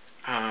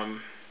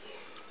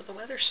 But the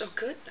weather's so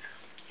good now.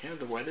 Yeah,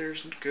 the weather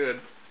isn't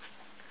good.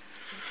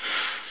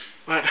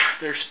 But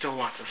there's still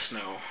lots of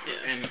snow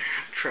and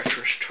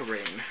treacherous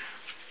terrain.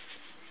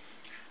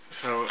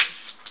 So,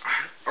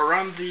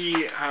 around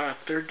the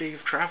third day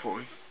of travel,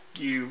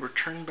 you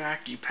return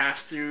back, you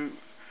pass through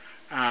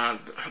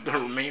the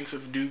remains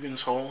of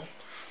Dugan's Hole,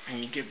 and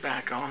you get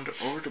back on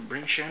over to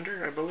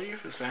Brinshander, I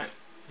believe. Is that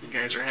you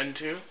guys are heading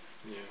to?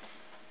 Yeah.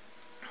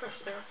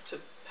 Press F to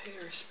pay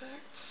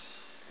respects.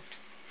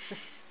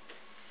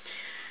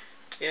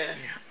 Yeah.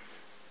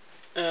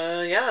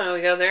 Yeah. Yeah,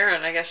 we go there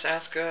and I guess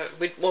ask,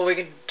 we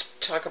can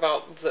talk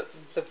about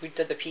we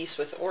did the piece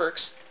with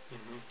orcs.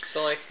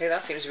 So like, hey,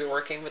 that seems to be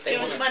working, but they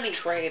Give us want money. to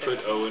trade.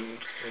 Put Owen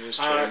in his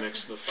chair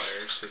next to the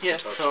fire so he yeah,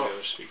 can talk so- to the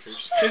other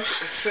speakers.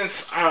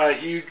 Since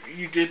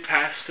you did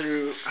pass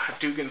through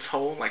Dugan's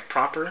Hole like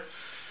proper,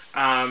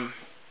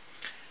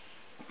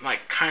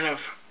 like kind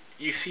of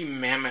you see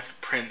mammoth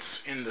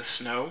prints in the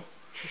snow,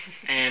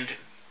 and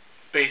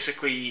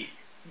basically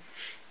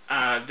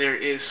there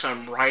is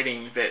some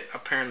writing that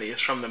apparently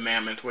is from the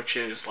mammoth, which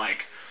is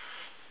like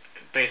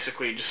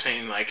basically just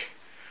saying like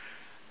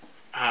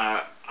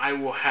I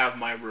will have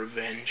my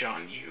revenge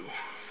on you.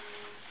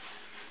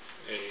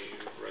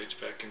 A right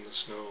back in the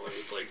snow. I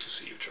would like to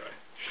see you try.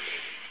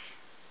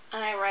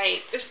 And I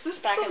write. Is this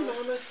back the in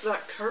mammoth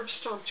that curb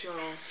stomped y'all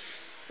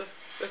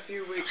a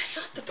few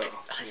weeks?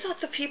 I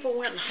thought the people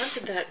went and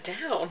hunted that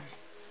down.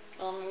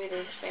 Well, maybe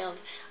they failed.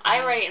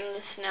 I write in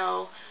the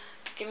snow.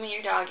 Give me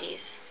your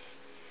doggies.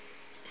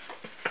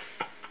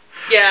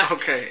 Yeah.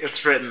 Okay,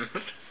 it's written.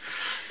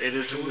 It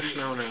is in Do the you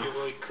snow now.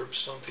 feel like curb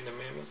stomping a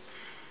mammoth?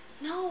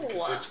 No.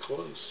 Because it's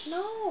close.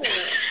 No.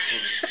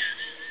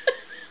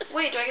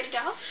 Wait, do I get a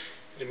dog?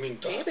 I mean,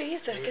 Maybe.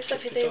 I guess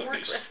if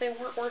they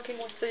weren't working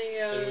with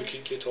then we the.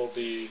 could get all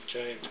the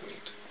giant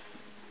meat.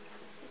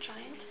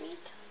 Giant meat?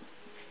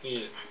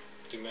 Yeah,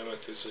 the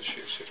mammoth is a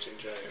shape-shifting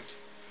giant.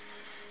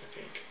 I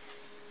think.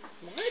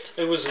 What?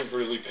 I wasn't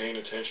really paying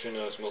attention.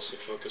 I was mostly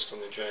focused on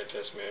the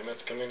giant-ass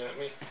mammoth coming at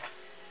me.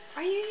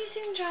 Are you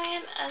using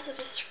giant as a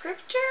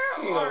descriptor,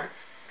 or No.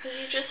 because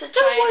you just said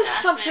There giant was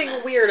ass something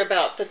mammoth? weird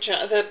about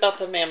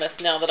the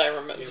mammoth. Now that I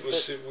remember, It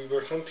was we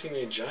were hunting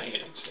a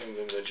giant, and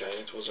then the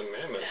giant was a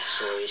mammoth.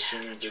 So I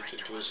assumed that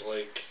it was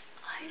like.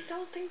 I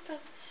don't think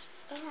that's.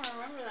 I don't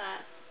remember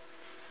that.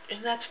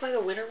 and that's why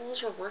the winter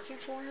wolves were working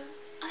for him.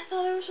 I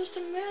thought it was just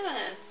a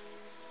mammoth.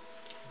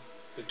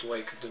 But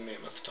why could the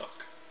mammoth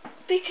talk?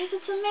 Because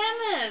it's a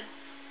mammoth.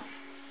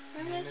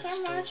 Mammoths Mammoths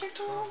are don't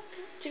magical. talk.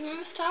 Do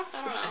mammoths talk?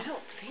 I don't I know.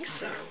 don't think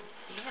so.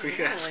 Who are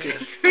you asking?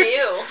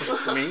 You.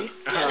 Me?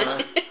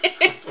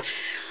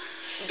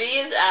 B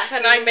is asking.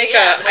 Can I make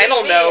yeah, I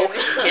don't know,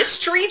 what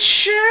history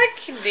check?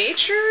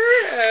 Nature?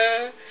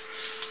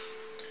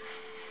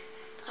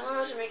 I'm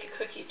about to make a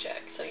cookie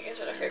check, so you guys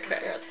better figure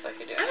out what the fuck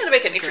you're doing. I'm gonna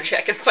make a nature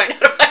check and find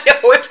out if I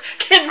know if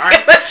can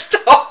Alright. mammoths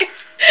talk.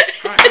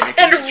 Fine, make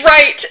a And nature.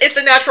 right, it's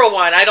a natural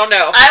one. I don't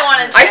know. I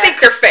want to I check. think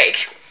they're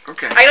fake.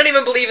 Okay. I don't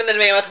even believe in the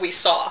mammoth we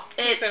saw.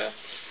 It's So-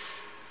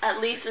 at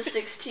least a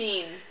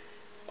 16.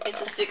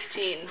 It's a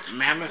 16.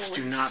 Mammoths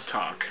do not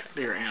talk.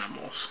 They're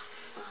animals.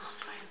 Oh,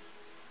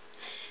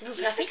 fine.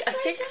 I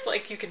think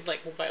like you can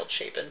like wild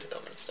shape into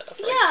them and stuff.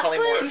 Like, Yeah,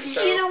 polymorph, but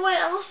so. you know what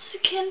else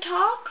can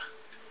talk?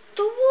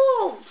 The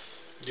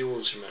wolves. The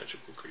wolves are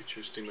magical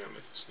creatures. The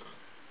mammoth is not.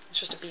 It's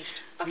just a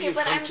beast. Okay, We've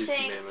but I'm hunted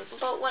saying, mammoths.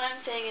 but what I'm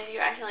saying is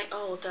you're acting like,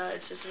 oh, duh,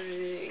 it's just what it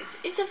is.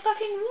 It's a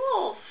fucking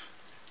wolf.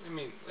 I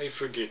mean, I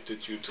forget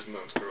that you did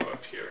not grow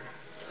up here.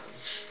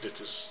 That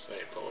is,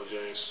 I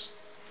apologize.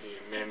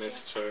 The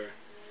mammoths are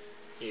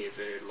a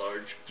very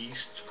large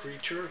beast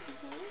creature,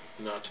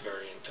 not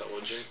very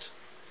intelligent.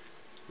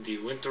 The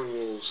winter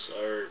wolves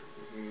are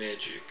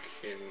magic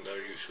and are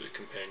usually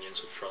companions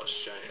of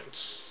frost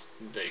giants.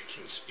 They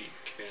can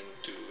speak and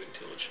do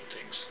intelligent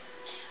things.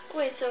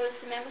 Wait, so is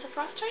the mammoth a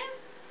frost giant?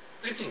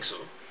 I think so,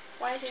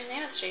 Why is he a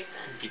mammoth shape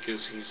then?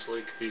 because he's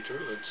like the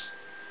druids.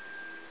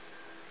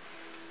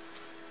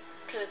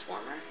 Because it's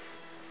warmer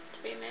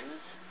to be a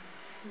mammoth?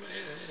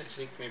 I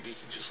think maybe he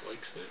just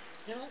likes it.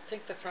 I don't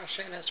think the frost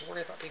giant has to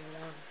worry about being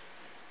warm.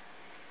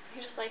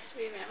 He just likes to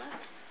be a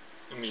mammoth?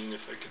 I mean,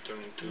 if I could turn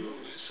into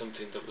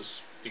something that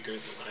was bigger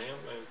than I am,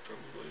 I would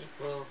probably.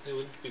 Well, it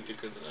would be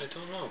bigger than. I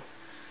don't know.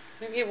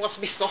 Maybe he wants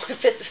to be small. It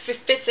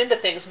fits into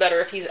things better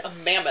if he's a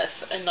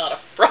mammoth and not a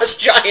frost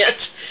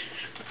giant.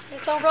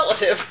 It's all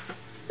relative.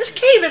 This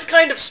cave is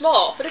kind of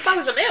small, but if I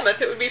was a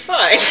mammoth, it would be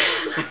fine.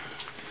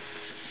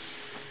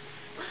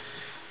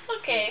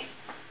 Okay.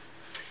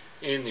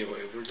 Anyway,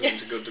 we're going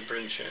to go to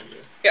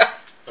Brinchander. Yeah.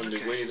 On the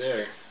Okay. way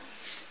there,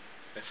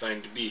 I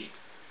find B,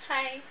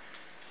 Hi.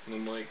 and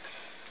I'm like,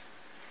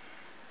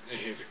 I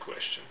have a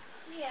question.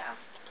 Yeah.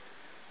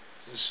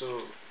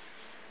 So,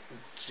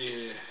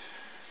 the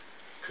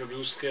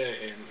Karuska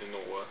and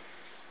Noah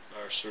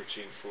are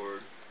searching for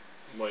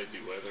why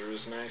the weather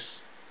is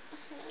nice.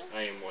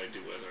 I am why the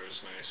weather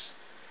is nice.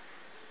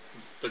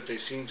 But they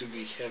seem to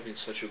be having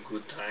such a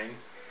good time,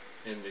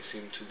 and they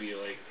seem to be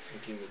like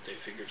thinking that they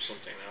figured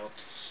something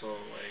out. So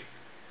like,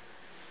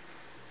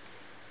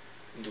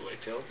 do I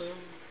tell them?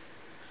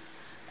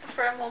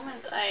 For a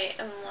moment, I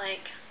am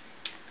like,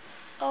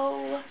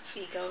 oh,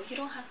 Vigo, you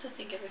don't have to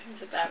think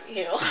everything's about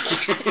you.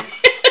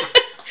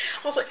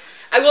 Also,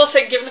 I will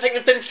say, given the fact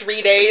it's been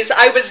 3 days,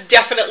 I was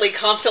definitely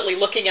constantly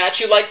looking at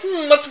you like,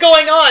 what's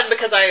going on?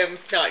 Because I am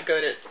not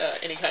good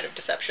at any kind of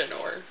deception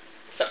or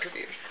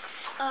subterfuge.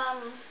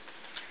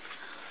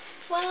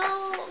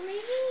 Well,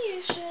 maybe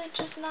you should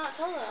just not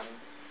tell them.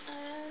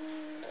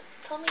 And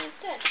tell me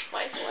instead.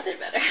 Why is the weather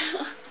better?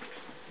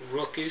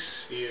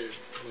 Ruckus, yeah,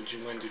 would you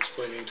mind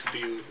explaining to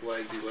me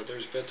why the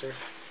weather's better?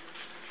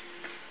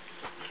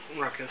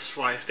 Ruckus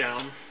flies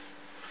down.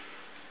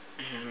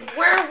 And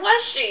Where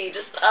was she?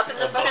 Just up in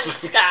the fucking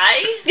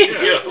sky?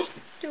 Yeah.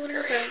 Doing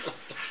her thing.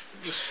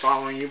 just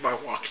following you by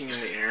walking in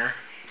the air.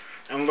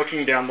 And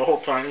looking down the whole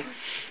time.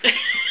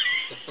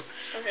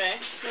 Okay.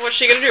 What's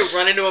she gonna do?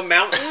 Run into a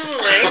mountain?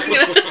 Like, you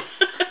know?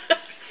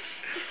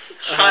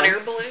 Hot air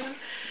balloon?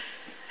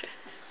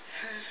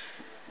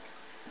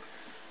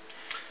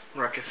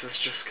 Ruckus is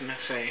just gonna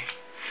say,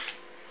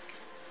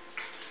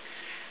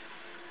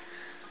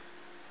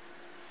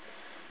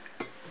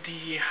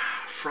 the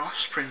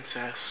Frost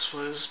Princess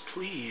was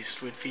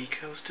pleased with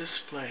Vico's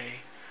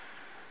display,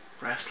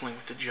 wrestling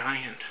with the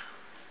giant.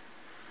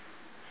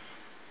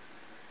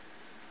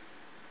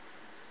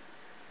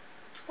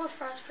 What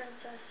Frost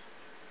Princess?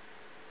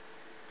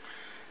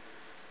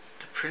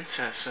 The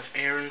Princess of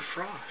Air and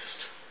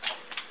Frost.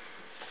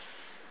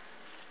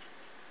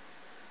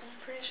 I'm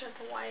pretty sure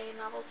it's a YA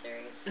novel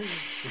series.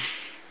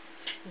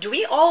 Do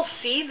we all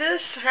see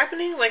this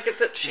happening? Like, it's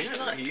that she's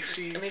Yeah, not. you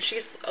see. I mean,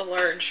 she's a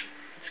large,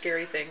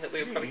 scary thing that we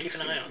would Yeah, probably you keep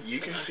an see- eye on. You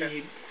So, can okay.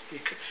 see. You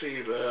could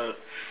see the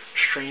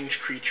strange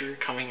creature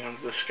coming out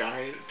of the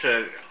sky.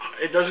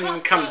 It doesn't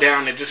even come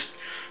down. It just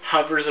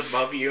hovers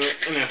above you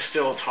and is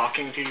still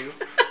talking to you.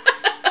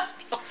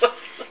 Also,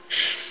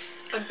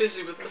 I'm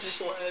busy with the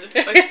sled.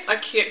 I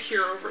can't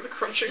hear over the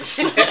crunching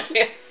sled.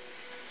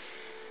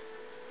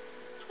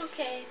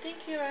 Okay,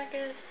 thank you,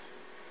 Ruckus.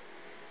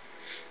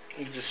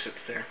 He just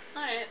sits there.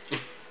 Alright.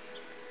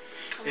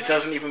 It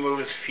doesn't even move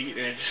his feet,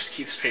 and it just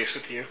keeps pace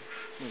with you.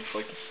 And it's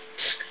like,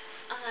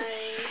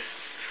 I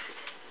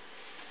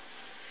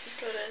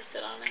go to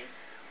sit on him.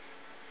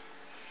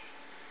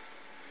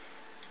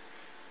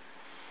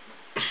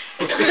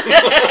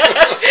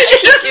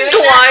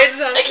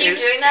 I keep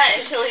doing that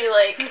until he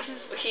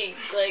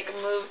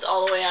moves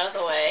all the way out of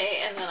the way,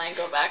 and then I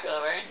go back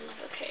over and I'm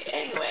like, okay,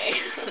 anyway.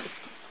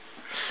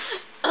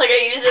 Like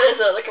I use it as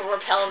a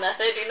rappel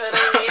method, you know what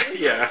I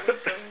mean? yeah.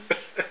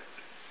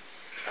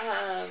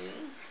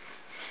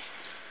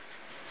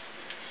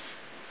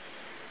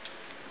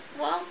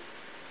 Well,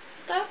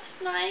 that's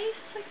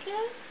nice, I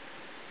guess.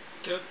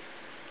 Yeah.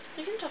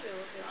 You can tell people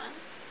if you want.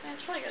 I mean,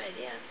 it's probably a good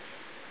idea.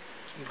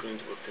 I'm going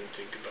to let them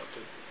think about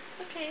it.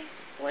 Okay,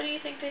 what do you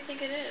think they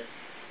think it is?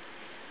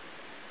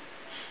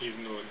 You have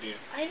no idea.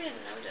 I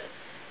didn't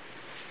notice.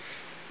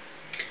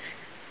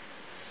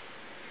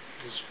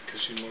 It's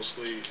because you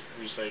mostly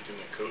reside in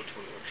a coat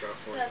when we're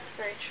traveling. That's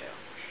very true.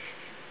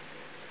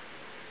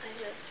 I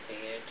just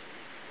figured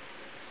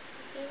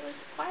it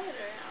was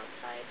quieter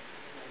outside.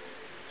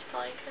 It's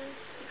probably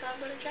because you got a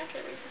better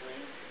jacket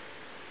recently.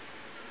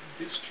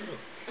 It's true.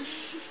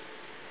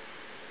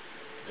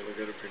 Never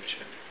got a Prince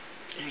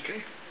Shander.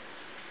 Okay.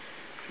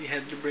 So you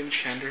head to Bryn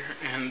Shander,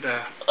 and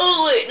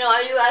Oh wait, no,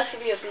 I do ask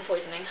if you have food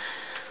poisoning.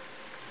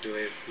 Do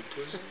I have food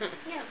poisoning?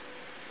 Yeah.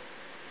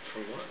 For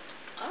what?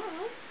 I don't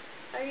know.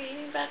 Are you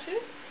eating bad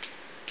food?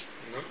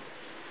 No.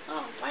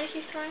 Oh, why do you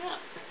keep throwing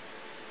up?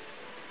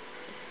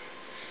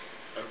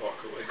 I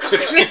walk away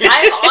quickly.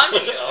 I'm on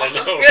you. I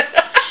know.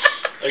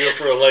 I go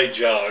for a light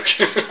jog.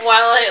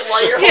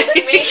 While you're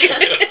holding me.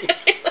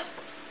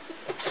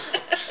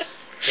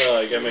 Well,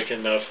 I make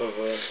enough of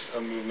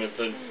a movement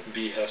that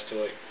B has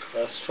to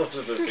clasp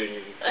onto the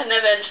thing. And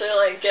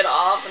eventually get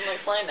off and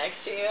fly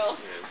next to you.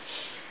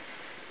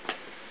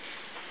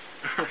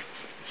 Yeah.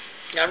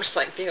 Yeah, I'm just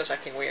like, Theo's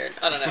acting weird.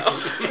 I don't know.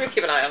 We're gonna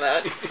keep an eye on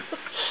that.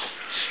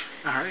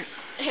 alright.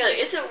 Hey,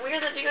 is it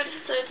weird that Vigo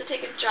decided to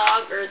take a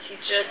jog, or is he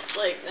just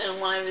in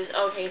one of his?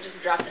 Okay, he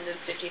just dropped into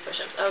 50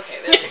 push-ups. Okay,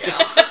 there we go.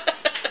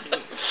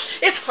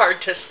 It's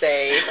hard to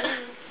say.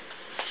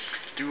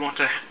 Do you want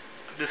to...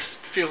 This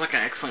feels like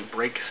an excellent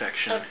break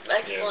section.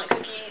 Excellent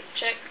cookie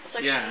check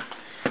section. Yeah.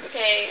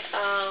 Okay,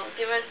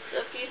 give us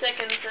a few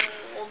seconds and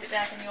we'll be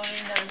back and you won't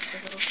even notice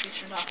because it'll be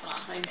turned off and on.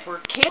 Time for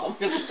camp.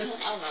 I don't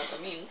know what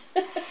that means.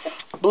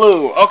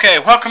 Blue. Okay,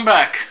 welcome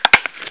back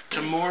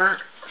to more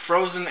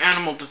Frozen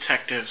Animal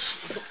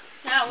Detectives.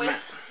 Now with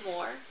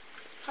more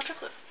hot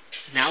chocolate.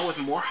 Now with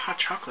more hot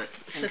chocolate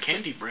and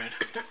candy bread.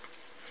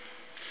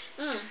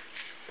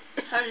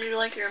 How did you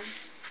like your...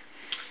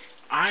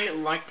 I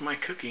liked my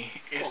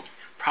cookie. It Cool.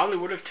 probably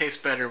would have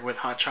tasted better with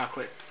hot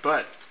chocolate,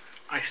 but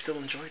I still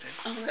enjoyed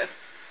it. Okay.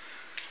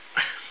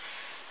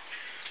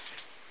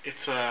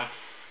 It's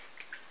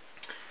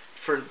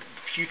for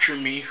future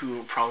me who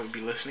will probably be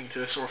listening to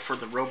this, or for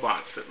the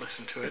robots that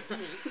listen to it,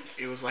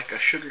 it was like a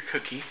sugar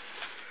cookie.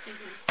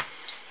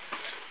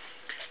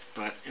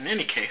 But in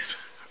any case,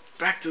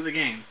 back to the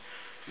game.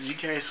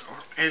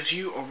 As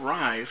you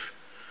arrive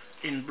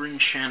in Bryn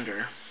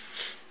Shander,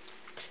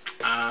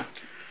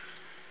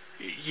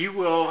 you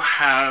will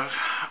have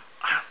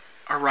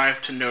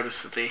arrived to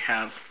notice that they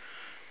have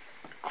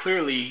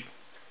clearly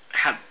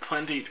had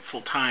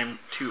plentiful time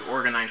to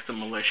organize the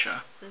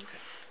militia. Okay.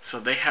 So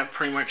they have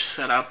pretty much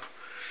set up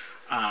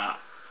a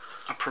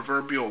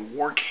proverbial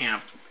war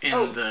camp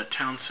in the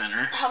town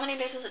center. How many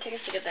days does it take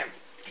us to get there?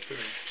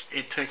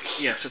 It took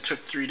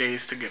 3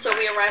 days to get So back.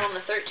 we arrive on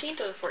the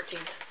 13th or the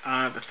 14th?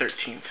 The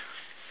 13th.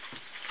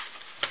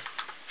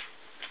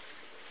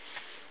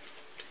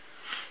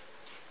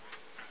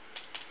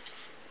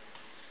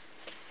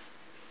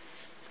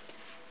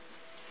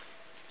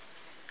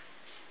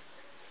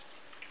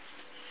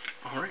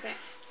 Alright. Okay.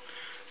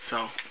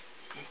 So,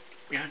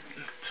 yeah,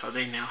 so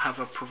they now have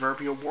a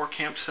proverbial war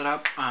camp set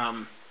up.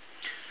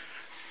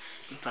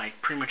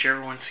 Pretty much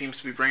everyone seems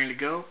to be ready to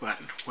go, but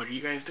what are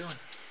you guys doing?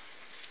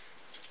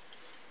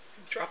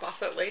 Drop off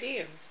that lady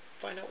and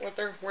find out when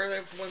they're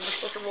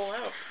supposed to roll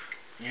out.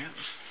 Yeah.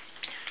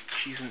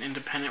 She's an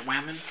independent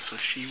woman, so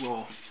she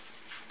will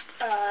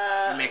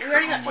make we her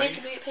already own got way? paid.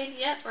 Did we get paid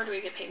yet, or do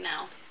we get paid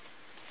now?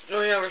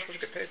 Oh yeah, we're supposed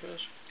to get paid for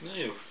this.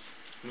 No,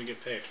 we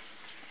get paid.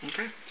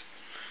 Okay.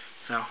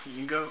 So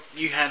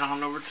you head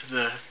on over to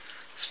the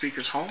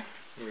speaker's hall.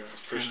 We are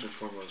first and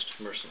foremost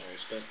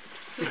mercenaries, but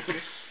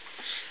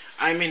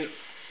I mean,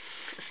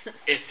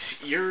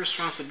 it's your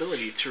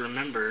responsibility to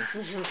remember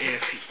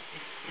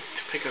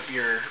to pick up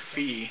your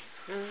fee.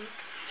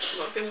 I'm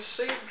not gonna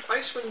save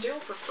Icewind Dale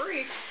for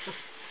free.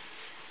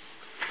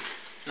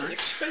 It's an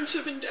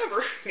expensive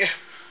endeavor. Yeah.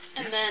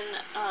 And then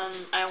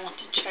I want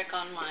to check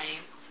on my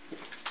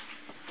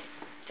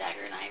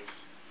dagger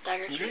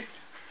Okay. teeth.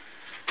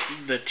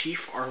 The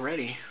teeth are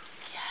ready.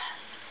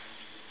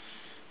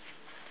 Yes.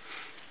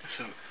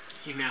 So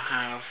you now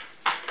have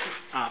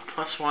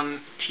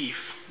 +1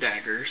 teeth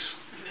daggers.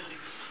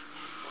 Nice.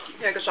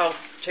 Yeah, I guess I'll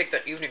take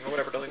that evening or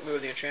whatever to like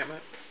move the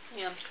enchantment.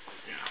 Yeah.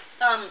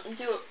 Yeah.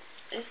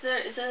 Is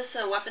this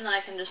a weapon that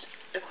I can just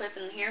equip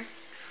in here?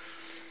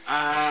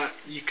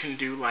 You can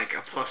do like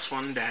a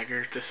 +1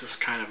 dagger. This is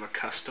kind of a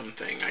custom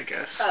thing, I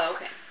guess. Oh,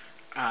 okay.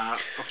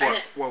 Of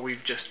what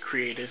we've just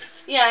created.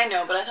 Yeah, I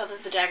know, but I thought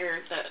that the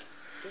dagger that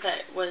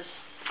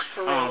was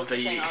for real was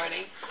the thing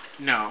already.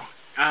 No.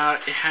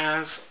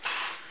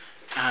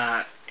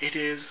 It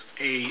is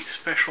a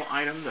special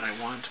item that I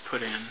wanted to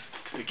put in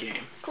to the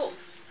game. Cool.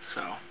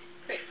 So.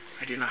 Great.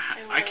 I do not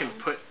I can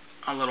put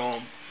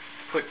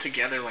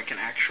together like an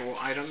actual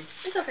item.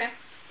 It's okay.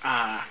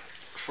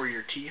 For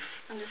your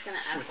teeth. I'm just gonna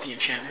add with the +1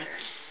 enchantment.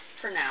 dagger.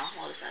 For now,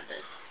 I'll just add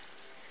this.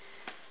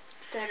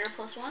 Dagger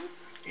 +1?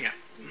 Yeah.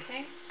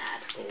 Okay,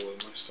 add. oh,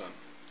 my son,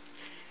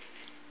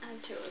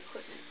 Add to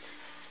equipment.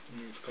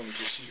 you've come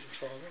to see your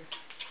father.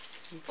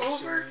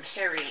 Over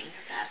carrying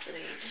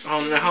capacity.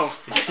 Oh no.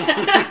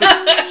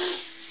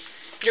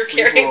 Your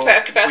carrying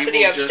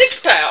capacity of 6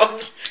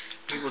 pounds.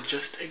 We will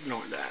just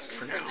ignore that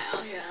for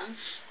now. Yeah.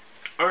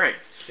 Alright.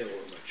 Kill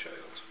my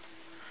child.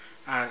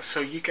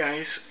 So you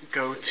guys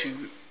go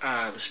to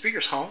the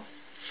speaker's hall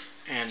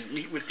and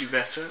meet with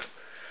Duvessa.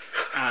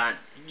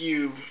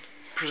 You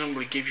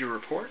presumably give your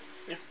report.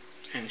 Yeah.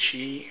 And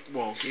she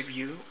will give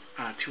you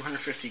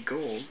 250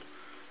 gold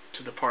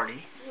to the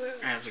party,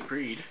 as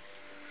agreed.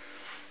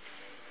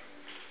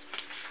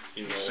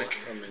 You know Sick.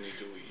 how many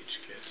do we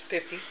each get?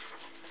 50.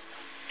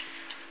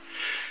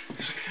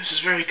 It's like, this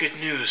is very good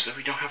news that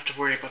we don't have to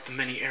worry about the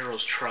Many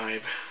Arrows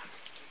tribe.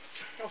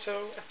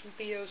 Also,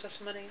 B owes us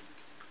money.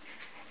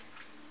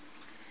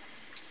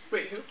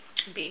 Wait, who?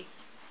 B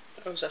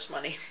owes us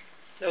money.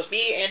 That was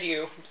me and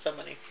you some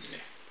money.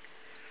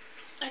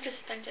 I just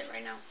spent it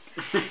right now.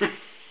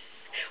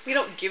 We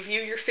don't give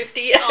you your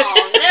 50.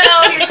 Oh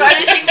no, you're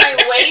garnishing my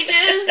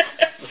wages?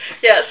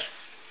 Yes.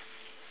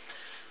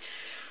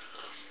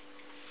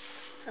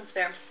 That's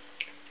fair.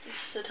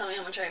 So tell me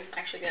how much I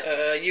actually get.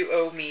 You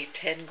owe me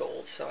 10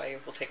 gold, so I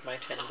will take my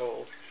 10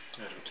 gold.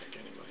 I don't take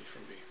any money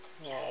from B.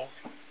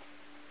 Yes.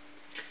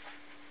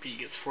 B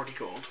gets 40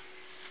 gold.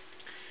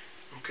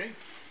 Okay.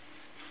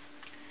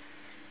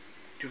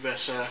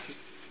 Duvessa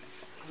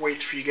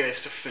waits for you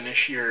guys to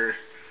finish your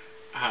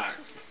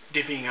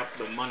divvying up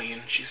the money,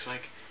 and she's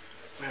like,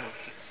 well,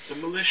 the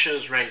militia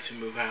is ready to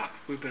move out.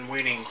 We've been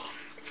waiting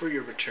for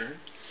your return.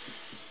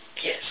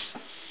 Yes.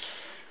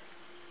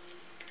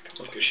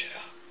 Okay. Shit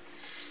up.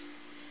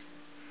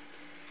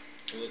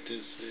 What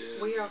is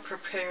We are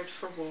prepared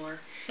for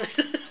war. Well,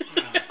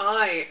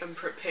 I am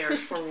prepared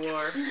for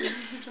war.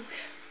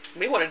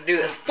 We wanted to do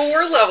this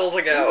 4 levels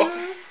ago,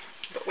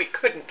 but we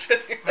couldn't.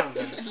 well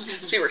then,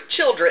 We were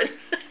children.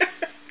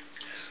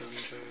 son,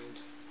 child?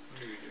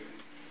 What are you doing?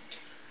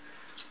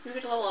 You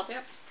get to level up,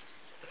 yep.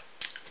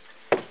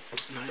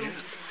 not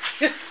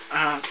yet.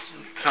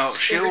 So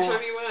she'll. Every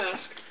time you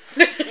ask.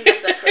 You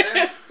get that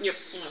further. Yep.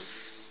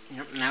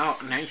 Yep. Now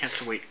you have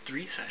to wait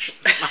 3 sessions.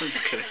 I'm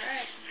just kidding.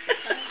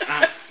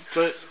 Alright.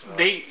 So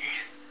they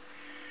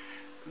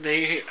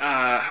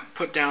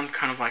put down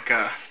kind of like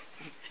a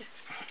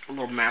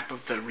little map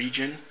of the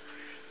region,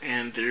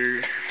 and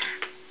the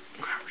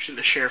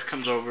sheriff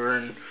comes over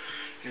and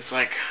is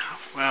like,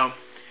 well,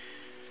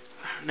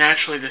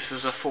 naturally this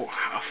is a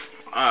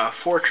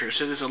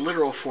fortress. It is a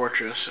literal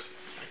fortress,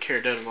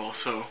 Caer-Dineval,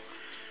 so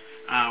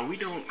we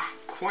don't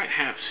quite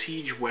have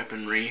siege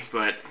weaponry,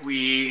 but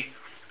we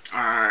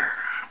are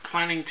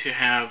planning to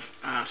have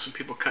some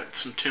people cut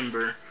some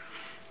timber,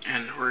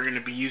 and we're going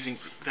to be using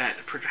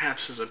that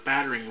perhaps as a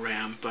battering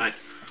ram, but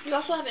You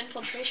also have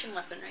infiltration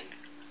weaponry.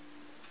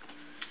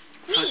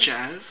 such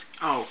as,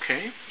 oh,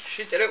 okay.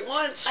 She did it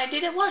once. I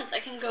did it once. I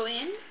can go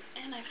in,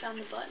 and I found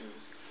the button.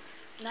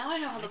 Now I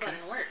know how the Okay.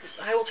 button works.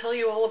 I will tell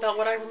you all about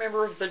what I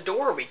remember of the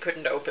door we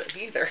couldn't open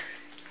either.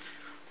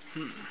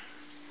 The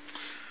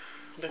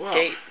Well.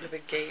 gate, the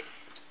big gate.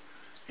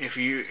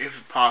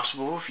 If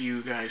possible, if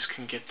you guys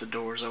can get the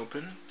doors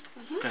open,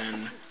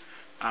 then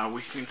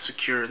we can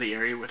secure the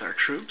area with our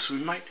troops. We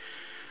might,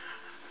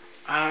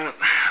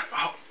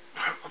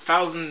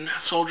 1,000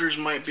 soldiers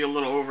might be a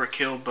little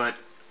overkill, but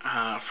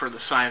for the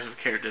size of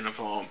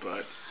Caer-Dineval,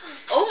 but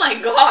Oh my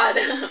god!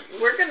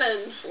 We're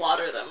gonna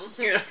slaughter them.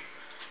 Yeah.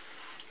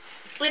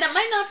 Wait, it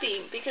might not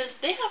be, because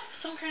they have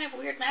some kind of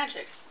weird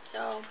magics,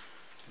 so...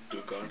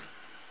 Dugan.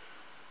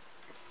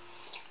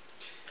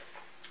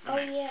 Oh,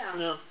 yeah.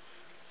 No.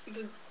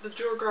 The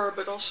Durgar,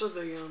 but also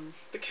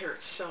the care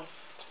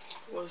itself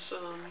was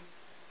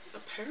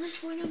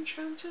apparently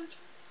enchanted.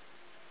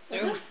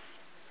 No.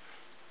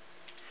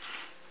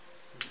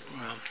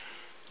 Well,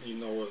 You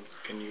know what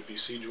can you be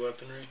siege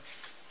weaponry?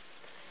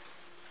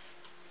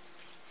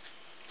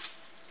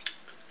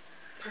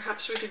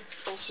 Perhaps we could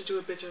also do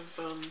a bit of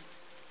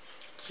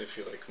So if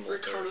you like mold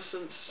earth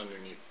reconnaissance.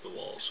 underneath the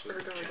walls. with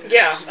Or guard. candles.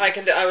 Yeah,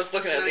 I was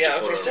looking at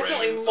Magic there's or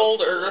definitely rain.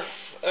 mold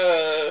earth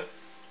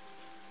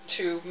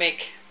to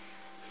make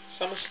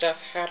some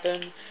stuff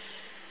happen.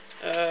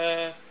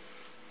 Yeah,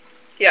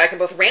 I can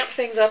both ramp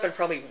things up and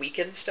probably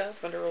weaken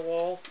stuff under a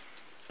wall.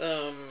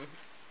 And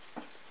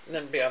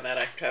then beyond that,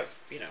 I have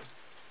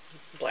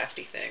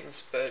blasty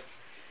things, but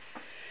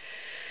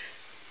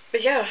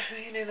yeah,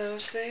 I can do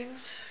those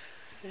things,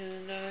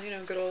 and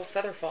good old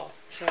Featherfall.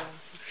 So.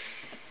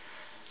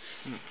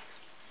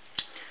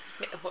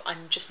 Yeah, well,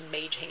 I'm just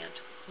mage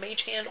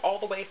hand all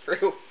the way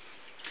through.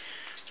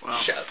 well,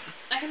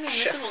 Shove. I can be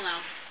Shut- invisible now.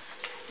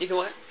 You can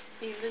what?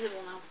 Be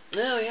invisible now.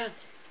 Oh yeah.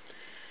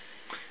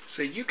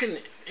 so you can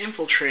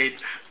infiltrate,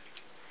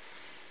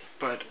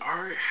 but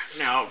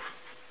now,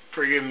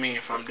 forgive me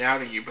if I'm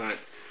doubting you, but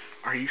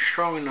are you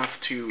strong enough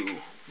to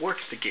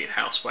work the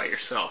gatehouse by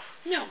yourself?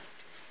 No.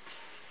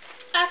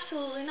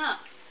 Absolutely not.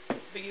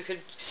 But you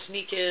could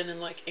sneak in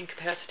and like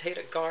incapacitate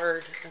a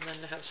guard, and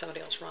then have somebody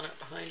else run up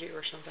behind you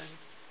or something.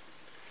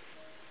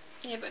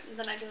 Yeah, but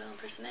then I do the only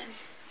person in.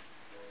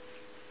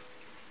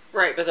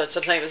 Right, but then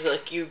sometimes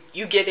like you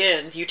get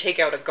in, you take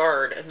out a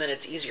guard, and then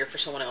it's easier for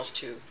someone else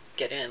to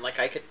get in. Like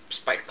I could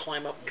spider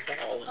climb up the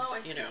wall, and, Oh,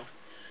 I see.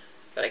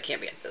 but I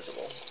can't be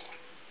invisible.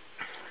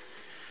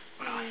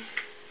 Well,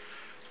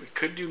 we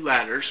could do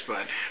ladders,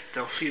 but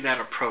they'll see that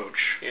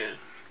approach. Yeah.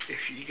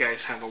 If you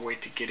guys have a way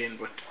to get in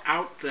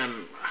without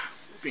them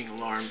being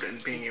alarmed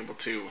and being able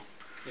to...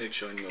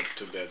 Actually, not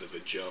too bad of a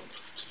jump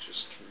to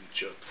just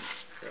reach up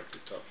and grab the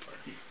top part.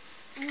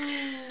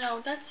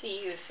 No, that's a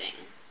you thing.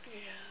 Yeah.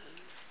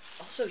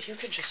 Also, you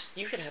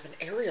could have an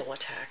aerial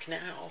attack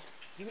now.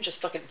 You can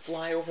just fucking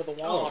fly over the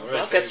wall on right,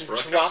 ruckus and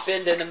ruckus. drop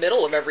into the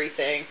middle of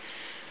everything.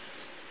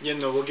 Yeah,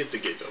 no, we'll get the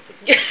gate open.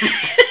 Okay.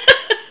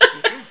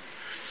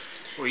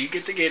 Well, you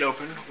get the gate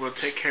open. We'll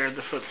take care of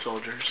the foot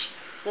soldiers.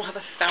 We'll have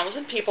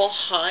 1,000 people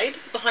hide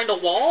behind a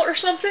wall or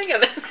something,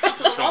 and then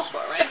That's what the wall's for,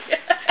 right?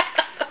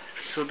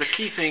 So the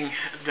key thing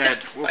that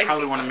That's we'll spicy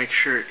probably want to fun. make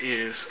sure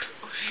is...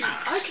 Oh shoot!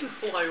 I can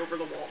fly over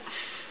the wall.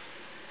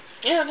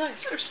 Yeah,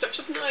 nice. There's steps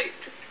of night.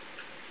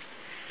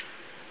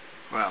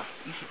 Well,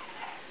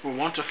 we'll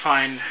want to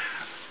find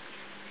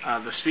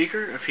the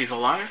speaker, if he's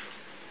alive,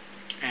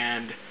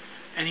 and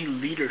any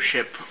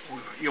leadership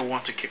we will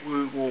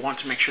want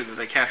to make sure that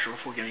they capture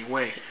before getting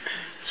away.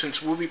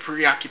 Since we'll be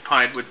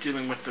preoccupied with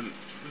dealing with the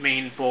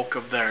main bulk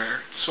of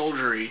their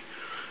soldiery,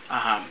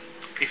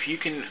 if you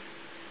can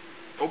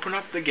open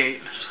up the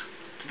gates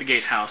to the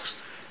gatehouse,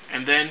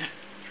 and then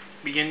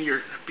begin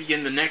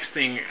the next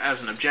thing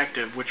as an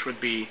objective, which would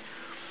be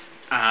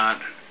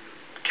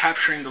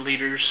capturing the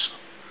leaders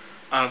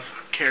of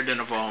Caer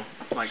Dineval,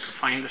 like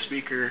find the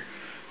speaker,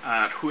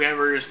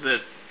 whoever is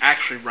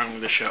actually running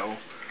the show,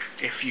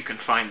 if you can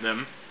find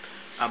them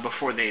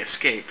before they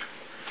escape.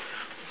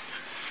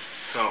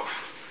 So,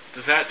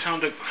 does that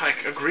sound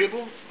like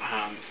agreeable?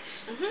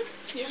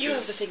 Yes. You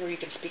have the thing where you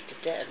can speak to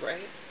dead,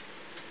 right?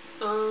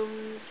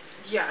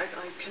 Yeah, I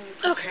can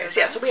prepare Okay, that. so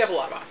yeah, so we have a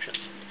lot of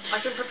options. I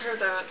can prepare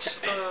that.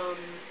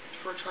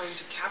 If we're trying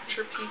to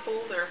capture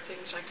people, there are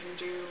things I can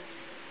do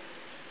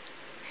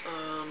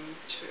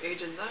to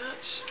aid in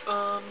that.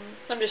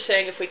 I'm just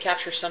saying, if we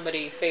capture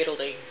somebody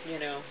fatally, you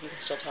can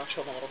still talk to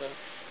them a little bit.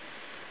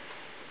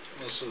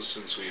 Also,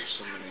 since we have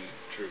so many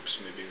troops,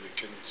 maybe we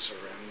can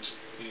surround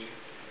the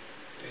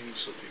thing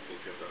so people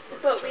get that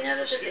hard But we time know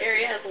that to this escape.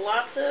 area has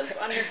lots of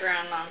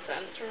underground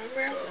nonsense,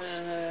 remember?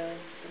 And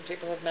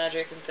people have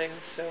magic and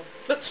things, so...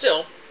 But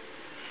still,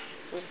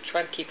 we'll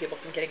try to keep people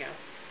from getting out.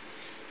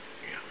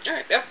 Yeah.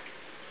 Alright, yeah.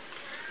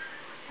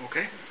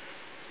 Okay.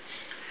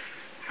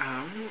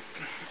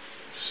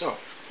 So,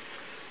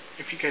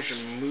 if you guys are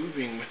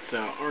moving with the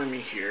army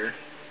here,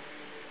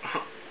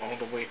 all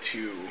the way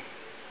to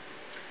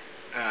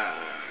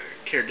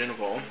Caer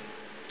Dineval,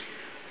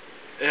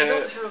 I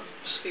don't have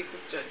Speak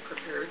with Dead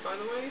prepared, by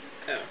the way.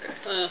 Oh,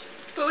 okay.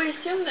 But we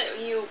assume that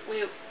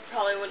we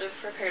probably would have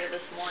prepared it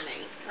this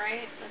morning,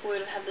 right? Like we would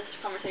have had this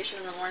conversation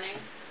in the morning.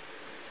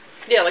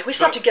 Yeah, like we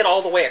still have to get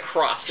all the way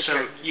across. To so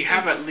start. you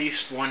have at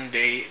least one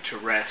day to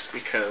rest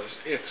because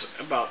it's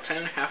about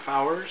 10.5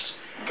 hours.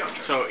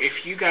 Gotcha. So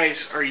if you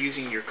guys are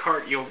using your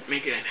cart, you'll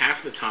make it in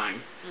half the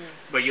time,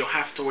 but you'll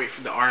have to wait for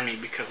the army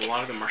because a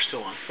lot of them are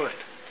still on foot.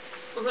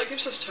 Well, that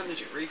gives us time to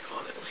do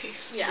recon at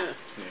least. Yeah.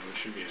 Yeah, we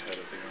should be ahead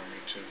of the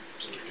army too,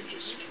 so we can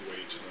just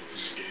wait and open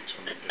the gates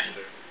when we get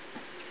there.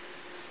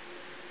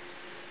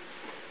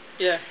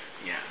 Yeah.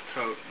 Yeah,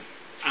 so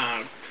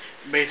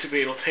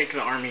basically it'll take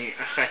the army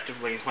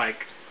effectively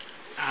like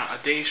a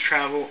day's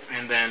travel,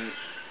 and then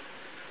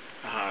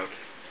I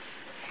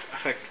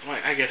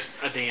guess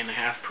a day and a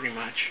half, pretty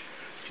much,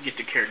 to get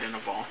to Caer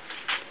Dineval.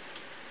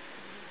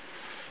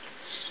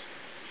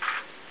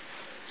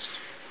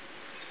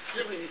 I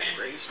really need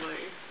to raise my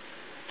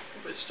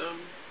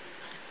wisdom.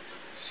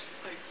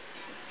 I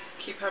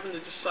keep having to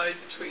decide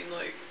between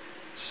like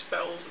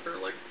spells that are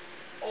like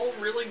all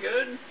really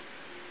good.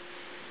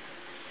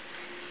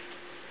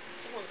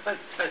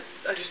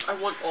 I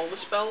want all the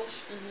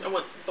spells. I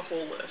want the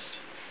whole list.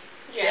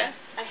 Yeah,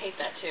 I hate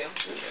that too.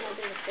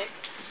 Nothing to pick.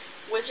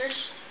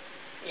 Wizards,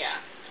 yeah.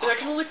 And I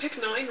can only pick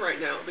 9 right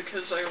now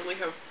because I only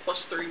have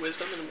 +3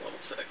 wisdom and I'm level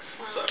 6.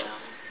 So.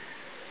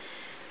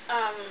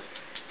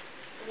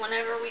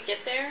 Whenever we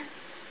get there,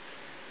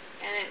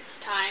 and it's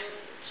time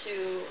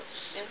to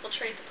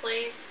infiltrate the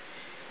place,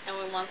 and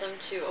we want them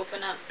to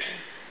open up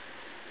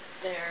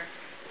their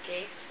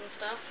gates and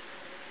stuff.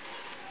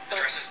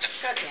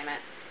 God damn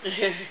it.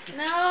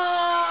 No!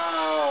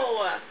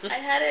 I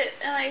had it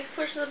and I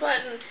pushed the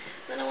button,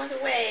 then it went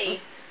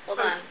away. Hold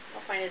on,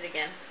 I'll find it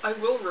again. I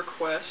will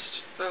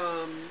request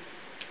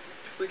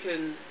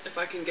if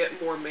I can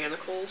get more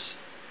manacles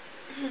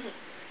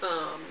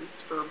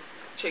for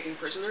taking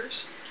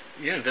prisoners.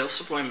 Yeah, they'll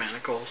supply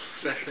manacles,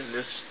 especially in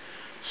this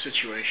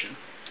situation.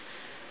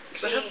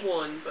 Because I have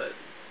one, but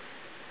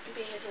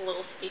Maybe here's a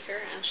little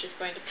speaker and she's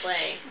going to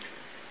play.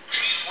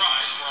 Please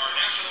rise for our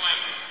national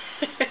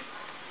anthem.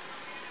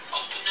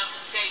 Open up the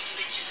stage,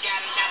 bitch, just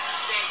got nothing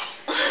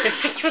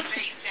to say. Your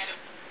face set up.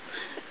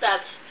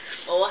 That's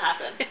what will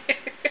happen.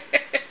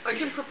 I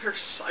can prepare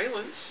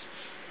silence.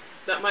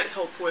 That might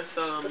help with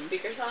The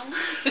speaker song?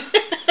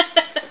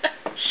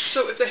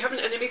 So if they have an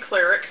enemy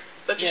cleric,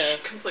 that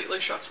just completely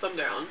shuts them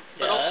down.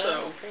 But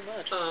also, pretty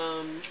much.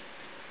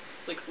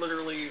 like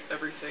literally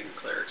everything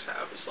clerics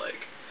have is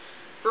like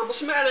verbal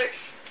somatic.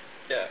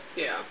 Yeah.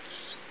 Yeah.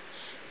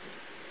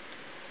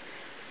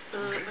 I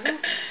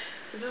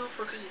don't know if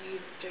we're gonna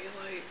need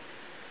daylight,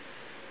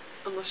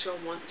 unless y'all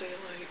want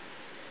daylight.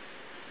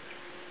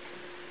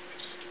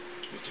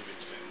 What if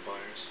it's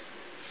vampires?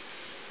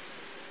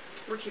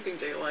 We're keeping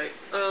daylight.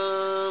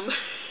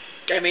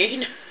 I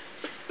mean,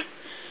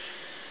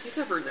 You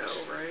never know,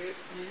 right?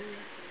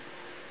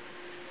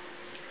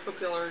 Hope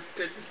y'all are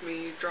good with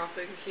me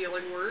dropping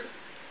healing word.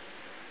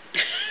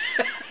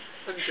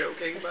 I'm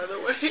joking, by the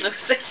way. you have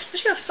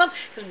some,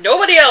 because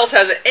nobody else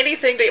has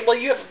anything to. Well,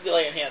 you have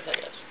lay on hands, I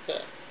guess.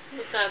 But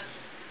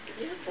That's...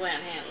 You have to lay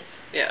on hands.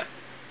 yeah,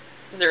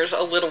 there's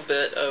a little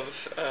bit of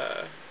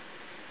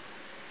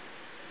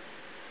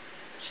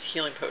just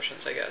healing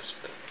potions, I guess.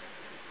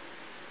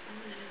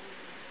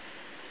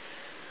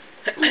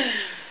 But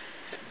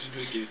Did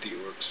we give the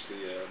orcs the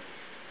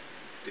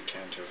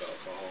decanter of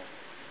alcohol?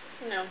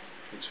 No.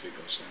 It's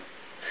Vigo's now.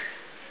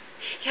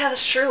 yeah,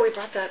 that's true. We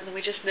brought that, and then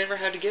we just never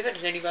had to give it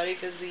to anybody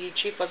because the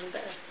chief wasn't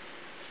there.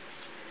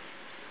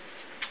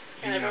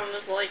 And everyone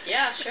was like,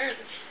 yeah, sure,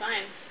 this is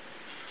fine.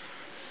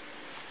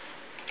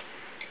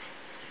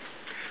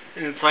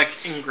 And it's like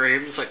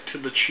engraved, it's like to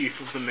the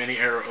chief of the many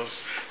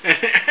arrows. We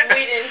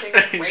didn't think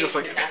of He's just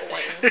like,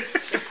 nothing.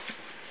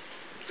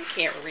 You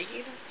can't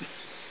read.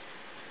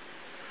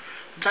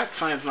 that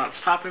sign's not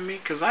stopping me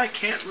because I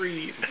can't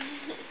read.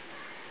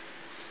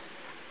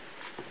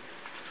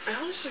 I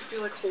honestly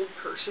feel like Hold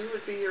Person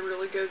would be a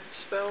really good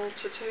spell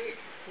to take.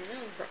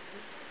 No,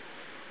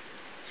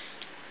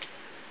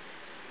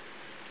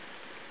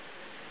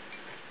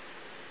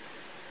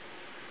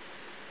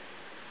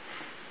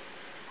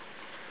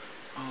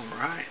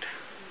 Alright.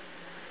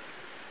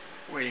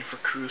 Waiting for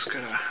Kruska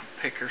to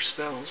pick her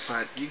spells,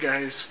 but you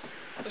guys...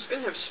 I was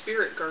gonna have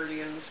Spirit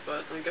Guardians,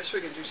 but I guess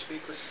we can do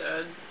Speak with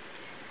Dead.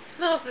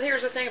 No,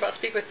 here's the thing about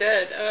Speak with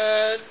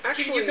Dead.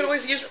 Actually, you can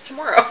always use it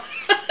tomorrow.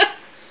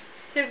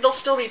 They'll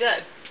still be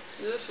dead.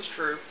 This is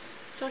true.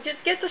 So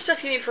get the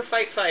stuff you need for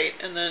fight,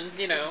 and then,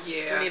 you know,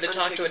 Yeah, we need to I'm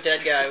talk to a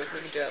taking dead guy. Speak We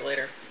with can do that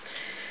later.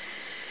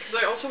 Because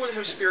I also want to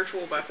have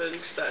Spiritual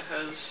Weapons that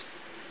has...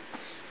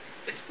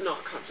 It's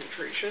not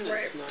concentration,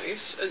 it's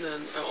nice. And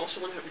then I also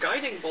want to have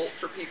Guiding Bolt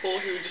for people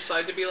who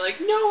decide to be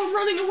like, no, I'm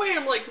running away.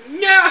 I'm like,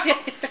 no!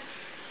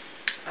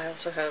 I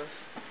also have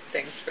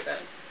things for that.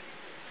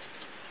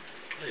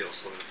 I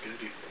also have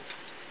Guiding Bolt.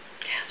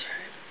 Yeah, that's right.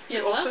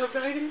 You also have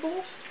Guiding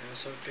Bolt? I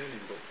also have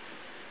Guiding Bolt.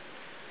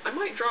 I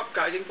might drop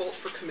Guiding Bolt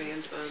for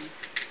command then.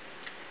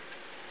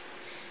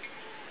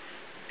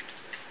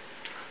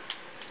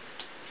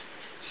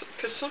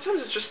 Because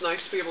sometimes it's just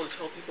nice to be able to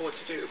tell people what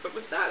to do, but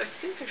with that, I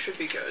think I should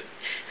be good.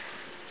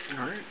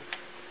 Alright.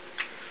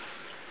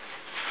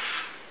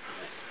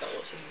 My spell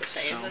is the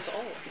same So, as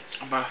always.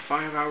 About a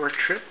 5-hour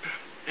trip,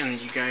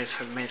 and you guys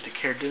have made it to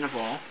Caer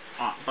Dineval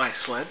by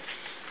sled.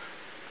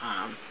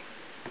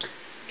 Do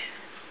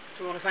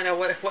we want to find out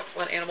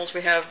what animals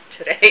we have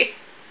today?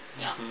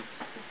 Yeah.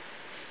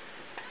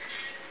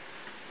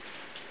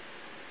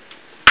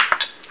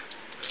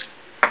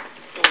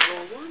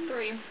 Roll 1.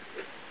 3.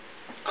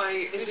 I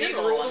You indeed did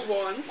roll rolled a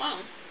 1. Wow.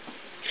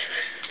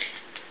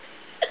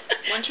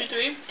 1, 2,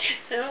 3.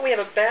 No, we have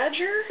a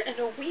badger and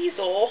a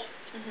weasel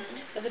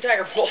and the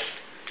dire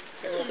wolf.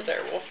 I rolled the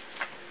dire wolf.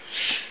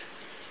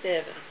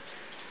 7.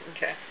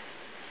 Okay.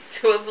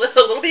 So a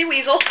little bitty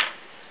weasel.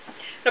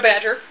 A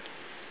badger.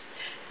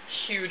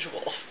 Huge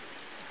wolf.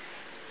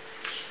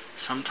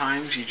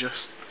 Sometimes you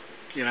just,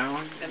 you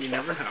know, And you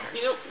never know. Pfeffer.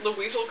 You know, the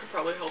weasel could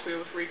probably help you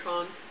with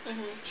recon.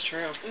 It's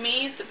true.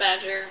 Me, the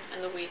badger,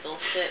 and the weasel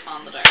sit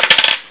on the dart.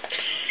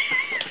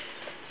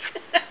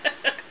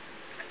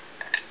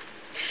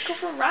 Let's go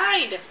for a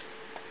ride.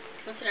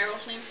 What's an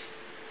Errol's name?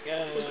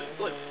 Was it,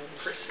 like,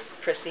 Prissy?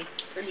 Prissy.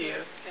 Prissy? Yeah.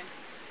 Okay.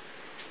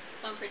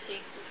 Come on, Prissy.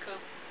 Let's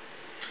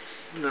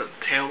go. The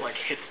tail like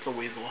hits the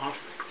weasel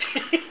off.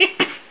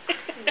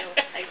 No,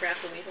 I grab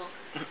the weasel.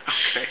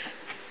 Okay.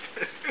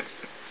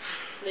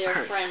 They are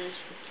Alright.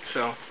 friends.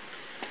 So,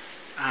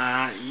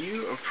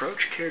 you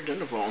approach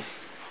Caerdineville.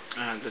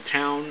 The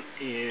town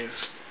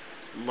is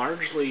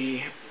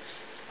largely,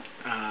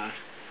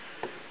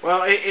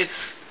 well, it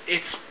is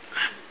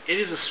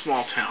a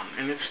small town,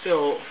 and it's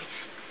still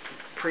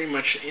pretty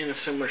much in a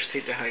similar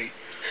state to how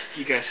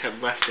you guys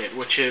had left it,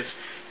 which is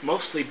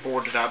mostly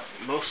boarded up,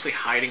 mostly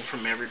hiding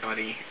from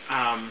everybody.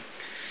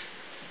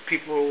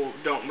 People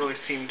don't really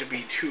seem to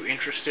be too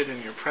interested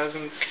in your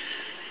presence.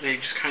 They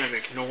just kind of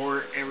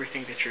ignore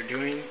everything that you're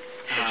doing.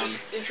 Which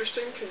is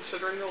interesting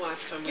considering the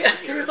last time we Yeah, were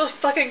here. there's those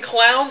fucking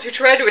clowns who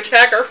tried to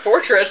attack our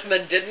fortress and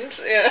then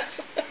didn't. Yeah.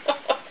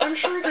 I'm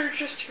sure they're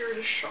just here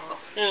to shop.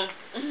 Yeah.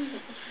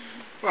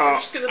 Well, They're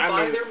just gonna I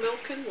buy mean, their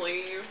milk and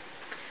leave.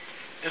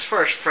 as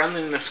far as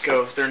friendliness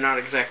goes, they're not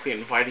exactly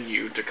inviting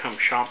you to come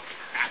shop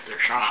at their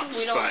shops.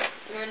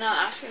 We're not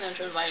asking them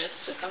to invite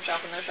us to come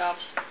shop in their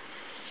shops.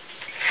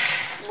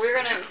 We're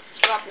gonna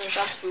shop in their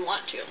shops if we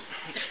want to.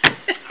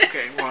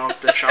 Okay, well,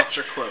 the shops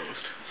are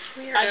closed.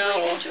 We are I'd now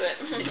break into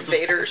it.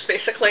 invaders,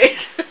 basically.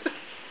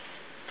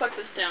 Fuck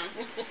this town.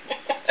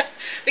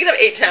 We can have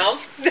 8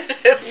 towns.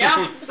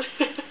 Yeah.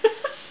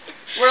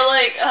 We're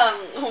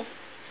like,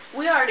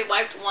 we already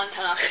wiped one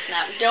town off this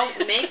map.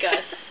 Don't make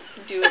us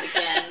do it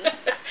again.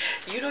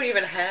 You don't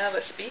even have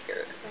a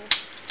speaker.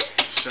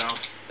 So,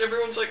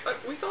 Everyone's like,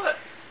 we thought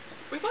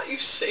you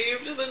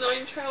saved the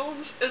 9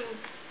 towns, and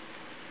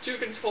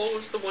Duke Hole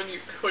was the one you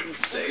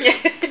couldn't save.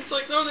 It's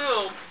like,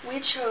 no. We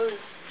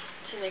chose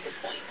to make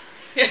a point.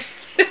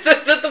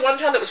 the one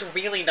town that was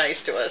really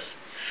nice to us.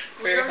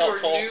 We Very are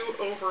helpful. your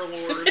new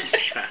overlords.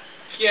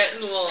 Get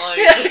in line.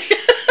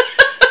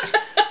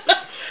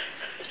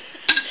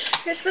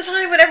 It's the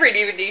time when every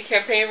D&D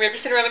campaign we have to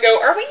sit around and go,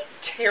 are we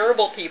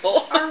terrible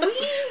people? Are we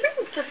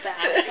the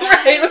bad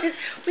guys? Right?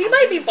 We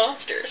might be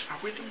monsters. are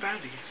we the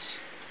baddies?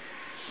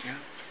 Yeah.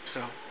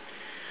 So,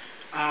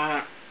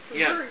 We're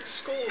yeah. wearing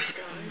skulls,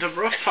 guys. The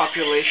rough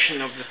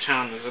population of the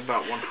town is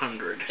about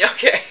 100.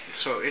 Okay.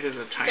 So it is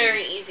a tiny.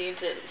 Very easy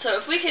to. So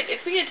if we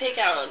could take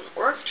out an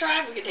orc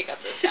tribe, we could take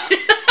out this town.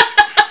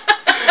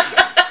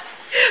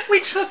 We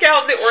took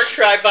out the orc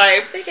tribe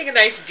by making a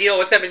nice deal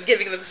with them and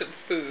giving them some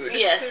food.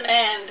 Yes,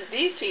 and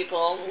these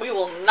people, we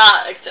will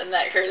not extend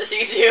that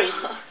courtesy to.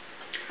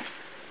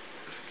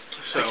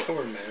 So, I know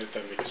we're mad at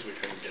them because we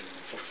couldn't get in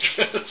the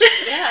fortress.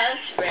 Yeah,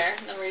 that's fair.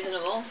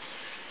 Unreasonable.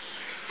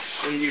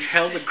 and you've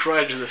held a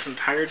grudge this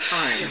entire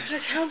time. The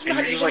town's And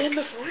not you're even just like, in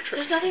the fortress.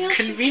 There's nothing else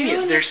to do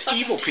Convenient. in There's this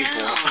evil fucking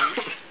people.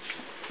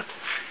 town.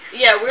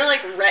 Yeah, we're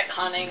like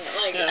retconning.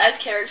 Like, Yeah. as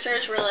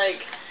characters, we're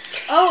like,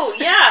 oh,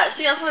 yeah,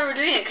 see, that's why we're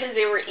doing it, because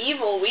they were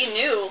evil. We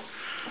knew.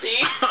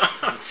 See?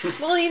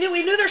 Well, we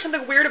knew there was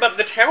something weird about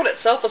the town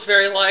itself. Was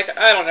very like,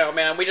 I don't know,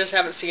 man. We just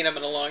haven't seen them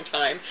in a long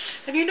time.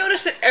 Have you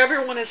noticed that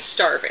everyone is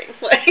starving?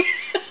 Like,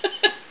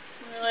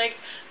 we're like,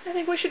 I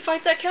think we should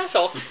fight that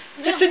castle.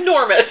 It's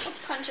enormous.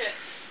 Let's punch it.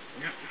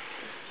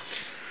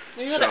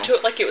 You went up to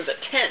it like it was a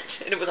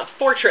tent and it was a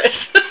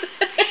fortress.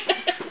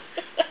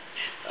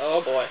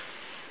 Oh boy,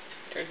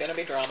 there's gonna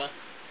be drama.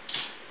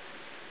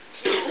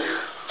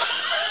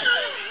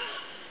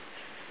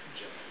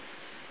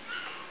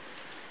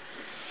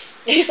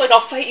 He's like, I'll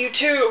fight you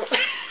too.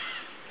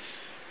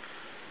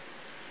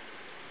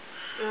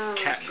 Oh,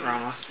 Cat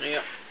drama. kids.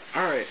 Yep.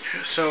 Alright,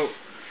 so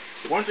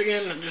once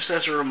again, just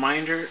as a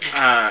reminder,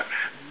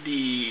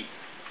 the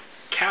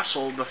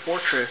castle, the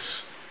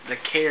fortress, the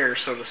care,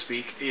 so to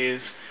speak,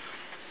 is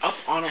up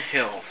on a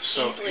hill.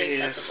 So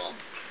Easily accessible.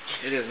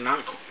 It is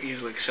not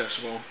easily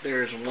accessible.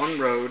 There is one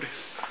road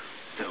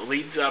that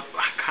leads up,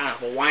 kind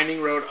of a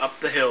winding road up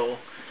the hill.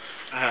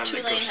 that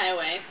 2-lane goes-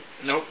 highway.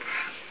 Nope.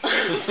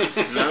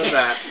 None of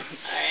that.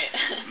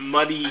 Alright.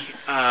 Muddy,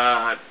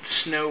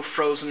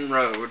 snow-frozen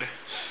road.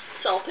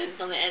 Salted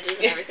on the edges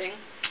and everything.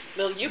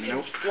 Well, you can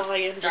Nope. fly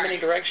in Darn. any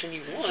direction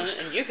you want, Just-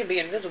 and you can be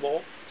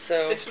invisible.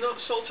 So It's not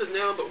salted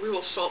now, but we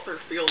will salt their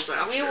fields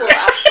after. We will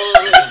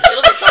absolutely.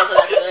 It'll be salted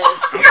after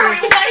this.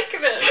 Okay. like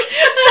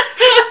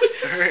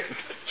this. Alright.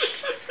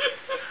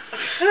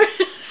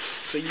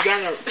 So you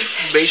got a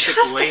basic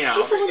Just layout.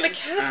 the people in the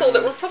castle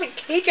that were probably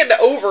taken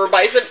over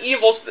by some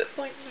evils. That,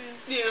 like,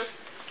 Yeah.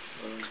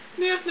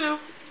 Yeah, no.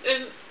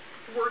 And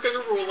we're gonna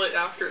rule it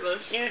after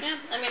this. yeah. Yeah,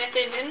 I mean, if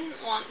they didn't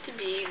want to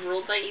be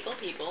ruled by evil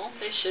people,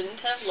 they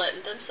shouldn't have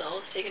let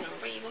themselves taken over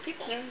by evil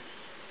people. Yeah.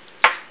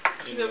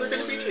 Now they're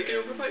going to be taken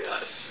over by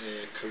us.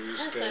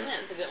 That's what I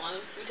meant. They didn't want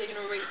to be taken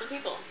over by evil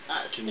people.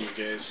 Us. Can you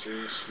guys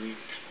sneak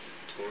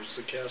towards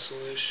the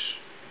castle-ish?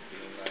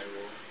 And I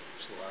will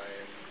fly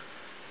and...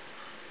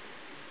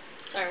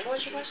 Sorry, what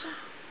was your question?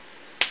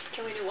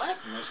 Can we do what?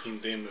 I'm asking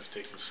them if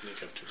they can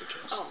sneak up to the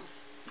castle.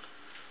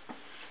 Oh.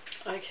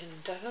 I can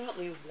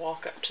definitely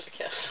walk up to the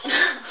castle.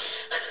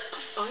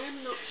 I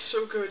am not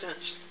so good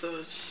at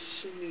the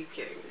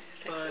sneaking,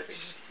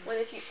 but What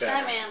if you...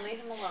 Bad. Batman, leave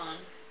him alone.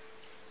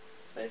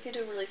 What if you do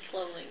it really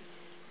slowly?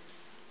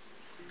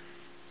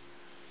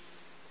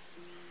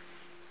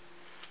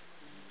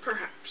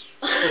 perhaps.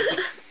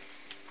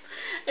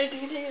 And do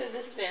you take it at a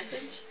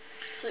disadvantage?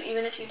 So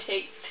even if you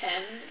take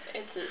 10,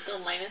 it's still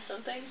minus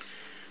something?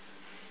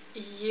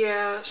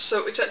 Yeah,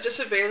 so it's at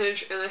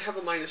disadvantage, and I have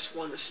a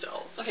 -1 to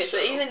stealth. Okay, so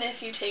even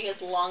if you take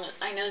as long...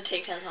 I know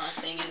take 10's not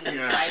a thing in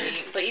Yeah.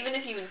 5e, but even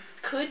if you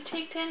could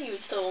take 10, you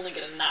would still only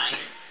get a 9.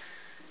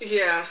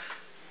 Yeah.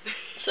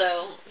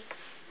 So...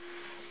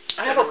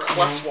 I have a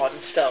 +1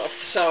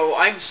 stealth, so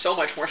I'm so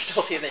much more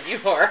stealthy than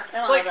you are. I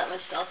don't Like- have that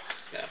much stealth.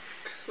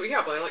 Well,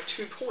 yeah, but I like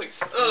 2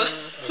 points.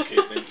 Okay,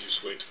 then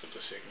just wait for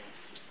the signal.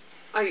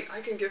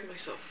 I can give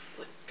myself,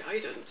 like,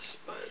 guidance,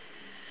 but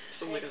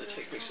it's only going to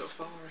take me so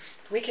far.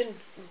 We can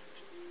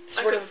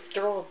sort of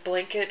throw a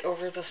blanket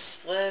over the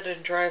sled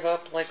and drive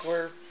up like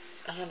we're,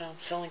 I don't know,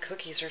 selling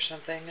cookies or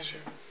something. And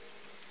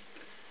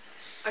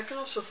I can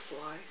also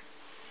fly.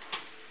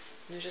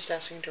 you're just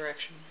asking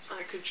directions.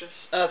 I could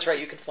just... Oh, that's right,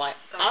 you can fly.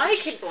 I I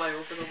could can just fly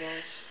over the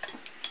walls.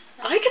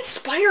 I can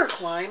spire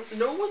climb.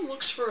 No one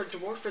looks for a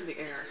dwarf in the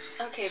air.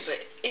 Okay,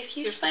 but if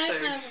you Here's the stand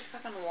thing. kind of a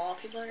fucking wall,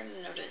 people are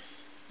gonna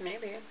notice.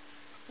 Maybe.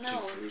 No,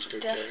 Cruz go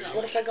carry you? definitely.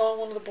 What if I go on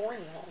one of the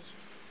boring walls?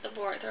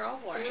 They're all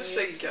I'm boring. going to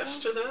say yes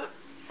to that.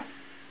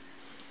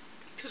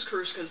 Because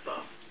Karuska's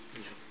buff.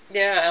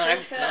 Yeah, and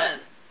Kriska I'm not.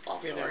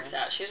 also you know. works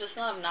out. She's just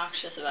not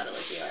obnoxious about it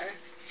like you are.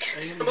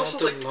 I am I'm also,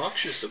 not like,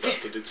 obnoxious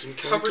about it. It's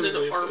Covered in important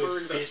to armor live a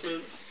fit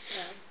investments.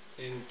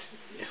 Yeah. and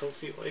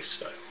healthy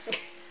lifestyle.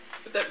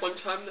 But that one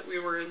time that we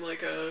were in,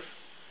 like, a...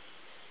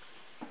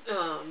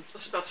 I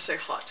was about to say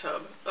hot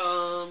tub.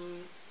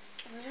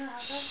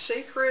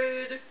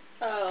 Sacred...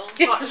 Oh.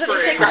 Hot Is it the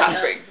spring. sacred hot Yeah.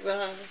 spring?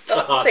 The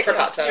hot Sacred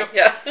tub. hot tub.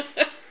 Yep. Yeah.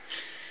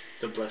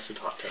 The blessed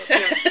hot tub.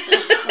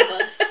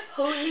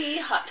 Holy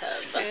hot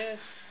tub. Yeah.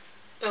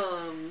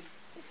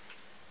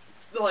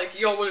 Like,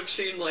 y'all would have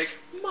seen, like,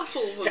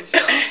 muscles and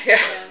stuff. Yeah.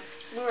 Yeah.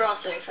 We were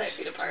also 5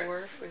 feet apart.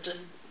 Dwarf would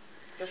Just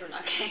because we're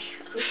not gay.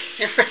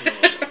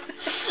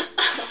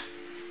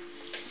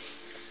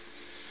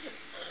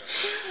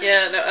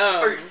 Yeah,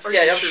 no, Are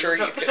yeah, you I'm sure sure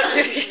you about could.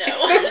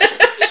 No.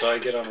 So I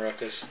get on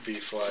Ruckus, B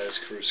flies,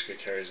 Karuska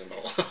carries them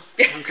all.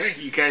 Okay,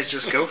 you guys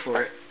just go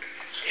for it.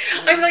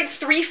 I'm like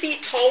 3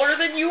 feet taller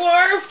than you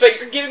are, but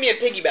you're giving me a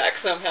piggyback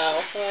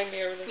somehow. I'm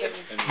here with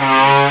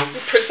And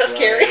Princess fly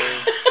Carrie.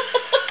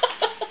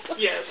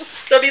 Yes.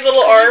 Stubby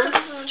little Can you arms.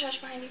 put this in the trash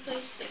behind you,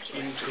 please? Thank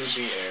you. into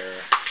the air.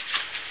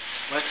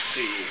 Let's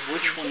see,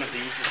 which one of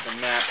these is the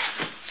map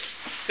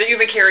That you've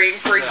been carrying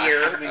for that a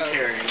year. I have been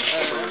carrying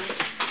for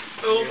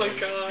Oh my the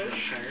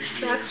gosh. entire year?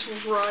 That's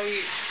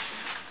right.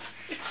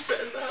 It's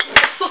been that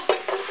long.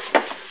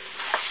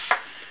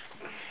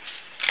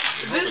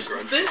 This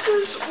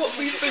is what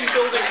we've been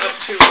building up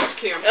to this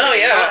campaign. Oh,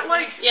 yeah. Not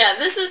like, Yeah,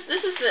 this is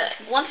the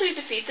once we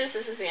defeat this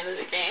is the end of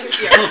the game.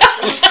 yeah,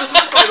 this is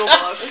final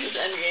boss. This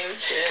is end game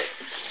shit.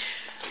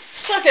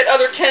 Suck it,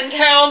 other 10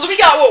 towns. We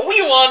got what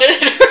we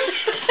wanted.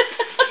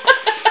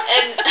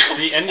 And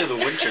The end of the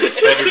winter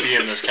better be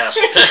in this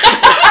castle.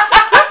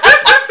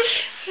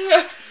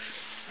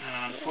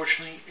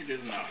 Unfortunately, it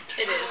is not.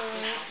 it is.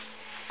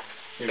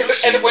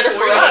 And the winter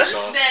for us.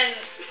 Ben,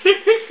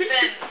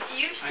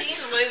 you've seen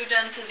what we've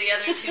done to the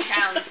other 2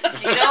 towns. Do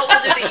you know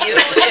what we'll do to you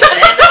if the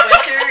end of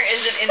winter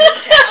isn't in this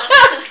town?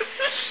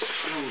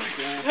 Oh my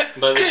god.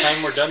 By the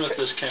time we're done with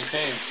this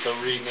campaign, they'll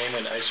rename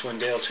it Icewind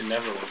Dale to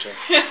Neverwinter.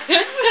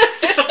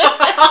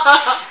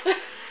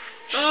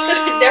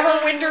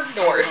 Neverwinter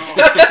North.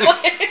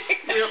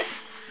 Yep.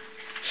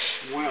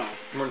 Well,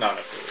 We're not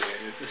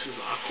affiliated. this is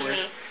awkward.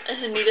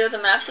 Is neither of the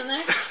maps in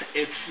there?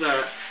 It's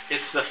the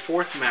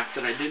 4th map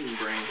that I didn't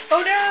bring.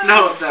 Oh no!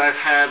 No, that I've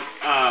had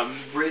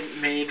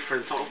made for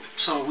this.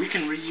 So we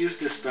can reuse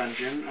this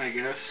dungeon, I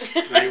guess,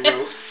 that I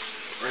wrote,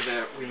 or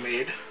that we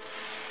made.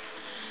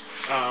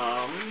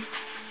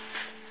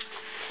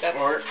 That's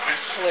Or-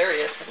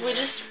 hilarious. We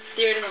just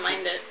theater to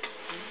mind it.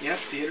 Yep,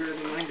 Theater of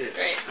the Minded.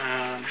 Great.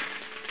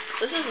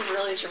 This is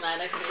really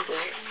dramatic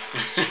music.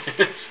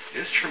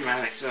 It's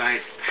traumatic that I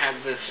had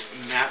this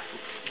map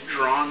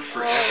drawn Well, we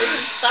forever.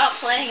 can stop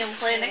playing and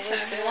play next time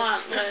if you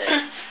want, but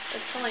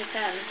it's only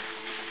 10.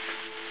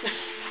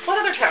 What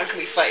other town can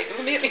we fight?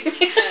 Do you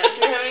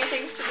have any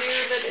things to do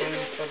that And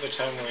isn't? by the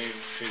time we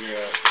figure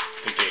out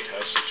the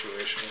gatehouse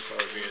situation, will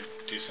probably be a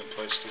decent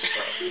place to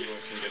stop, and we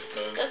can get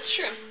the That's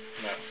true.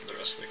 map for the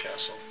rest of the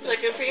castle. Is that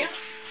good for you?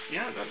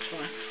 Yeah, that's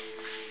fine.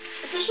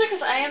 Especially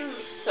because I am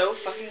so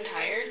fucking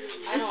tired.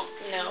 I don't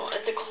know.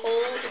 At the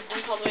cold,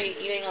 I'm probably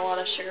eating a lot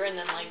of sugar and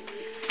then like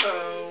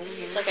Oh.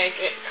 I get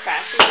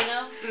crashy, you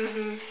know?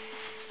 Mm-hmm.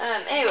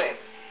 Anyway,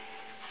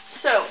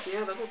 so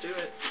Yeah, that'll do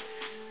it.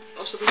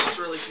 Also, this was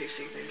really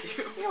tasty, thank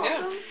you. you're Yeah.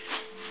 welcome.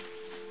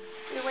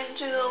 We went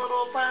to the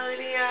little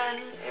panaderia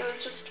and it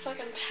was just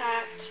fucking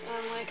packed. And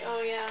I'm like,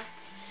 oh yeah.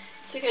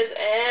 It's because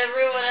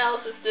everyone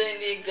else is doing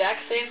the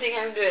exact same thing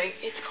I'm doing.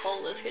 It's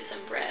cold, let's get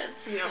some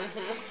breads. Yeah.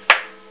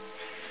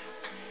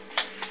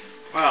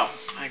 Well,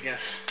 I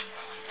guess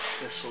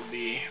this will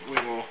be. We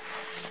will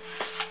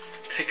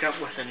pick up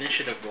with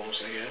initiative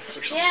rolls, I guess,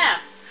 or something. Yeah.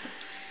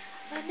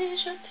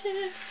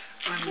 Initiative.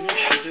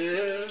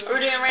 Initiative. Are we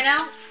doing it right now?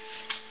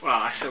 Well,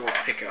 I said we'll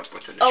pick up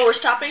with initiative. Oh, we're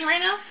stopping right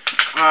now?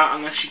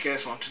 Unless you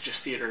guys want to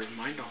just theater of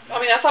mind on that.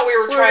 I mean, I thought we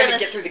were We're trying to gonna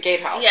get through the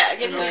gatehouse. Yeah,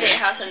 get to the And then-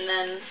 gatehouse and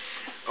then...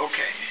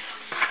 Okay.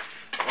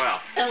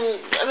 Well. And,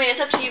 I mean, it's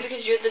up to you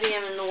because you're the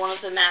DM and the one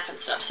with the map and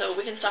stuff, so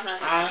we can stop now.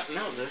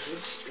 No,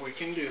 we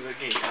can do the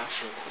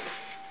gatehouse real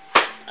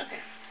quick.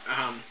 Okay.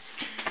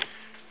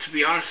 To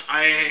be honest,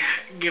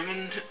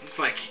 given,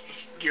 like,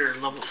 your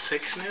level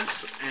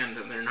 6-ness, and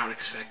that they're not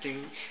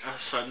expecting a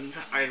sudden,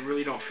 I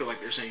really don't feel like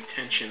there's any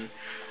tension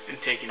in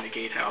taking the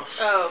gatehouse.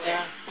 Oh, okay.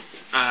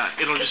 Yeah.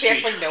 It'll Does just we be...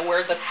 actually know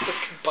where the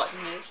button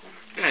is?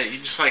 Yeah, you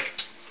just, like,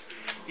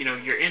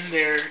 you're in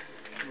there,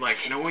 like,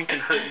 no one can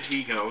hurt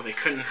Vigo. They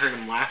couldn't hurt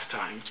him last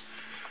time.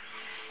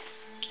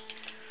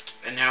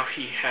 And now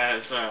he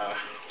has,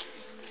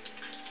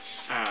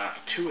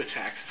 2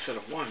 attacks instead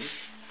of 1.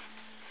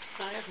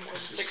 I have more than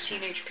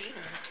 16 HP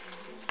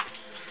now.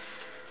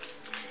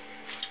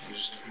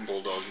 Just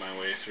bulldog my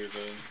way through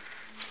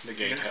the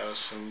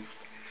gatehouse and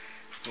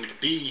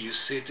B, you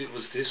said it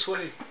was this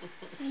way?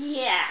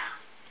 Yeah.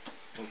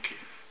 Okay.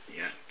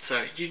 Yeah.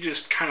 So you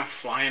just kind of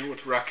fly in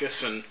with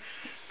Ruckus, and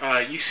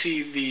you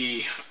see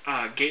the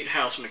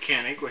gatehouse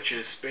mechanic, which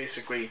is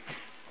basically,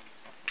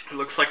 it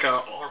looks like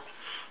a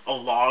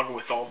log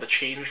with all the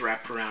chains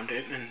wrapped around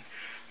it, and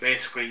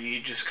basically you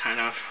just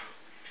kind of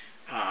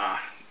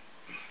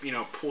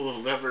pull the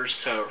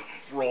levers to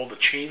roll the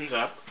chains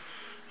up,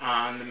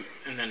 and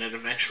then it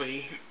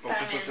eventually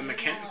opens up the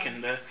mechanic,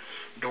 and the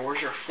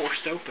doors are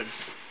forced open.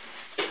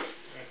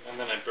 And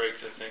then I break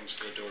the thing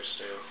so the doors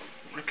stay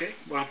open. Okay,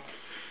 well,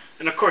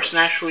 and of course,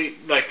 naturally,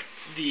 like,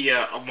 the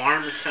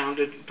alarm is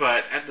sounded,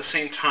 but at the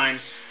same time,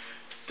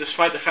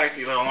 despite the fact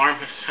that the alarm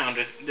has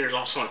sounded, there's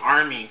also an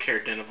army in Caer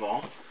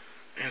Dineval,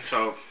 and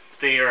so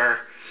they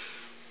are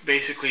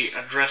basically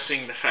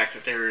addressing the fact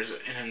that there is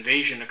an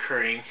invasion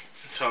occurring,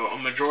 and so a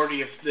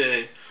majority of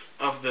the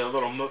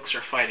little mooks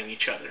are fighting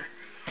each other.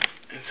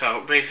 And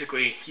so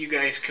basically, you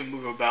guys can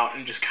move about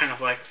and just kind of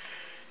like,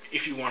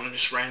 if you want to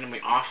just randomly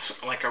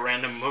off, like a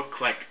random mook,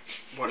 like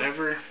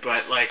whatever,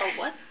 but like... A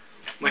what?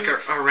 Like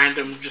a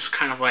random, just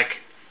kind of like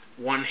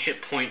one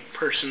hit point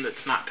person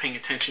that's not paying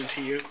attention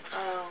to you.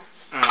 Oh.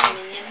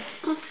 Minion.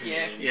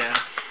 Yeah. Yeah.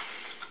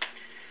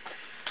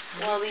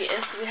 Well,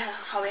 it's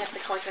how we have to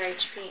collect our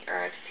HP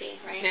or XP,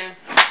 right? Yeah.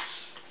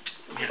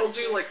 I'll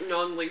do like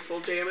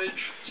non-lethal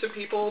damage to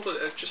people,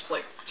 but just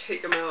like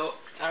take them out.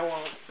 I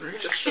won't.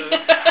 Just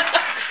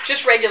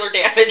Just regular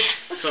damage.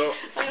 So,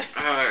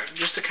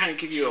 just to kind of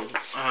give you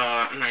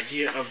an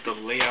idea of the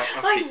layout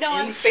of I the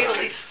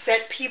non-fatally inside.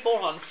 set people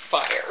on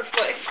fire.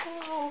 Like,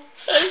 oh.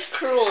 That's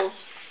cruel.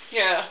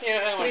 Yeah, I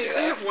don't I want mean, to if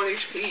do they that. have 1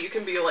 HP, you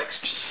can be like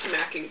just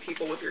smacking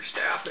people with your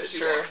staff as you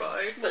Sure. walk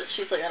by. But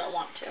she's like, I don't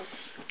want to.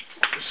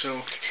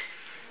 So,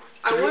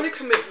 I want to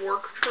commit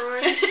work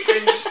crimes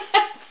and just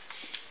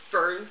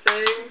burn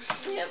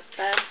things. Yep,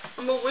 that's...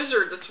 I'm a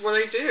wizard, that's what I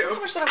It's not so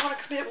do. much that I want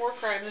to commit war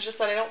crimes, it's just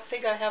that I don't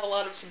think I have a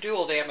lot of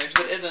subdual damage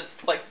that isn't,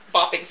 like,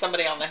 bopping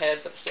somebody on the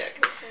head with a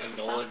stick. And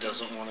Nola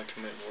doesn't want to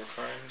commit war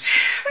crimes.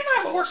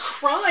 We're not war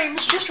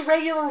crimes, just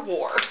regular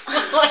war.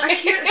 I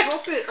can't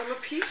help it, I'm a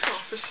peace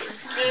officer.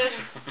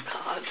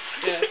 God.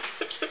 Yeah.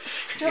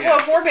 Yeah.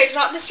 Well, war mage,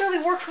 not necessarily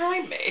war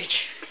crime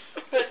mage.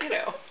 But, you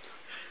know.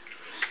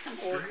 I'm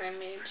a war crime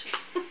mage.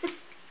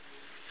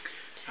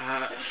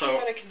 so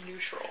Chaotic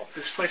neutral.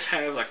 this place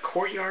has a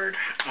courtyard,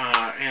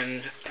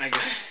 and I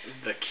guess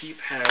the keep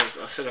has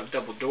a set of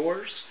double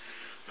doors.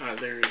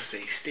 There is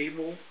a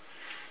stable.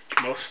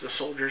 Most of the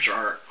soldiers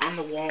are on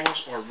the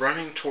walls or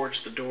running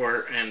towards the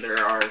door, and there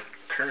are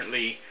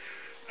currently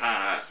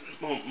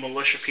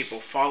militia people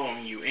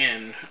following you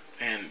in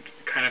and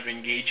kind of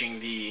engaging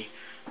the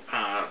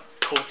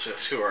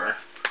cultists who are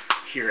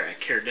here at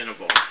Caer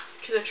Dineval.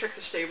 Can I check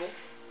the stable?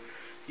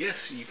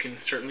 Yes, you can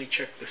certainly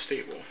check the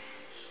stable.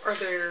 Are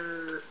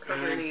there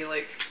any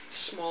like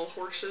small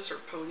horses or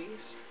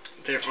ponies?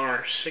 There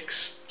are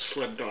 6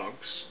 sled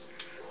dogs,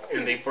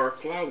 and they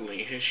bark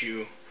loudly as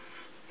you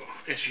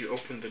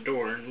open the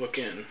door and look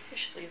in. We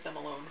should leave them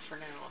alone for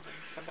now and then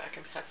come back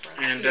and have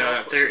friends. And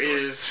Yeah, there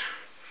close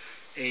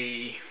the door.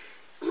 is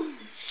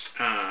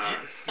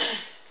a,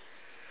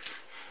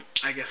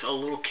 I guess a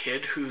little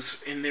kid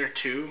who's in there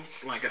too,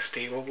 like a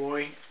stable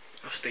boy,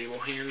 a stable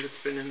hand that's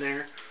been in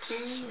there.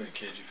 Sorry,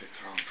 kid, you picked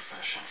the wrong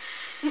profession.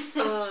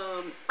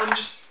 I'm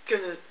just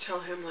gonna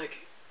tell him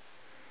like,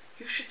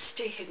 you should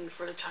stay hidden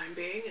for the time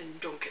being and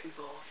don't get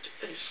involved.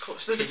 And just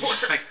close the door. He's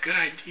just like, good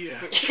idea.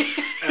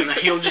 And then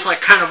he'll just like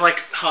kind of like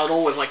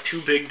huddle with like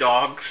two big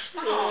dogs.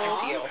 Aw.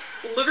 Deal.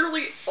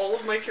 Literally all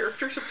of my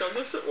characters have done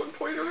this at one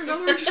point or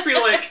another. Just be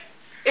like,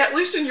 at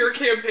least in your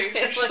campaigns,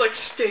 you're just like,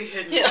 stay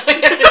hidden. Yeah.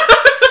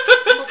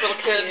 Little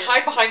kid,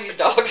 hide behind these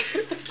dogs.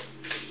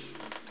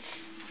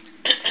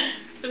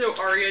 I know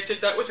Arya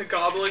did that with a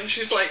goblin.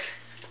 She's like,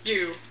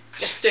 you're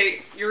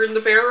in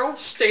the barrel,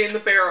 stay in the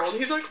barrel. And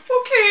he's like,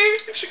 okay.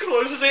 And she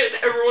closes it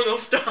and everyone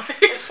else dies.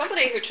 As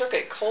somebody who took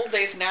a cold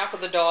day's nap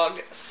with a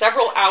dog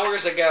several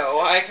hours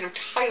ago, I can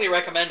highly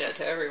recommend it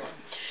to everyone.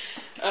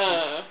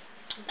 I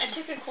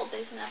took a cold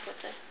day's nap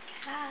with a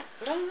cat.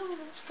 No,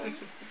 that's good.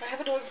 I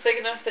have a dog that's big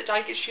enough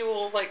that she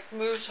will like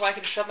move so I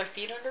can shove my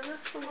feet under her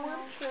for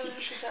warmth.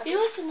 She's happy. You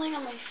always been laying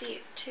on my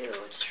feet too,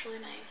 which is really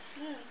nice.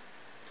 Yeah.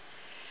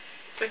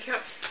 My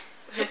cats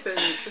have been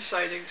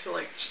deciding to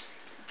like just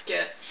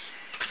get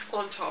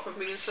on top of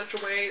me in such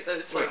a way that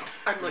it's like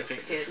I'm I like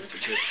think this hidden.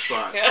 is a good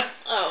spot. Yeah.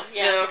 Oh,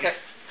 yeah. Yeah, okay.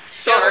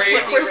 Sorry,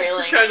 Yeah, it was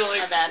derailing. kind of My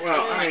like bad.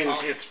 Well, It's my I mean,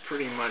 fault. it's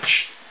pretty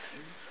much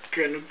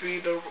gonna be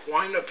the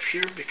wind up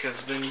here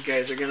because then you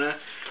guys are gonna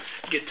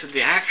get to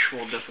the actual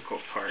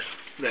difficult part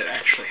that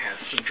actually has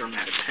some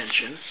dramatic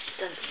tension,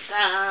 Dun,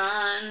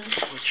 dun,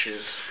 dun. which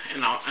is,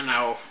 and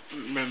I'll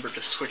remember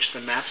to switch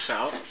the maps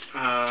out.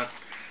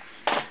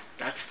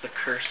 That's the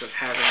curse of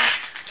having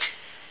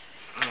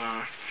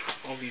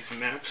all these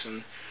maps,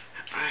 and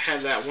I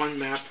had that one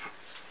map,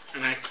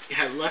 and I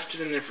had left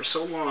it in there for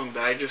so long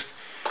that I just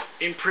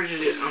imprinted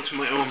it onto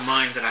my own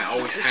mind that I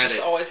always It's had just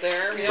it. always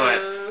there. Yeah.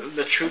 But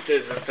the truth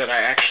is that I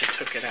actually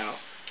took it out.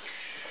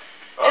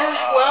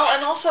 Well,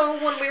 and also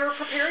when we were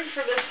preparing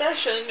for this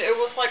session, it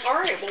was like, all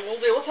right, well, we'll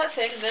deal with that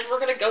thing, and then we're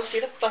gonna go see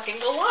the fucking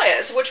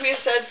Goliaths, which we have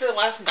said for the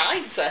last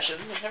 9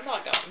 sessions, and they're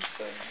not gone.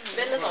 So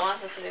Ben doesn't want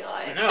us to see the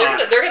light.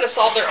 No, they're gonna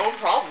solve their own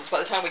problems by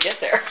the time we get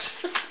there.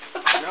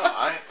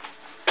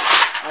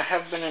 I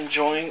have been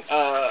enjoying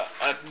a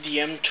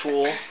DM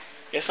tool.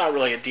 It's not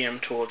really a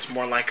DM tool. It's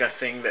more like a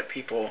thing that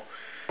people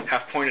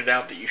have pointed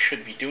out that you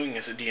should be doing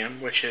as a DM,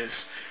 which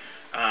is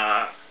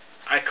I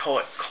call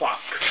it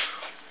clocks.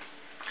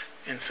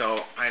 And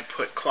so I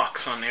put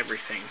clocks on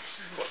everything.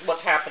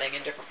 What's happening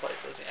in different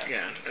places?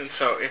 Yeah. Yeah, and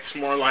so it's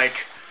more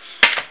like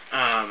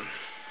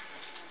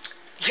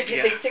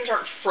Things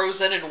aren't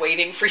frozen and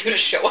waiting for you to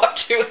show up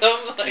to them.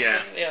 Like,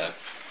 Yeah. Yeah.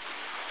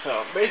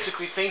 so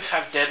basically things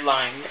have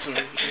deadlines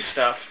and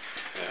stuff.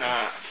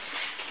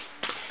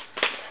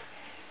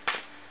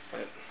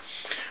 But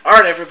all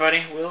right,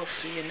 everybody, we'll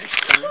see you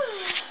next time.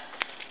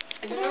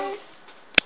 you know,